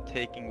after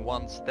taking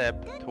 1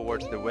 step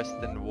towards the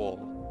western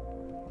wall.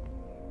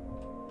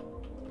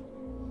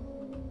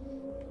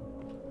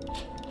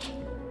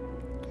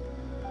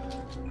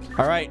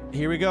 All right,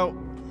 here we go.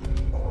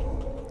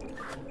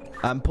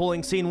 I'm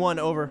pulling scene 1.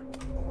 Over.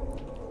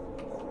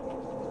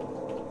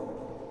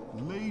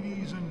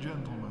 Ladies and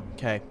gentlemen.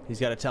 Okay, he's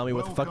got to tell me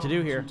what the fuck to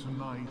do here.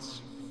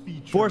 Tonight's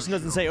feature Forsen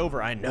doesn't show. say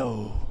over. I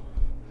know.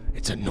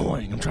 It's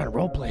annoying. I'm trying to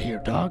roleplay here,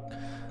 dog.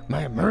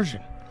 My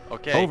immersion.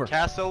 Okay, Over.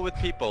 castle with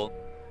people.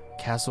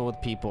 Castle with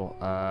people.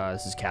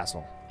 This is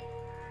castle.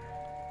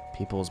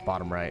 People is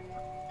bottom right.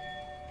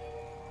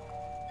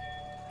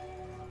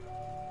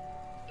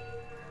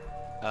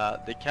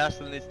 The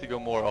castle needs to go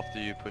more after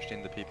you pushed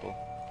in the people.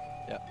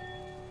 Yeah.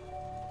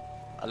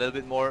 A little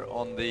bit more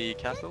on the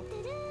castle.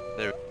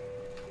 There.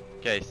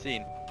 Okay,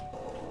 scene.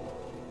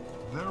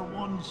 There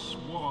once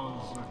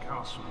was a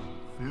castle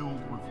filled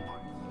with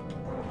life.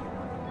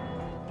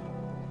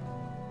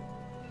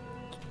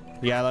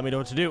 Yeah, let me know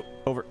what to do.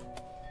 Over.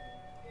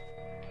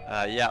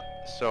 Yeah,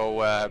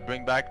 so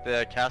bring back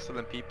the castle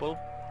and people,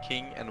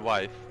 king and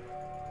wife.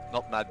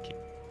 Not Mad King.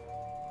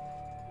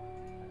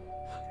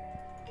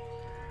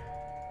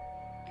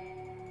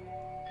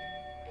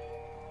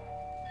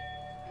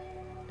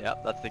 Yeah,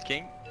 that's the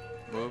king.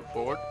 Move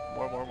forward.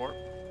 More.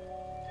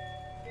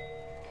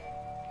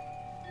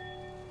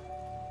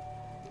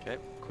 Okay,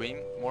 queen,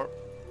 more.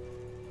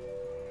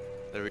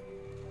 There we go.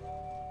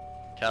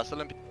 Castle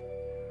and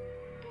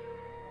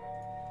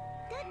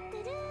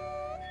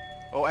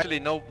oh, actually,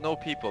 no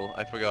people.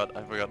 I forgot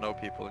no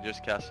people.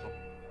 Just castle.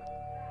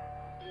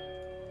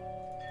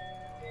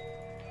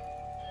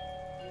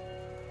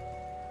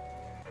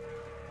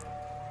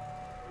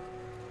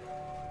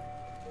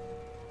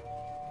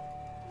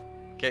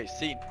 Okay,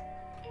 scene.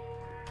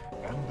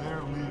 And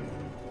there lived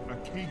a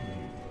king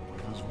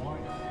with his wife.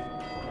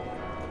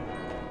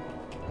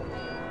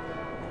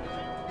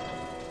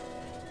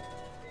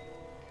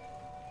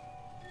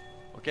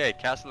 Okay,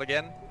 castle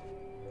again.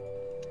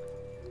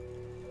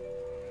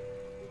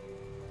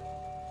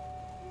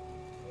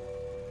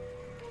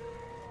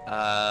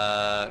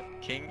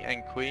 King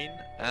and queen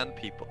and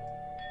people.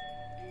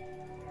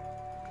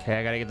 Okay,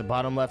 I gotta get the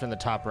bottom left and the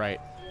top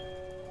right.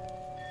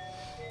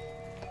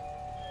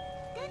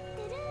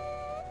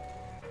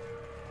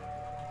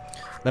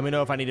 Let me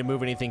know if I need to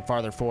move anything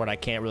farther forward. I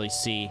can't really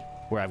see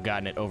where I've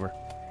gotten it. Over.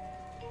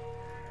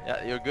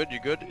 Yeah, you're good.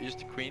 You're good. Use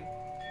the queen.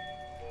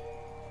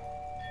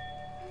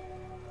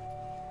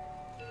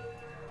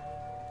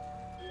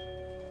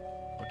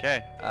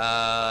 Okay.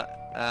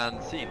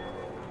 And scene.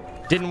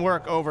 Didn't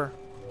work. Over.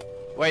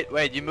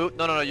 Wait. You moved.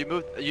 No. You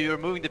moved. You're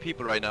moving the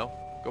people right now.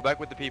 Go back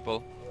with the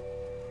people.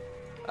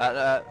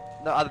 No,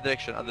 other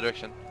direction. Other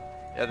direction.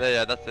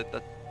 Yeah. That's it.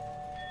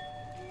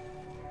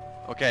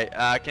 Okay.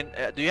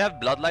 Do you have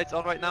bloodlights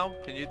on right now?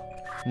 Can you?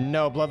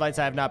 No, bloodlights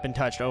have not been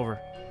touched. Over.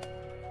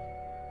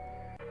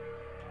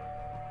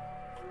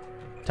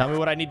 Tell me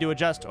what I need to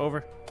adjust.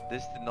 Over.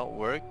 This did not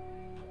work.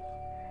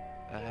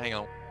 Hang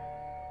on.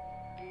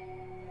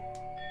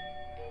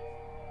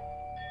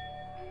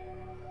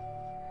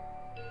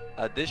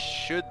 This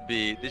should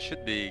be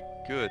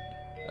good.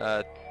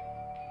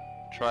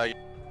 Try.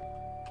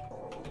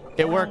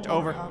 It worked.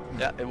 Over.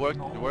 Yeah, it worked.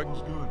 It worked.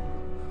 Was good.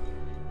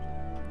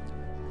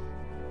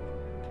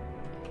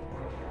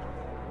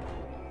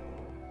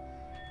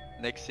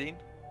 Next scene.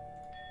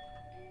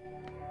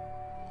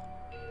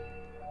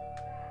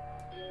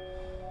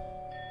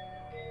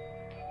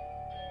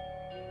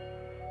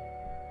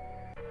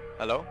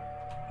 Hello?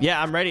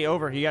 Yeah, I'm ready.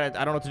 Over. You got it.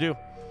 I don't know what to do.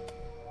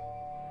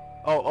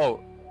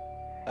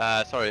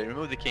 Sorry.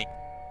 Remove the king.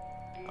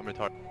 I'm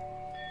retarded.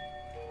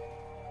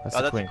 That's Oh,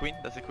 the that's queen. the queen.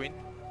 That's the queen.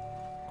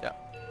 Yeah.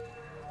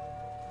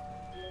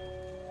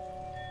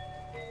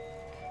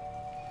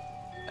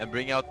 And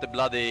bring out the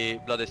bloody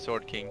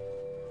sword king.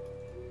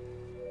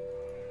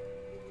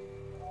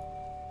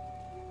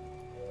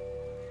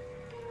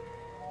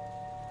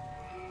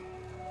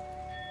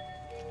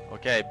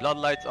 Okay,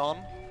 bloodlights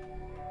on.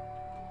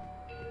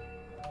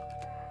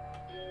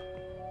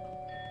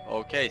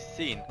 Okay,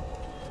 scene.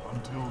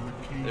 Until the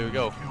king There we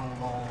go.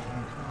 killed all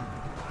who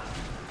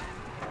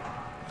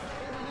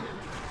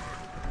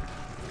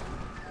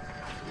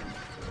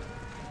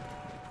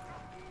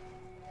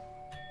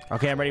could.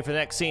 Okay, I'm ready for the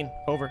next scene.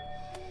 Over.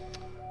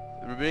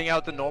 Bring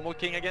out the normal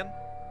king again.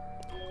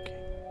 Okay.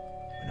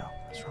 No,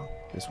 that's wrong.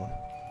 This one.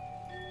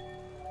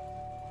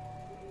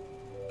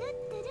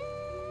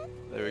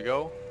 There we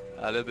go.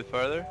 A little bit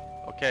further.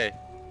 Okay.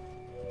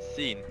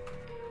 Scene.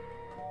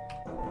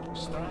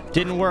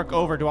 Didn't work.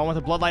 Over. Do I want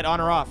the bloodlight on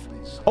or off?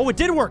 Oh, it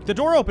did work. The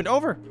door opened.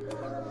 Over.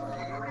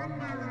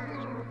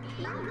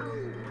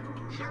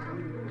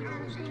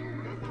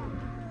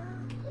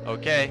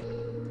 Okay.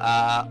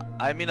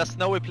 I'm in a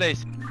snowy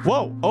place.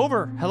 Whoa.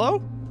 Over.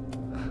 Hello?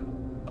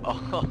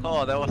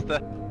 Oh, that was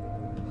the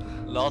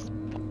last.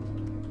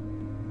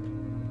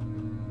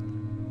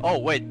 Oh,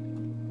 wait.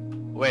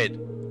 Wait.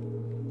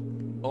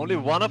 Only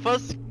one of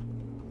us?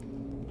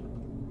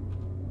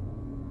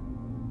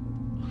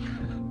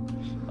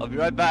 I'll be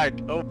right back.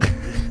 Oh.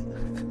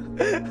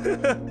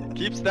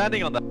 Keep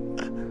standing on that.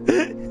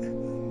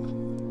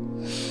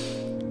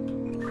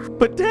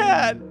 But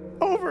Dad.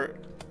 Over.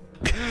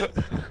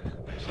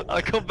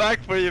 I'll come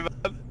back for you,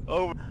 man.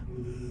 Over.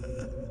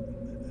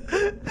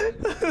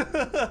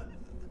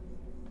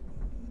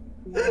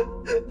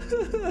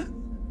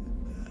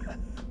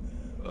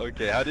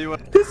 Okay, how do you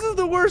want? This is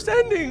the worst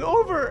ending.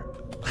 Over.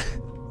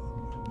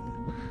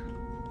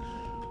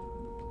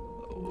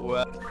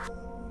 What?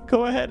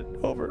 Go ahead.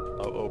 Over.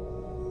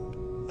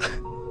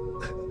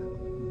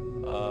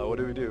 What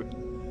do we do?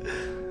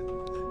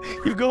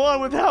 You go on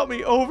without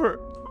me. Over.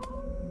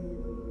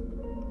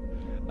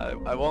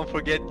 I won't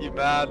forget you,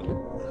 man.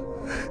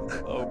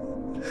 Oh.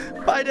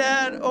 Bye,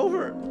 Dad.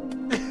 Over.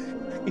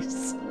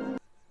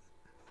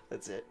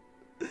 That's it.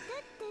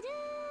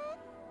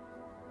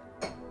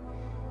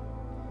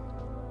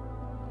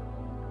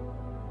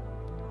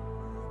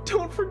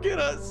 Don't forget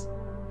us.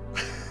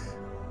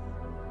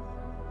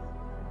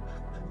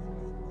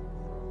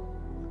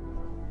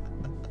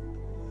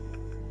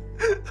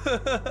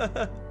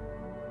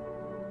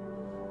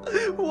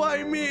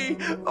 Why me?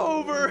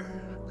 Over.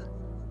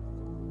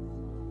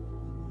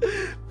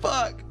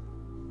 Fuck.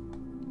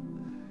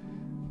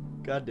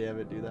 God damn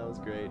it, dude. That was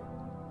great.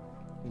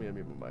 Let me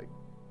unmute my mic.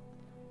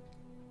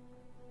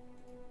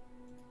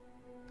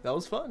 That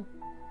was fun.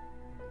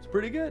 It's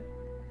pretty good.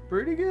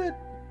 Pretty good.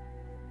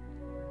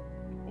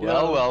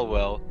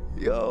 Well.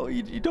 Yo,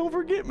 you don't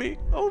forget me.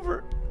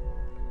 Over.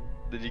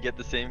 Did you get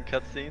the same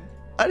cutscene?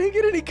 I didn't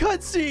get any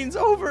cutscenes.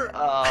 Over.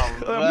 Oh,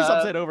 I'm just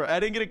upset. Over. I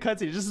didn't get a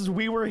cutscene. It just says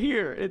we were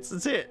here. It's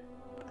it.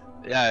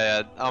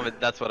 Yeah.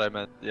 That's what I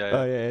meant. Yeah.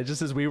 Oh yeah. It just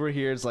says we were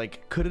here. It's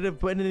like, could it have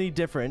been any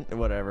different?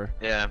 Whatever.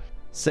 Yeah.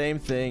 Same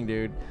thing,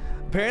 dude.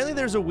 Apparently,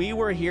 there's a we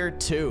were here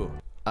too.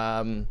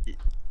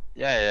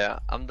 Yeah.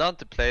 I'm done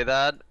to play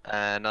that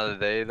another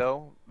day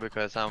though,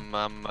 because I'm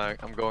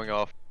going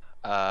off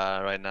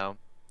right now.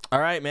 All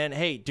right, man.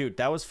 Hey, dude,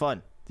 that was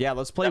fun. Yeah,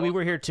 let's play. We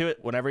were here to it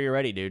whenever you're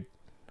ready, dude.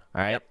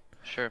 All right. Yep,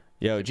 sure.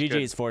 Yo, Good.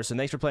 GG's Forsen.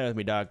 Thanks for playing with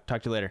me, dog.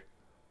 Talk to you later.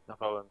 No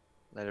problem.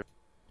 Later.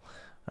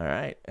 All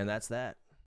right, and that's that.